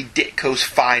is really Ditko's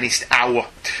finest hour.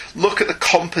 Look at the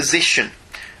composition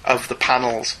of the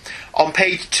panels. On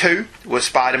page 2, where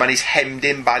Spider-Man is hemmed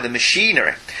in by the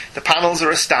machinery, the panels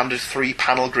are a standard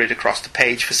 3-panel grid across the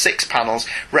page for 6 panels,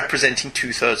 representing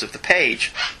 2/3 of the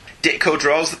page. Ditko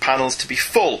draws the panels to be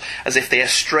full, as if they are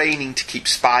straining to keep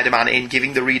Spider-Man in,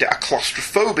 giving the reader a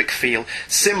claustrophobic feel,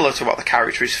 similar to what the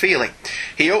character is feeling.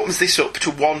 He opens this up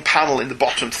to one panel in the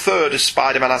bottom third as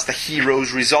Spider-Man has the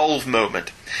hero's resolve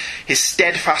moment. His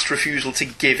steadfast refusal to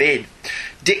give in.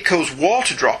 Ditko's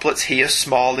water droplets, here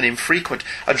small and infrequent,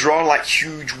 are drawn like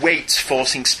huge weights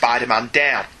forcing Spider-Man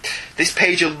down. This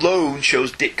page alone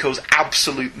shows Ditko's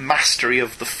absolute mastery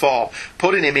of the form,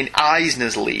 putting him in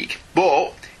Eisner's league.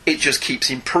 But it just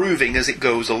keeps improving as it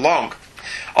goes along.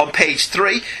 On page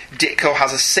 3, Ditko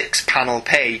has a 6-panel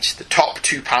page, the top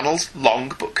 2 panels,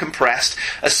 long but compressed,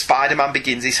 as Spider-Man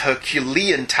begins his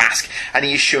Herculean task, and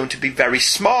he is shown to be very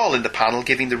small in the panel,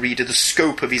 giving the reader the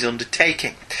scope of his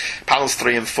undertaking. Panels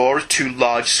 3 and 4 are 2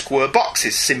 large square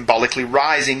boxes, symbolically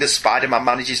rising as Spider-Man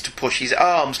manages to push his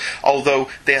arms, although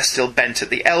they are still bent at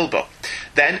the elbow.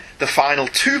 Then, the final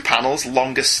 2 panels,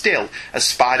 longer still, as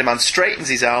Spider-Man straightens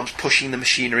his arms, pushing the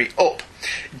machinery up.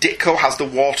 Ditko has the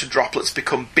water droplets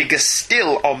become bigger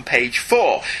still on page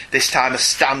 4, this time a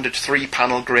standard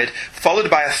 3-panel grid, followed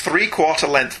by a 3/4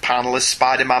 length panel as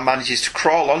Spider-Man manages to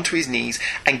crawl onto his knees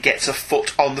and gets a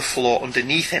foot on the floor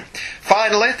underneath him.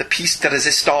 Finally, the piece de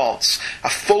resistance, a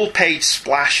full-page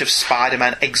splash of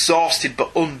Spider-Man exhausted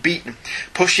but unbeaten,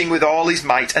 pushing with all his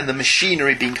might and the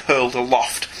machinery being hurled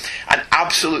aloft. An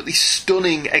absolutely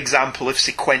stunning example of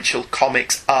sequential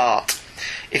comics art.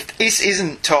 If this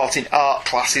isn't taught in art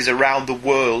classes around the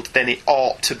world, then it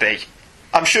ought to be.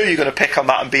 I'm sure you're going to pick on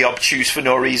that and be obtuse for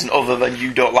no reason other than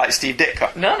you don't like Steve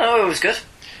Ditko. No, it was good.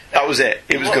 That was it.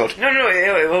 It was good. No,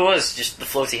 it was just the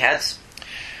floaty heads.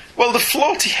 Well, the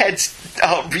floaty heads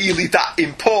aren't really that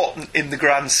important in the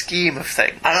grand scheme of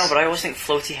things. I know, but I always think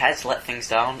floaty heads let things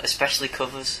down, especially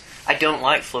covers. I don't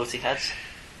like floaty heads.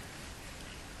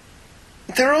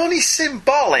 They're only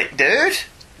symbolic, dude.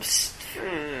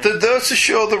 They're there to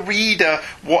show the reader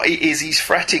what it is he's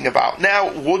fretting about.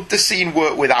 Now, would the scene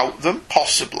work without them?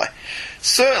 Possibly.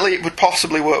 Certainly it would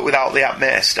possibly work without the Aunt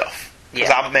May stuff. Because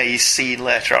Aunt May is seen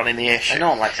later on in the issue. No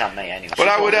one likes Aunt May anyway. But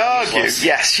I would argue...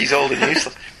 Yes, she's old and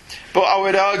useless. But I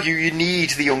would argue you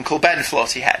need the Uncle Ben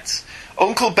floaty heads.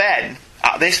 Uncle Ben,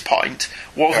 at this point,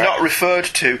 was not referred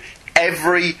to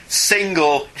every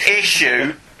single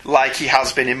issue like he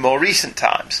has been in more recent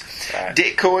times. Right.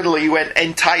 Ditko and Lee went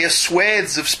entire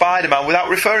swathes of Spider-Man without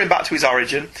referring back to his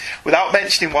origin, without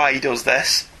mentioning why he does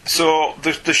this. So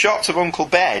the shots of Uncle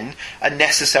Ben are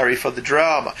necessary for the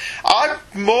drama. I'm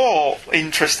more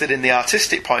interested in the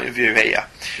artistic point of view here,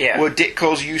 where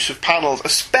Ditko's use of panels,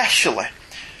 especially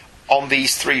on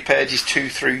these 3 pages, 2,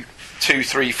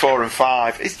 3, 4 and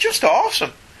 5, is just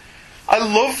awesome. I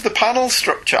love the panel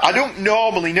structure. I don't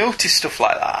normally notice stuff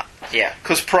like that. Yeah.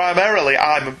 Because primarily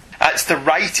it's the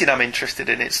writing I'm interested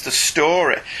in, it's the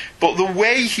story. But the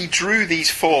way he drew these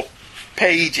 4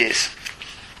 pages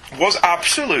was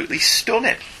absolutely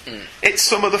stunning. It's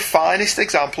some of the finest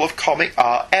example of comic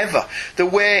art ever. The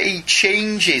way he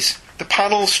changes the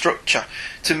panel structure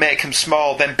to make them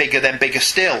small, then bigger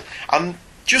still. And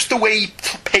just the way he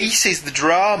paces the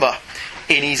drama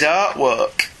in his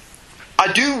artwork.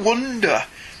 I do wonder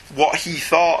what he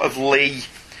thought of Lee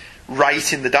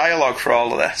writing the dialogue for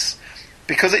all of this.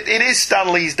 Because it is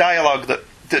Stan Lee's dialogue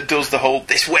that does the whole,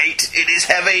 this weight, it is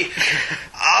heavy,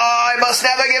 I must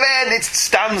never give in. It's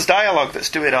Stan's dialogue that's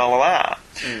doing all of that.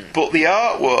 But the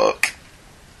artwork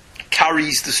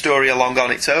carries the story along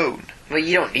on its own. Well,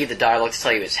 you don't need the dialogue to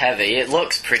tell you it's heavy. It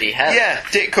looks pretty heavy. Yeah,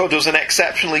 Ditko does an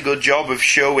exceptionally good job of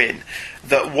showing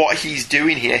that what he's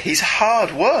doing here is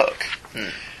hard work.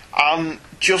 And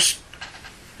just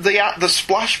the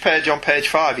splash page on page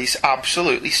 5 is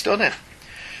absolutely stunning.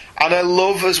 And I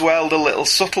love as well the little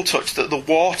subtle touch that the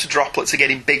water droplets are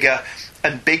getting bigger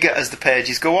and bigger as the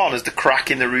pages go on, as the crack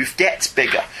in the roof gets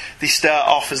bigger. They start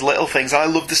off as little things. I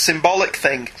love the symbolic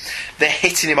thing. They're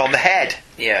hitting him on the head.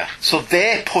 Yeah. So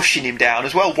they're pushing him down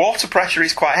as well. Water pressure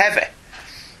is quite heavy.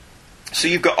 So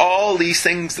you've got all these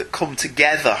things that come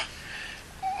together.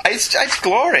 It's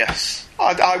glorious.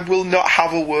 I will not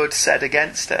have a word said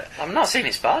against it. I'm not saying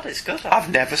it's bad, it's good. I've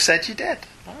never said you did.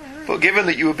 But given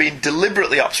that you were being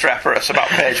deliberately obstreperous about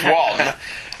page 1,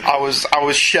 I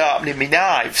was sharpening my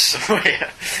knives.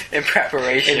 In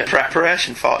preparation. In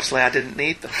preparation, fortunately, I didn't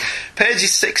need them.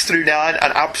 Pages 6 through 9,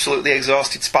 an absolutely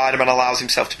exhausted Spider-Man allows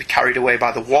himself to be carried away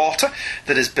by the water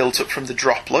that has built up from the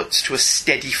droplets to a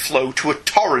steady flow, to a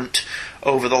torrent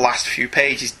over the last few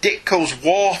pages. Ditko's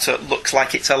water looks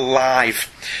like it's alive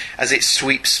as it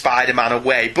sweeps Spider-Man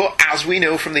away. But as we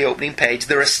know from the opening page,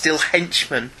 there are still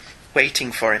henchmen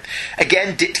waiting for him.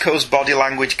 Again, Ditko's body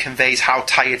language conveys how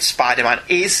tired Spider-Man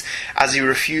is, as he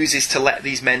refuses to let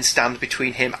these men stand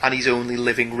between him and his only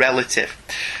living relative.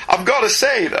 I've got to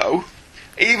say, though,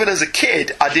 even as a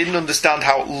kid, I didn't understand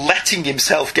how letting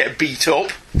himself get beat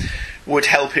up would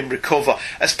help him recover,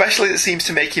 especially it seems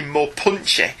to make him more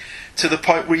punchy, to the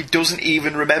point where he doesn't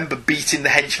even remember beating the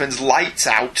henchman's lights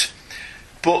out.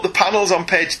 But the panels on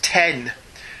page 10,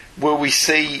 where we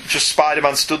see just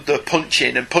Spider-Man stood there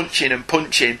punching and punching and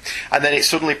punching, and then it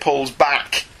suddenly pulls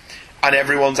back and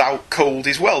everyone's out cold,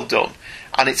 is well done.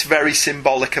 And it's very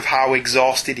symbolic of how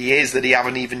exhausted he is, that he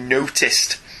haven't even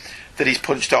noticed that he's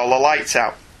punched all the lights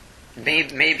out.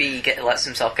 Maybe he lets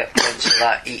himself get punched so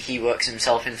that he works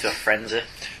himself into a frenzy.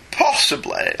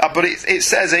 Possibly, but it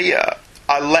says here,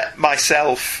 I let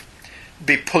myself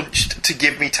be punched to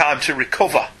give me time to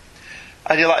recover.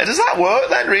 And you're like, does that work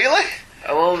then, really?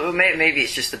 Well, maybe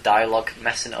it's just the dialogue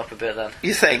messing it up a bit then.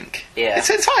 You think? Yeah. It's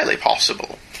entirely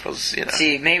possible. Because, you know.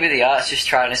 See, maybe the art's just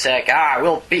trying to say,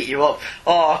 we'll beat you up.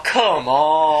 Oh, come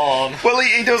on. Well,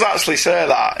 he does actually say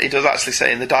that. He does actually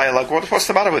say in the dialogue, what's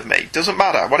the matter with me? Doesn't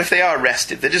matter. What if they are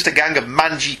arrested? They're just a gang of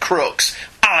mangy crooks.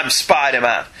 I'm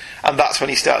Spider-Man. And that's when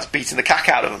he starts beating the cack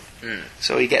out of them.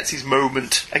 So he gets his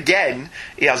moment. Again,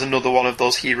 he has another one of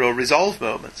those hero resolve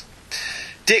moments.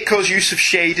 Ditko's use of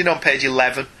shading on page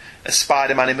 11 as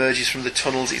Spider-Man emerges from the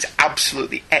tunnels is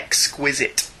absolutely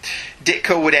exquisite.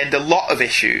 Ditko would end a lot of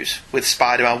issues with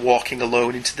Spider-Man walking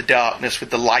alone into the darkness, with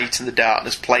the light and the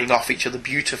darkness playing off each other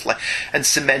beautifully, and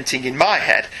cementing in my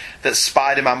head that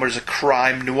Spider-Man was a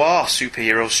crime noir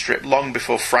superhero strip long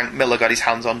before Frank Miller got his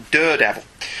hands on Daredevil.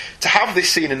 To have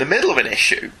this scene in the middle of an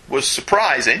issue was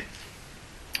surprising,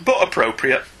 but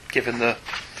appropriate, given the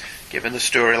given the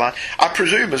storyline. I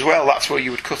presume as well that's where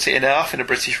you would cut it in half in a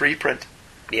British reprint.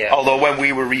 Yeah. Although when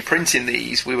we were reprinting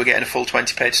these, we were getting a full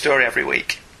 20-page story every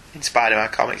week in Spider-Man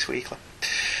Comics Weekly.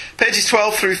 Pages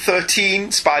 12 through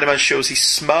 13, Spider-Man shows he's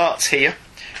smart here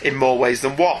in more ways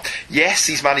than one. Yes,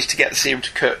 he's managed to get the serum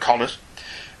to Kurt Connors,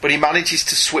 but he manages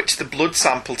to switch the blood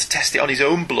sample to test it on his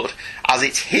own blood, as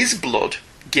it's his blood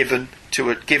given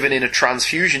in a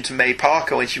transfusion to May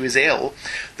Parker when she was ill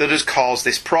that has caused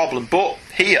this problem. But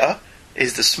here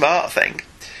is the smart thing.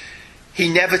 He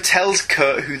never tells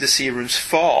Kurt who the serum's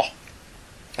for,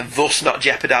 and thus not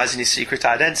jeopardising his secret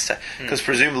identity, because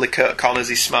presumably Kurt Connors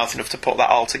is smart enough to put that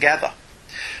all together.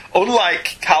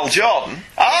 Unlike Hal Jordan,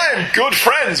 I'm good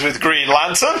friends with Green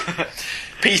Lantern.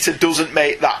 Peter doesn't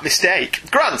make that mistake.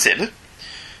 Granted,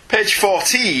 page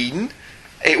 14,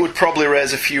 it would probably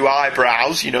raise a few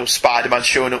eyebrows, Spider-Man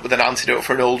showing up with an antidote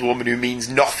for an old woman who means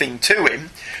nothing to him,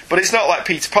 but it's not like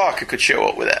Peter Parker could show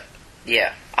up with it.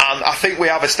 Yeah. And I think we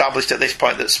have established at this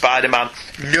point that Spider-Man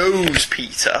knows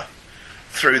Peter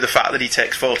through the fact that he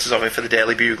takes photos of him for the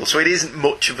Daily Bugle, so it isn't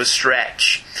much of a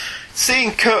stretch.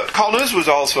 Seeing Kurt Connors was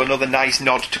also another nice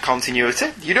nod to continuity.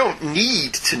 You don't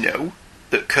need to know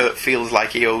that Kurt feels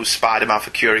like he owes Spider-Man for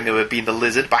curing him of being the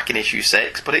Lizard back in issue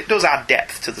 6, but it does add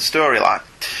depth to the storyline.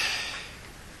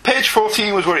 Page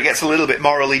 14 was where it gets a little bit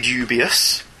morally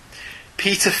dubious.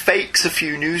 Peter fakes a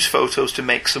few news photos to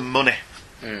make some money.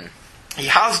 He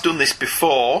has done this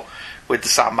before with the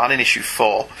Sandman in issue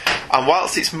 4, and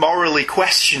whilst it's morally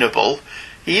questionable,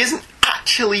 he isn't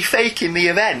actually faking the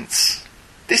events.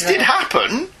 This did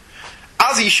happen,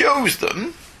 as he shows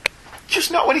them,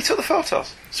 just not when he took the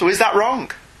photos. So is that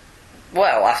wrong?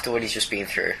 Well, after what he's just been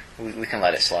through, we can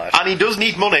let it slide. And he does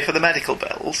need money for the medical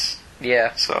bills.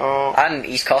 Yeah. So... And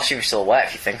his costume still works,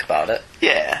 if you think about it.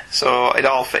 Yeah, so it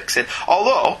all fits in.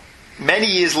 Although, many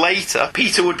years later,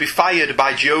 Peter would be fired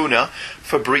by Jonah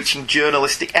for breaching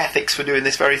journalistic ethics for doing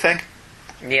this very thing.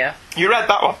 Yeah. You read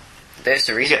that one? There's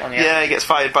the recent one, yeah. Yeah, he gets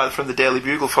fired from the Daily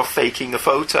Bugle for faking a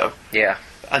photo. Yeah.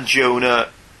 And Jonah,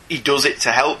 he does it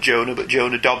to help Jonah, but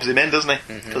Jonah dobs him in, doesn't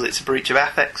he? Because it's a breach of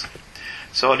ethics.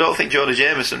 So I don't think Jonah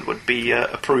Jameson would be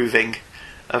approving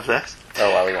of this. Oh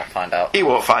well, he won't find out. He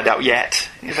won't find out yet.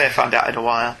 He may find out in a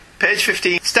while. Page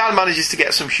 15. Stan manages to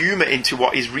get some humour into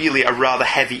what is really a rather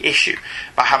heavy issue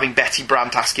by having Betty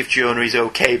Brant ask if Jonah is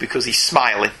okay because he's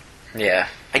smiling. Yeah.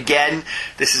 Again,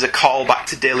 this is a callback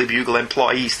to Daily Bugle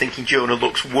employees thinking Jonah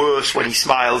looks worse when he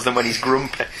smiles than when he's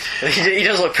grumpy. He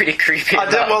does look pretty creepy.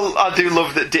 I do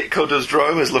love that Ditko does draw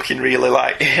him as looking really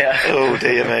like, oh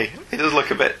dear me. He does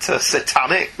look a bit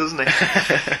satanic, doesn't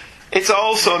he? It's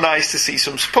also nice to see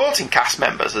some supporting cast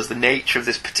members, as the nature of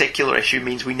this particular issue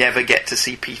means we never get to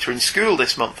see Peter in school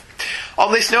this month.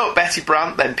 On this note, Betty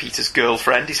Brant, then Peter's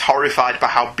girlfriend, is horrified by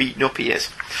how beaten up he is.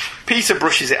 Peter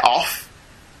brushes it off,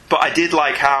 but I did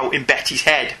like how, in Betty's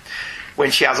head,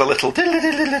 when she has a little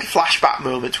flashback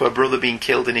moment to her brother being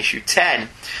killed in issue 10,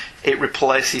 it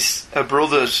replaces her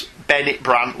brother's Bennett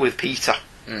Brant with Peter.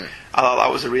 I thought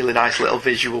that was a really nice little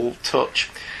visual touch.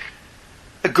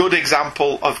 A good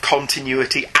example of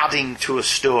continuity adding to a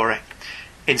story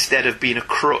instead of being a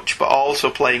crutch, but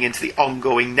also playing into the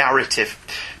ongoing narrative.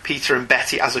 Peter and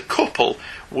Betty as a couple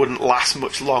wouldn't last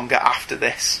much longer after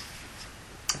this.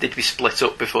 They'd be split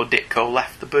up before Ditko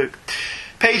left the book.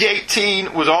 Page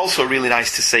 18 was also really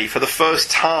nice to see. For the first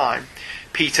time,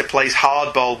 Peter plays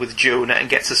hardball with Jonah and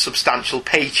gets a substantial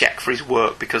paycheck for his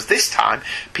work, because this time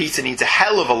Peter needs a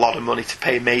hell of a lot of money to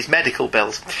pay May's medical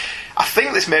bills. I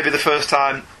think this may be the first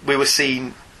time we were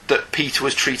seeing that Peter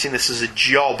was treating this as a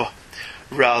job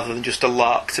rather than just a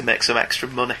lark to make some extra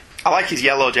money. I like his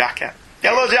yellow jacket.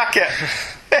 Yellow jacket!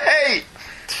 Hey!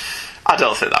 I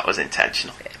don't think that was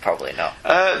intentional. Yeah, probably not.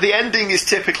 The ending is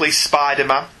typically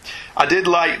Spider-Man. I did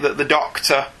like that the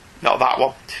Doctor, not that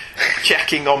one,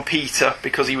 checking on Peter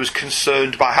because he was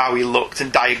concerned by how he looked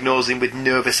and diagnosing him with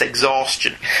nervous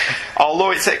exhaustion.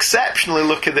 Although it's exceptionally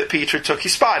lucky that Peter took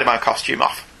his Spider-Man costume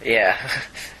off. Yeah.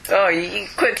 Oh,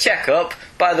 quick check-up.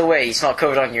 By the way, it's not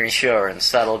covered on your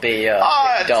insurance. That'll be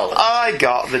 $50. I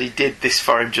got that he did this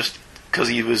for him just because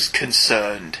he was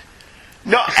concerned.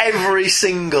 Not every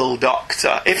single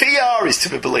doctor, if ER is to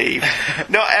be believed,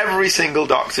 not every single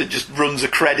doctor just runs a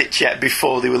credit check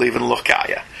before they will even look at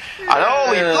you.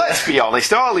 And let's be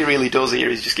honest, all he really does here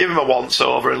is just give him a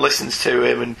once-over and listens to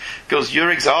him and goes, you're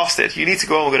exhausted, you need to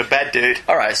go home and go to bed, dude.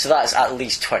 Alright, so that's at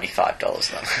least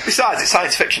 $25 then. Besides, it's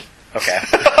science fiction. Okay.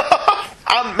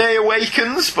 Aunt May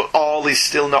awakens, but all is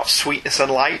still not sweetness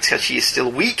and light, as she is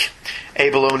still weak,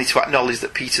 able only to acknowledge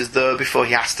that Peter's there before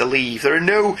he has to leave. There are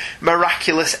no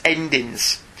miraculous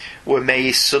endings where May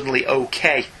is suddenly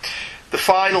okay. The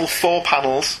final 4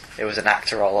 panels. It was an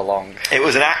actor all along. It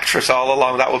was an actress all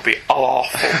along. That would be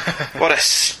awful. What a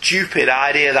stupid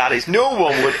idea that is. No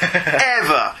one would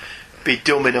ever be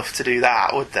dumb enough to do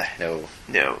that, would they?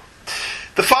 No.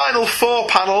 The final 4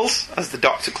 panels, as the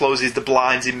Doctor closes the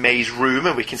blinds in May's room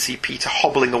and we can see Peter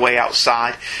hobbling away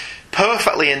outside,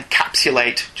 perfectly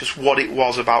encapsulate just what it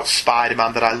was about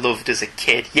Spider-Man that I loved as a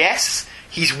kid. Yes,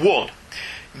 he's won.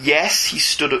 Yes, he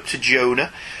stood up to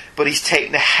Jonah, but he's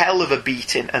taken a hell of a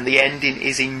beating, and the ending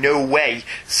is in no way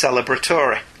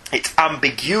celebratory. Its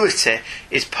ambiguity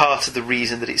is part of the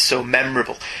reason that it's so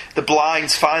memorable. The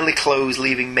blinds finally close,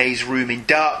 leaving May's room in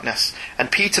darkness,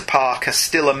 and Peter Parker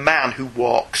still a man who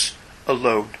walks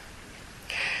alone.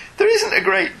 There isn't a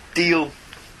great deal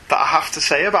that I have to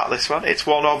say about this one. It's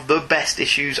one of the best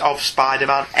issues of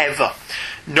Spider-Man ever.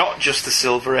 Not just the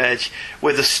Silver Age,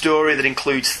 with a story that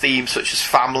includes themes such as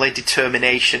family,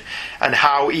 determination, and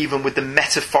how even with the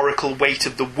metaphorical weight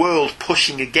of the world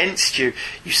pushing against you,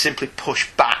 you simply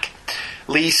push back.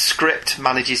 Lee's script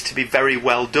manages to be very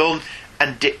well done,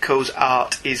 and Ditko's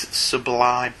art is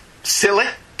sublime. Silly?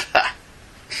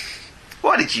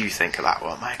 What did you think of that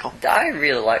one, Michael? I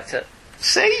really liked it.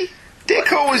 See?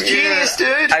 Ditko was genius,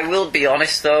 dude! I will be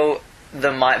honest though,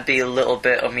 there might be a little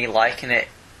bit of me liking it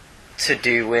to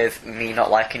do with me not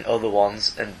liking other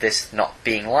ones and this not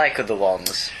being like other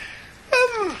ones.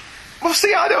 Well,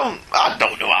 see, I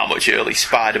don't know how much early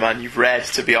Spider-Man you've read,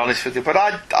 to be honest with you, but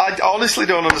I honestly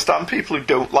don't understand people who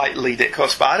don't like Lee Ditko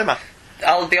Spider-Man.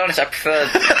 I'll be honest, I prefer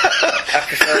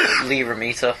Lee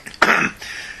Romita.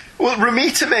 Well,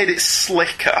 Romita made it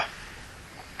slicker,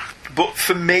 but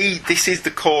for me, this is the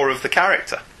core of the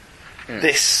character.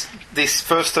 This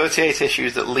first 38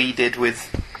 issues that Lee did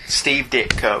with Steve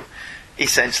Ditko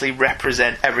essentially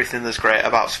represent everything that's great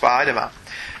about Spider-Man.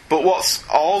 But what's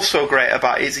also great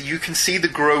about it is you can see the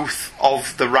growth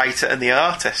of the writer and the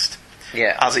artist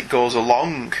as it goes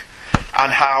along,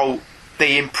 and how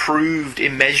they improved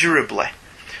immeasurably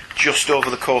just over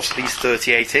the course of these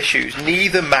 38 issues.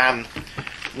 Neither man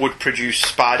would produce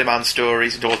Spider-Man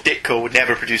stories, or Ditko would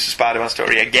never produce a Spider-Man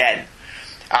story again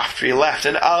after he left,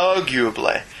 and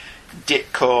arguably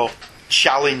Ditko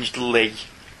challenged Lee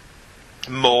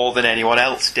more than anyone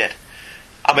else did.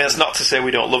 I mean, that's not to say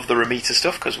we don't love the Romita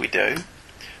stuff, because we do,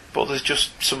 but there's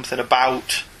just something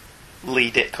about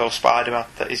Lee Ditko Spider-Man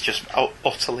that is just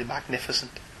utterly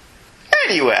magnificent.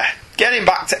 Anyway, getting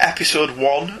back to episode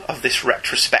 1 of this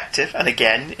retrospective, and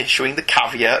again issuing the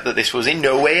caveat that this was in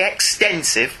no way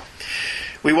extensive,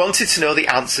 we wanted to know the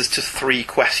answers to 3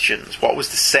 questions. What was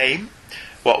the same,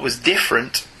 what was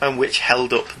different, and which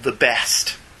held up the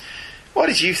best? What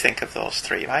did you think of those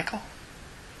 3, Michael?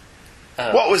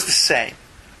 What was the same?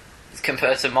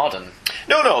 Compared to modern?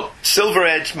 No, Silver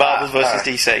Age, Marvel versus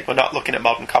DC. We're not looking at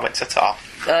modern comics at all.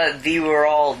 They were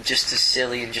all just as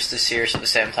silly and just as serious at the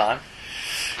same time.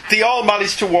 They all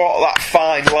managed to walk that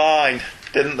fine line,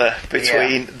 didn't they?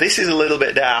 Between this is a little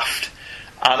bit daft,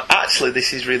 and actually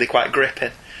this is really quite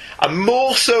gripping. And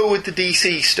more so with the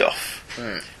DC stuff.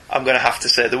 I'm going to have to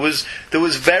say there was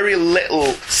very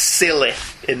little silly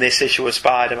in this issue of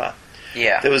Spider-Man.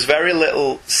 Yeah. There was very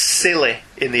little silly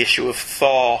in the issue of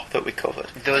Thor that we covered.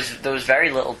 There was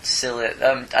very little silly.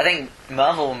 I think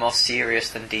Marvel were more serious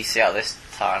than DC at this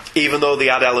time. Even though they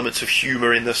had elements of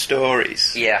humour in the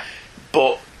stories. Yeah.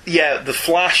 But, yeah, The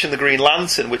Flash and the Green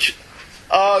Lantern, which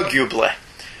arguably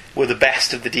were the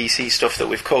best of the DC stuff that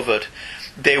we've covered,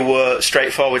 they were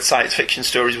straightforward science fiction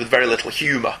stories with very little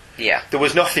humour. Yeah. There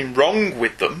was nothing wrong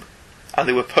with them, and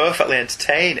they were perfectly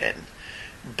entertaining,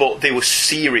 but they were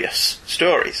serious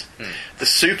stories. The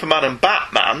Superman and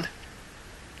Batman,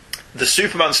 the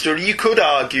Superman story, you could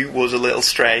argue, was a little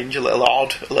strange, a little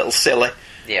odd, a little silly.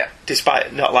 Yeah.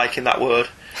 Despite not liking that word.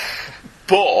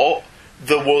 But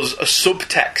there was a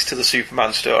subtext to the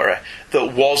Superman story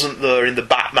that wasn't there in the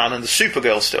Batman and the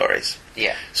Supergirl stories.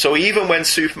 Yeah. So even when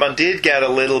Superman did get a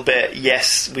little bit,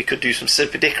 yes, we could do some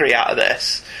simpidickery out of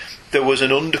this, there was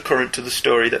an undercurrent to the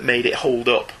story that made it hold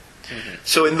up.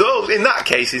 So in that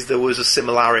cases there was a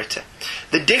similarity.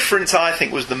 The difference, I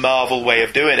think, was the Marvel way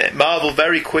of doing it. Marvel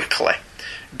very quickly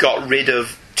got rid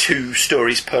of 2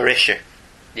 stories per issue.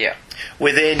 Yeah.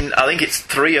 Within, I think it's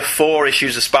 3 or 4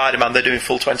 issues of Spider-Man, they're doing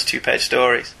full 22-page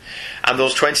stories. And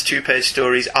those 22-page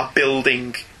stories are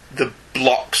building the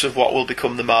blocks of what will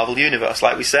become the Marvel Universe.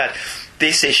 Like we said,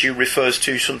 this issue refers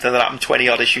to something that happened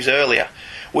 20-odd issues earlier,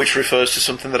 which refers to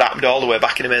something that happened all the way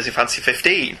back in Amazing Fantasy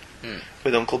 15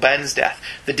 with Uncle Ben's death.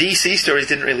 The DC stories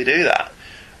didn't really do that.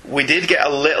 We did get a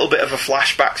little bit of a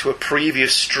flashback to a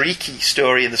previous streaky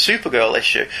story in the Supergirl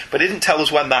issue, but it didn't tell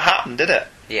us when that happened, did it?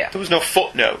 Yeah. There was no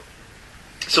footnote.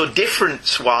 So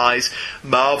difference-wise,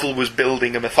 Marvel was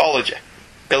building a mythology,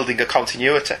 building a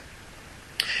continuity.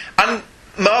 And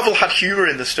Marvel had humour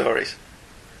in the stories.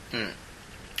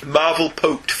 Marvel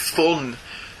poked fun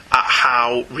at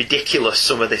how ridiculous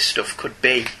some of this stuff could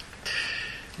be.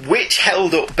 Which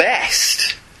held up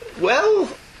best? Well,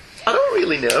 I don't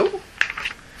really know.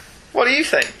 What do you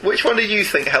think? Which one did you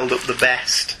think held up the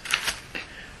best?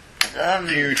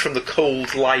 Viewed from the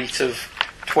cold light of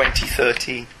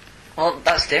 2013. Well,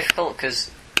 that's difficult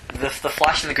because the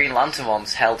Flash and the Green Lantern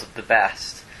ones held up the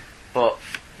best, but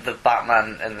the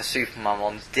Batman and the Superman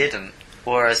ones didn't.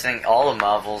 Whereas I think all of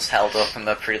Marvel's held up and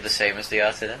they're pretty the same as they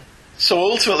are today. So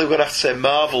ultimately we're going to have to say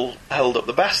Marvel held up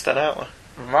the best then, aren't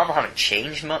we? Marvel haven't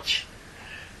changed much.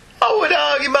 I would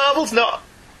argue Marvel's not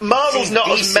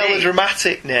as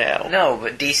melodramatic now. No,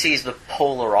 but DC is the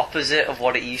polar opposite of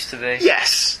what it used to be.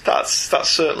 Yes, that's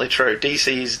certainly true.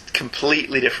 DC is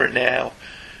completely different now.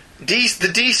 The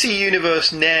DC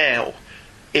universe now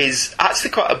is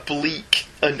actually quite a bleak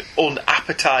and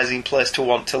unappetising place to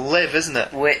want to live, isn't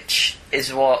it? Which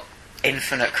is what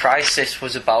Infinite Crisis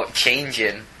was about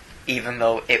changing, even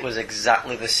though it was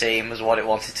exactly the same as what it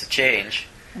wanted to change.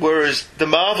 Whereas the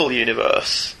Marvel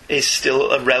universe is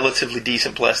still a relatively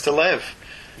decent place to live.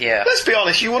 Yeah. Let's be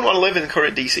honest, you wouldn't want to live in the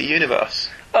current DC universe.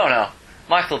 Oh no.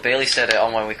 Michael Bailey said it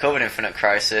on when we covered Infinite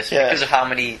Crisis. Because of how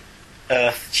many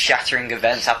earth-shattering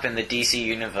events happen in the DC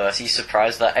universe, he's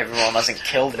surprised that everyone hasn't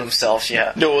killed themselves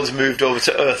yet. No one's moved over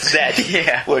to Earth Z,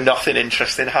 yeah, where nothing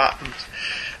interesting happens.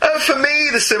 For me,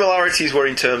 the similarities were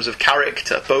in terms of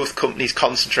character. Both companies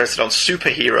concentrated on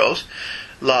superheroes,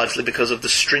 largely because of the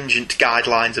stringent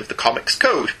guidelines of the comics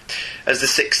code. As the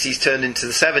 60s turned into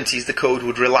the 70s, the code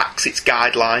would relax its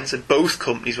guidelines and both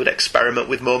companies would experiment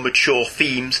with more mature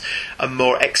themes and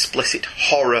more explicit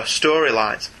horror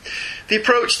storylines. The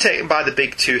approach taken by the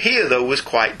big two here, though, was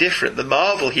quite different. The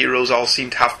Marvel heroes all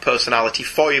seemed to have personality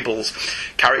foibles,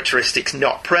 characteristics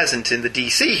not present in the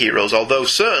DC heroes, although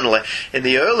certainly in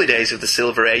the early days of the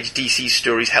Silver Age, DC's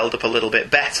stories held up a little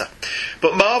bit better.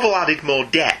 But Marvel added more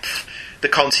depth. The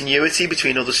continuity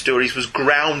between other stories was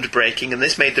groundbreaking, and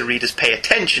this made the readers pay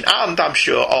attention, and I'm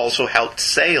sure also helped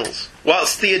sales.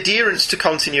 Whilst the adherence to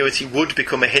continuity would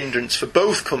become a hindrance for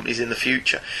both companies in the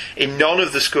future, in none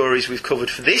of the stories we've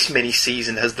covered for this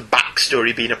mini-season has the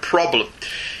backstory been a problem.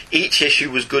 Each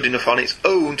issue was good enough on its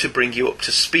own to bring you up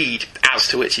to speed. As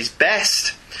to which is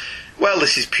best, well,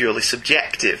 this is purely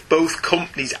subjective. Both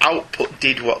companies' output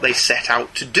did what they set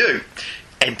out to do: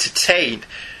 entertain.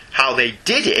 How they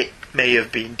did it may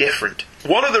have been different.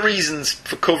 One of the reasons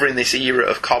for covering this era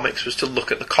of comics was to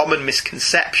look at the common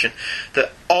misconception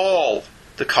that all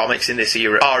the comics in this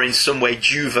era are in some way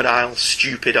juvenile,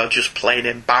 stupid, or just plain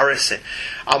embarrassing.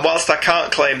 And whilst I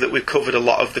can't claim that we've covered a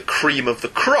lot of the cream of the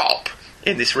crop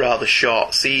in this rather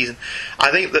short season,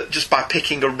 I think that just by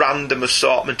picking a random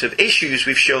assortment of issues,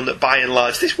 we've shown that by and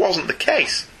large this wasn't the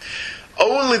case.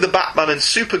 Only the Batman and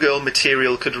Supergirl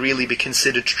material could really be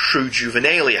considered true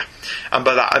juvenilia, and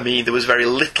by that I mean there was very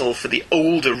little for the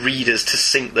older readers to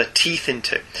sink their teeth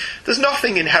into. There's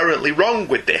nothing inherently wrong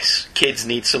with this. Kids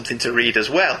need something to read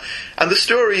as well, and the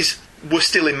stories were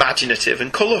still imaginative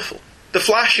and colourful. The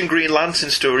Flash and Green Lantern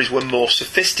stories were more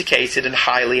sophisticated and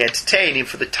highly entertaining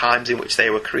for the times in which they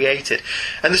were created,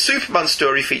 and the Superman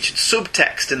story featured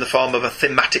subtext in the form of a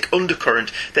thematic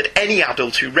undercurrent that any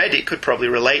adult who read it could probably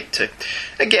relate to.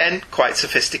 Again, quite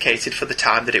sophisticated for the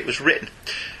time that it was written.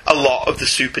 A lot of the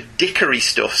super dickery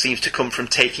stuff seems to come from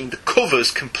taking the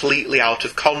covers completely out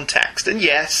of context, and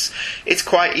yes, it's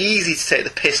quite easy to take the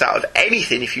piss out of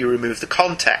anything if you remove the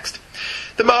context.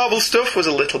 The Marvel stuff was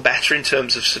a little better in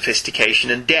terms of sophistication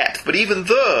and depth, but even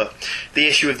there, the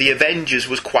issue of the Avengers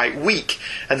was quite weak,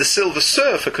 and the Silver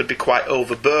Surfer could be quite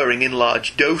overbearing in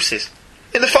large doses.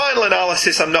 In the final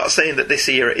analysis, I'm not saying that this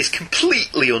era is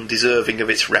completely undeserving of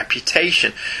its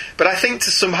reputation, but I think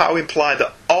to somehow imply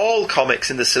that all comics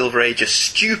in the Silver Age are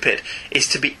stupid is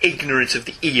to be ignorant of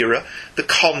the era, the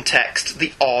context,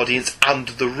 the audience, and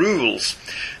the rules.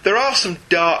 There are some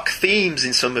dark themes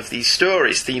in some of these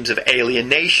stories, themes of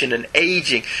alienation and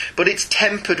ageing, but it's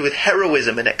tempered with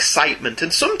heroism and excitement,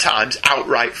 and sometimes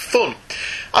outright fun.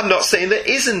 I'm not saying there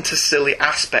isn't a silly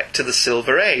aspect to the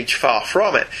Silver Age, far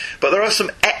from it, but there are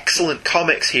some excellent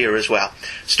comics here as well.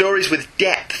 Stories with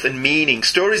depth and meaning,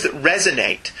 stories that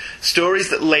resonate, stories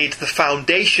that laid the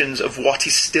foundations of what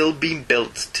is still being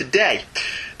built today.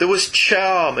 There was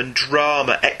charm and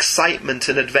drama, excitement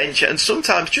and adventure, and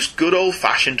sometimes just good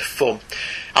old-fashioned fun.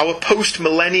 Our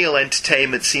post-millennial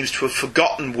entertainment seems to have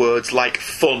forgotten words like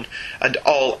fun and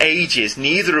all ages,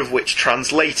 neither of which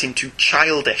translate into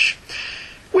childish.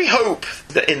 We hope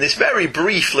that in this very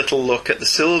brief little look at the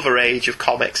Silver Age of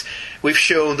comics, we've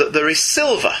shown that there is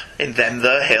silver in them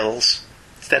there hills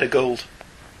instead of gold.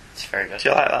 It's very good. Do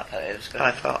you like that? It was good.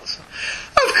 I thought so.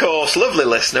 Of course, lovely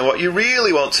listener, what you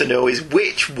really want to know is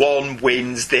which one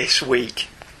wins this week.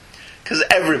 Because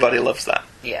everybody loves that.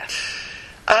 Yeah.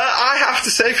 I have to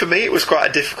say, for me, it was quite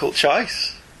a difficult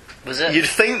choice. Was it? You'd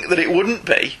think that it wouldn't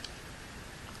be,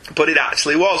 but it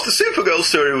actually was. The Supergirl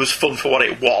story was fun for what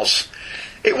it was.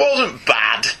 It wasn't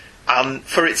bad, and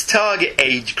for its target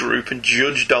age group and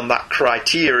judged on that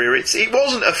criteria, it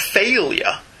wasn't a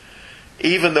failure,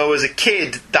 even though as a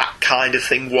kid that kind of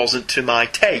thing wasn't to my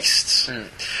tastes.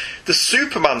 The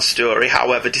Superman story,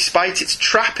 however, despite its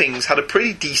trappings, had a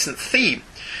pretty decent theme,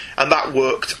 and that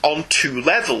worked on 2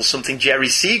 levels, something Jerry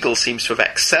Siegel seems to have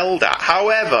excelled at.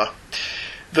 However,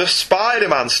 the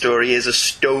Spider-Man story is a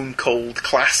stone-cold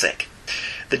classic.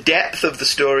 The depth of the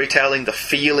storytelling, the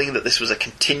feeling that this was a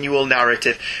continual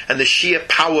narrative, and the sheer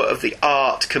power of the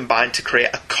art combined to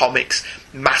create a comics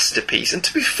masterpiece. And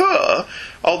to be fair,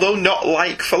 although not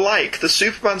like for like, the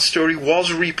Superman story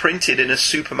was reprinted in a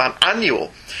Superman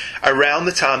annual around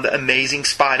the time that Amazing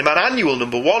Spider-Man Annual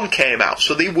 #1 came out,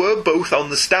 so they were both on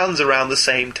the stands around the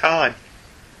same time.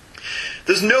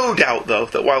 There's no doubt, though,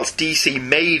 that whilst DC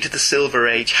made the Silver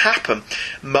Age happen,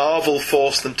 Marvel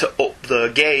forced them to up their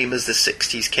game as the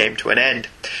 60s came to an end.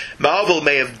 Marvel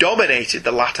may have dominated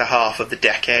the latter half of the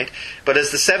decade, but as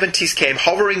the 70s came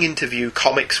hovering into view,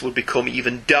 comics would become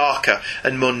even darker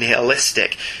and more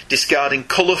nihilistic, discarding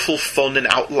colourful fun and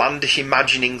outlandish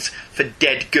imaginings for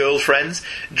dead girlfriends,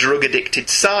 drug-addicted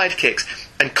sidekicks,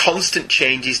 and constant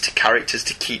changes to characters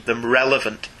to keep them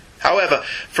relevant. However,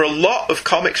 for a lot of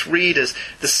comics readers,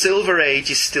 the Silver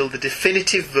Age is still the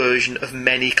definitive version of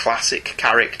many classic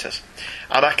characters,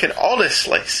 and I can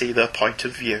honestly see their point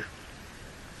of view.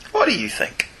 What do you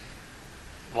think?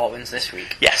 What wins this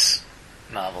week? Yes.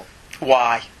 Marvel.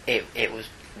 Why? It was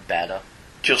better.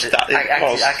 Just that it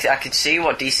was. I could see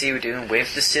what DC were doing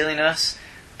with the silliness,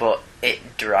 but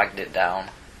it dragged it down.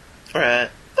 Right.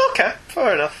 Okay,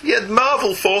 fair enough. Yeah,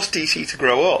 Marvel forced DC to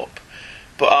grow up.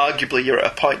 But arguably you're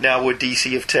at a point now where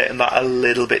DC have taken that a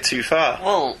little bit too far.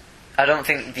 Well, I don't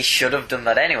think they should have done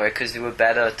that anyway, because they were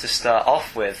better to start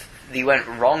off with. They went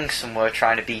wrong somewhere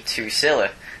trying to be too silly.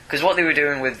 Because what they were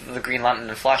doing with the Green Lantern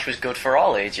and Flash was good for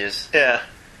all ages. Yeah.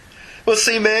 Well,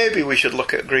 see, maybe we should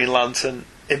look at Green Lantern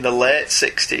in the late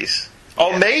 60s.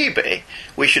 Or maybe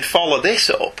we should follow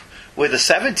this up with a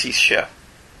 70s show.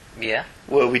 Yeah.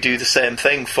 Where we do the same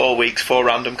thing, 4 weeks, 4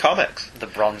 random comics. The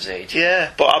Bronze Age.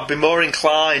 Yeah, but I'd be more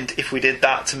inclined if we did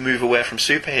that to move away from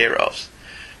superheroes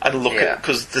and look at,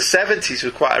 because the 70s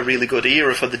was quite a really good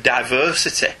era for the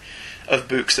diversity of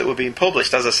books that were being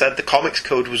published. As I said, the Comics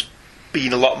Code was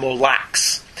being a lot more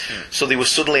lax, so they were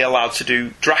suddenly allowed to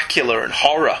do Dracula and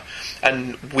horror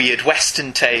and weird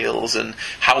Western tales and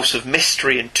House of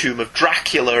Mystery and Tomb of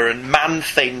Dracula and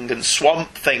Man-Thing and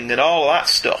Swamp-Thing and all that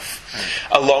stuff,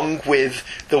 along with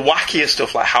the wackier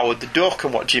stuff like Howard the Duck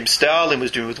and what Jim Starlin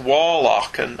was doing with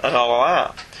Warlock and all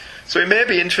of that. So it may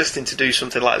be interesting to do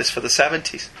something like this for the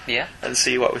 70s. Yeah. And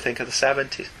see what we think of the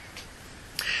 70s.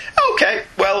 Okay,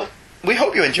 well, we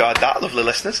hope you enjoyed that, lovely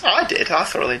listeners. I did. I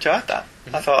thoroughly enjoyed that.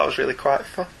 I thought that was really quite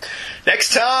fun.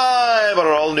 Next time on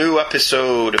our all-new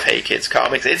episode of Hey Kids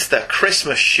Comics, it's the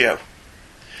Christmas show.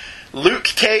 Luke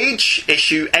Cage,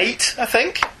 issue 8, I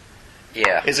think.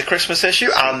 Yeah. Is a Christmas issue.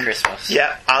 And Christmas.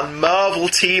 Yeah, and Marvel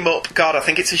team up. God, I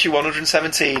think it's issue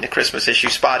 117, a Christmas issue.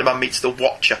 Spider-Man meets the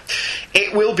Watcher.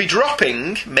 It will be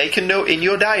dropping, make a note in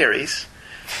your diaries,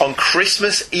 on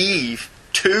Christmas Eve,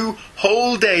 2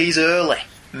 whole days early.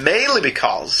 Mainly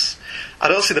because I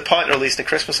don't see the point of releasing a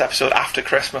Christmas episode after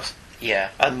Christmas. Yeah.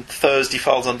 And Thursday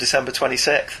falls on December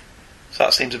 26th. So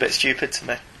that seems a bit stupid to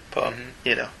me. But,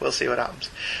 you know, we'll see what happens.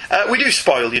 We do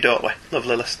spoil you, don't we?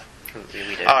 Lovely listener.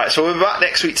 We do. Alright, so we'll be back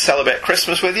next week to celebrate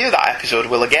Christmas with you. That episode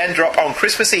will again drop on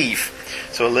Christmas Eve.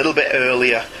 So a little bit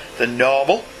earlier than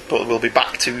normal. But we'll be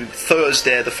back to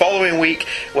Thursday the following week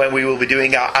when we will be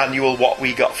doing our annual What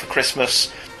We Got for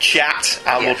Christmas chat,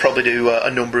 and we'll probably do a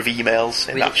number of emails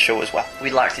in that show as well.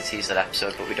 We'd like to tease that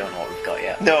episode, but we don't know what we've got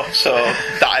yet. No, so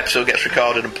that episode gets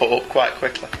recorded and put up quite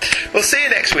quickly. We'll see you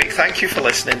next week. Thank you for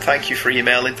listening. Thank you for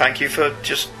emailing. Thank you for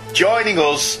just joining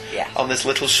us on this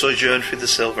little sojourn through the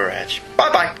Silver Age.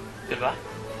 Bye-bye. Goodbye.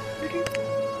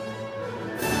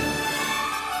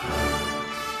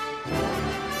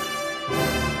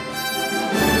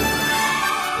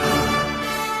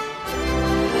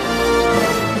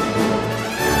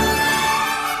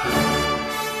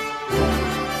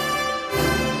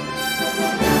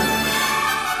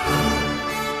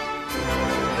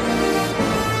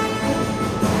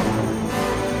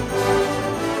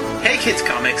 Kids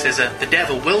Comics is a The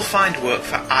Devil Will Find Work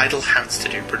for Idle Hands to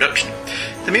Do production.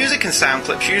 The music and sound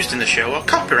clips used in the show are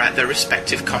copyright their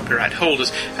respective copyright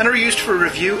holders and are used for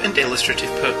review and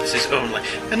illustrative purposes only,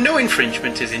 and no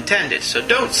infringement is intended, so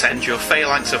don't send your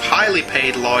phalanx of highly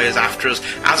paid lawyers after us,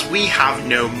 as we have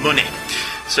no money.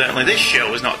 Certainly this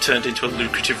show has not turned into a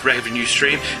lucrative revenue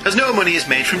stream, as no money is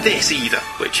made from this either,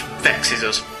 which vexes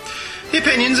us. The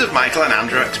opinions of Michael and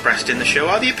Andrew expressed in the show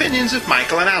are the opinions of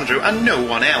Michael and Andrew and no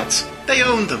one else. They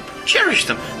own them, cherish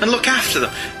them, and look after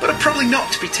them, but are probably not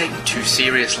to be taken too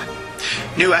seriously.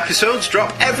 New episodes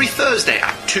drop every Thursday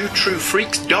at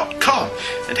twotruefreaks.com,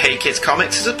 and Hey Kids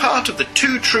Comics is a part of the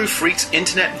Two True Freaks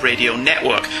Internet Radio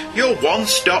Network, your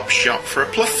one-stop shop for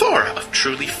a plethora of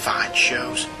truly fine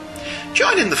shows.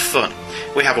 Join in the fun.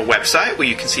 We have a website where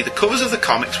you can see the covers of the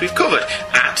comics we've covered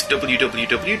at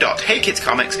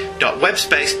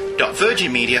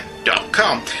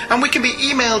www.heykidscomics.webspace.virginmedia.com, and we can be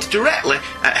emailed directly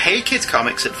at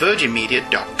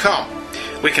heykidscomics@virginmedia.com.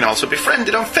 We can also be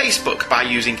friended on Facebook by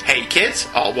using Hey Kids,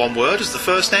 all one word, as the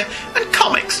first name, and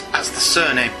Comics as the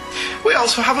surname. We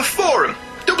also have a forum,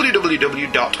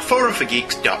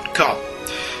 www.forumforgeeks.com.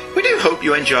 We do hope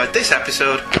you enjoyed this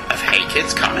episode of Hey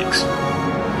Kids Comics.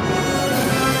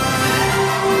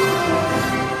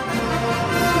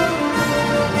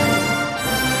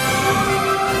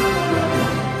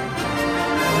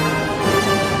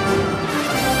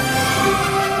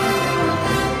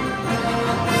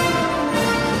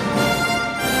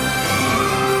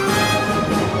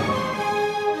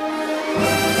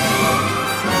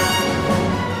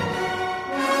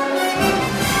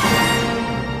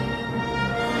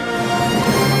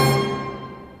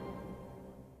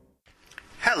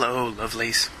 Hello,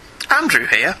 lovelies. Andrew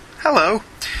here. Hello.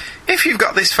 If you've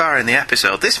got this far in the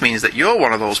episode, this means that you're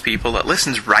one of those people that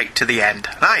listens right to the end,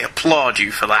 and I applaud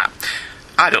you for that.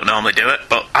 I don't normally do it,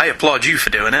 but I applaud you for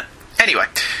doing it. Anyway,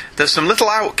 there's some little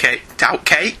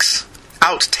outtakes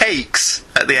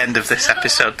at the end of this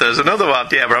episode. There's another one,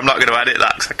 yeah, but I'm not going to edit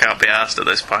that because I can't be arsed at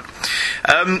this point.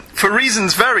 For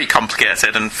reasons very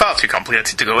complicated and far too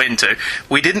complicated to go into,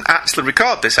 we didn't actually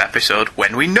record this episode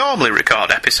when we normally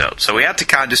record episodes, so we had to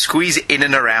kind of squeeze it in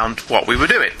and around what we were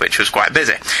doing, which was quite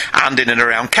busy, and in and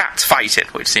around cats fighting,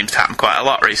 which seems to happen quite a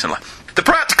lot recently. The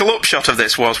practical upshot of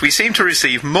this was we seem to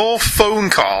receive more phone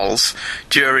calls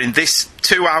during this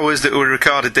 2 hours that we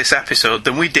recorded this episode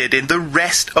than we did in the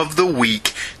rest of the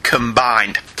week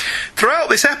combined. Throughout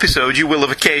this episode, you will have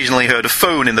occasionally heard a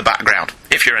phone in the background.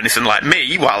 If you're anything like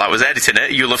me, while I was editing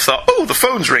it, you'll have thought, oh, the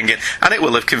phone's ringing, and it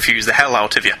will have confused the hell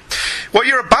out of you. What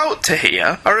you're about to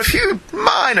hear are a few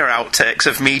minor outtakes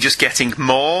of me just getting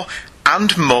more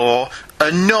and more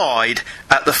annoyed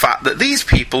at the fact that these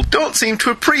people don't seem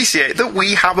to appreciate that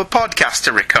we have a podcast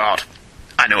to record.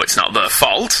 I know it's not their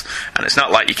fault, and it's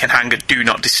not like you can hang a do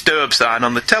not disturb sign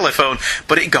on the telephone,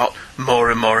 but it got more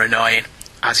and more annoying,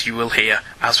 as you will hear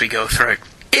as we go through.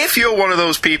 If you're one of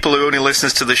those people who only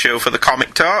listens to the show for the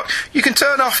comic talk, you can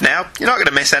turn off now. You're not going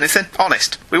to miss anything,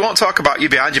 honest. We won't talk about you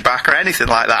behind your back or anything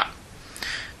like that.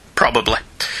 Probably.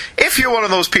 If you're one of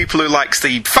those people who likes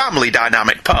the family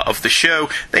dynamic part of the show,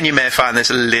 then you may find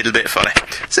this a little bit funny.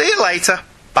 See you later.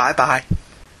 Bye-bye.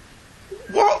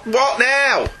 What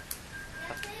now?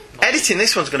 Editing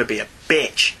this one's going to be a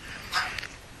bitch.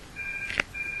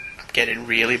 I'm getting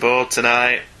really bored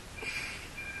tonight.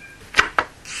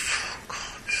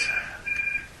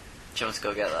 Do you want to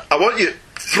go get that? I want you to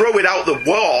throw it out the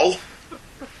wall.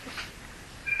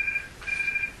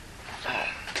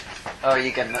 Oh, are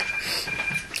you getting that?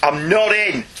 I'm not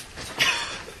in.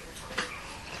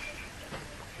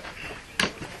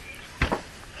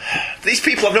 These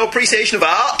people have no appreciation of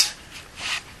art.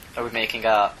 Are we making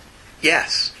art?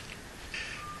 Yes.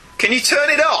 Can you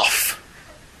turn it off?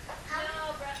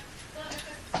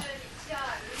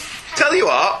 Tell you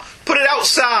what, put it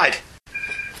outside.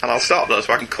 And I'll stop though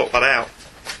so I can cut that out.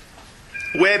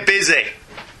 We're busy.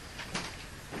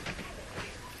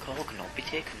 Call cannot be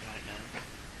taken right now.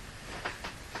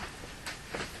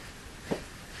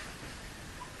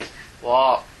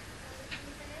 What?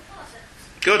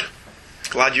 Good.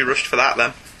 Glad you rushed for that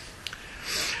then.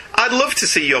 I'd love to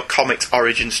see your comics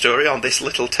origin story on this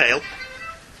little tale.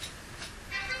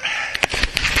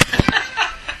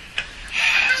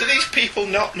 Do these people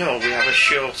not know we have a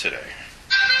show today?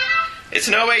 It's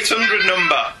an 0800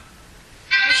 number.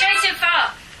 You're showing too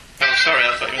far. Oh, sorry,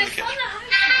 I thought you were in the kitchen.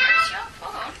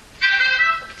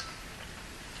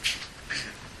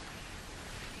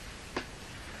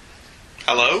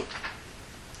 Hello?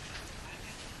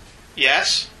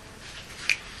 Yes?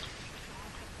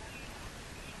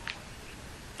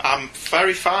 I'm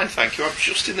very fine, thank you. I'm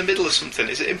just in the middle of something.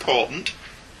 Is it important?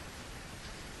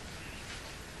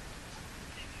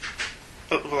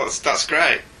 Well, that's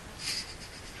great.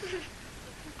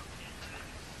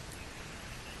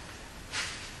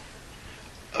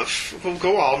 Well,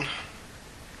 go on.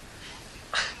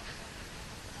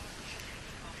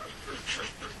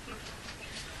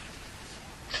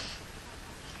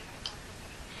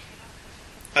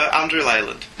 Andrew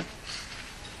Leyland.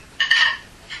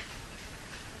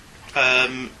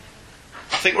 I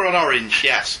think we're on orange,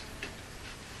 yes.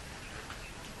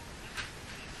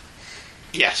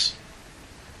 Yes.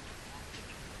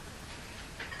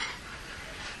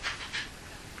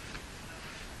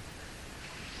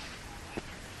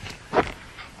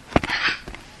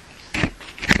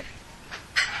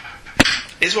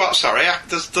 Is what? Sorry,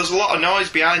 there's a lot of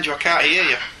noise behind you. I can't hear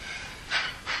you.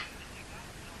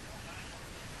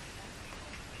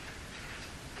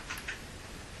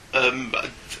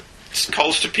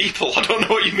 Calls to people. I don't know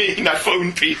what you mean. I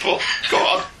phone people. Go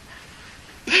on.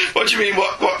 What do you mean?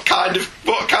 What kind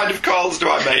of calls do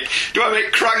I make? Do I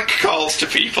make crank calls to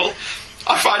people?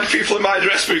 I find people in my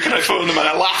address book and I phone them and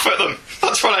I laugh at them.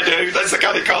 That's what I do. That's the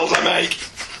kind of calls I make.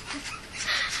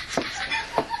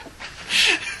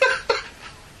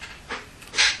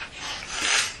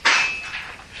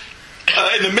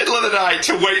 In the middle of the night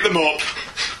to wake them up.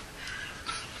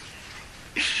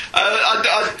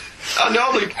 I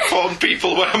normally phone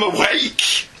people when I'm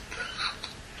awake.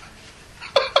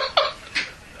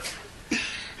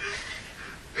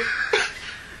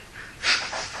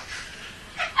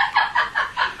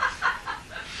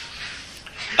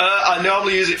 I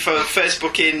normally use it for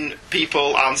Facebooking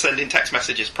people and sending text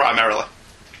messages primarily.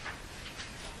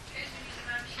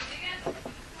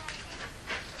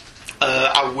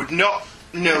 I would not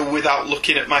know without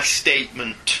looking at my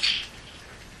statement.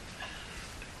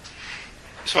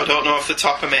 So I don't know off the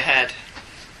top of my head.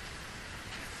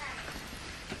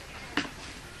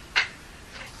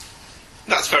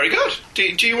 That's very good.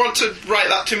 Do you want to write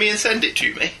that to me and send it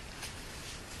to me?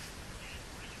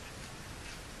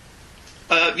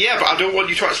 Yeah, but I don't want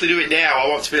you to actually do it now. I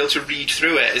want to be able to read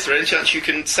through it. Is there any chance you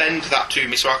can send that to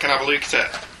me so I can have a look at it?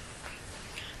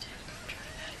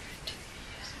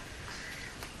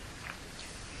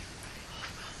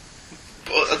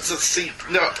 But, see,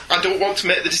 no, I don't want to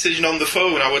make the decision on the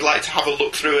phone. I would like to have a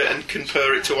look through it and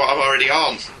compare it to what I'm already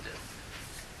on.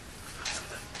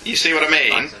 You see what I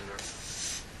mean?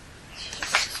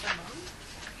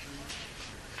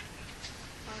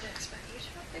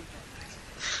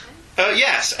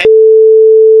 Yes.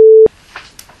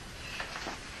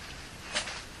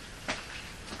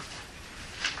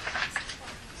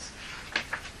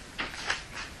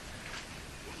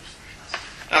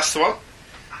 That's the one.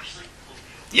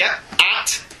 Yeah,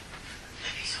 at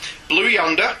Blue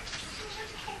Yonder.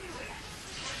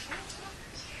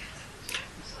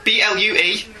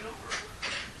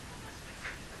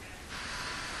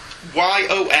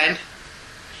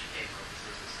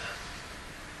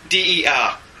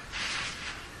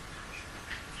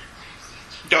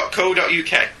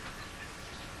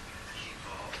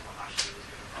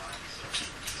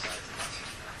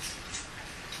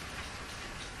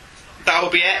 That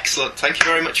would be excellent. Thank you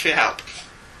very much for your help.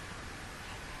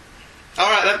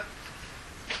 Alright then.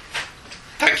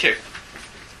 Thank you.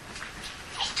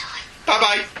 Bye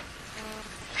bye.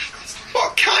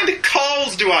 What kind of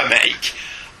calls do I make?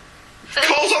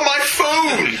 Calls on my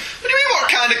phone. What do you mean, what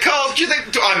kind of calls? Do you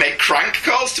think, do I make crank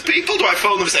calls to people? Do I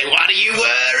phone them and say, what are you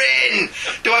wearing?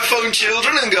 Do I phone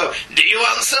children and go, do you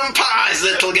want some pies,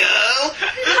 little girl?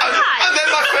 And then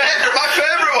my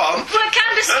favourite one. What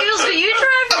kind of skills were you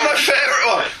driving? And my favourite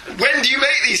one. When do you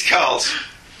make these calls?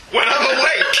 When I'm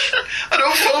awake. I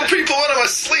don't phone people when I'm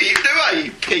asleep, do I,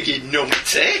 you piggy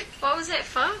numpty? What was it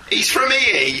for? He's from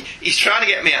EE. He's trying to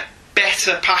get me a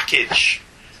better package.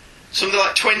 Something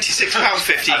like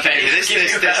 £26.50. This,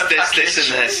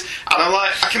 and this. And I'm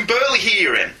like, I can barely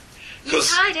hear him. You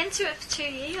tied into it for 2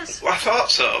 years. Well, I thought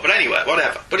so, but anyway,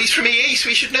 whatever. But he's from EE, so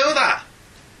he should know that.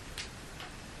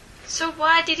 So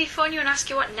why did he phone you and ask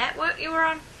you what network you were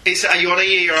on? He said, are you on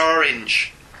EE or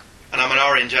Orange? And I'm an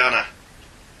Orange, aren't I?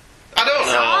 I don't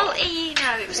know. It's all EE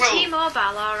now. It was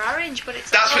T-Mobile or Orange, but it's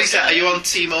that's all what he said. EE. Are you on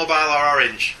T-Mobile or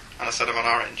Orange? And I said, I'm on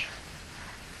Orange.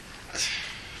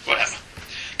 Whatever.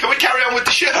 Can we carry on with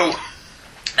the show?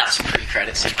 That's some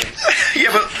pre-credit sequence.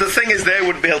 Yeah, but the thing is, they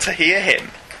wouldn't be able to hear him.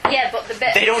 Yeah, but the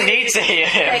bit... They don't need to hear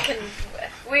him.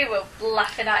 We were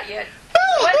laughing at you.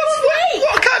 What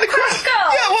kind of calls?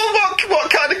 Yeah, well, what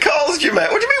kind of calls do you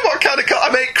make? What do you mean, what kind of calls? I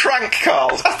make crank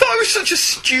calls. I thought it was such a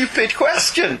stupid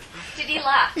question. Did he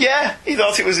laugh? Yeah, he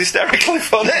thought it was hysterically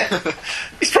funny.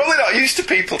 He's probably not used to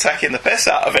people taking the piss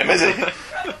out of him, is he?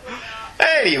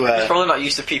 Anyway. He's probably not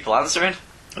used to people answering.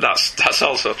 That's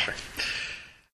also true.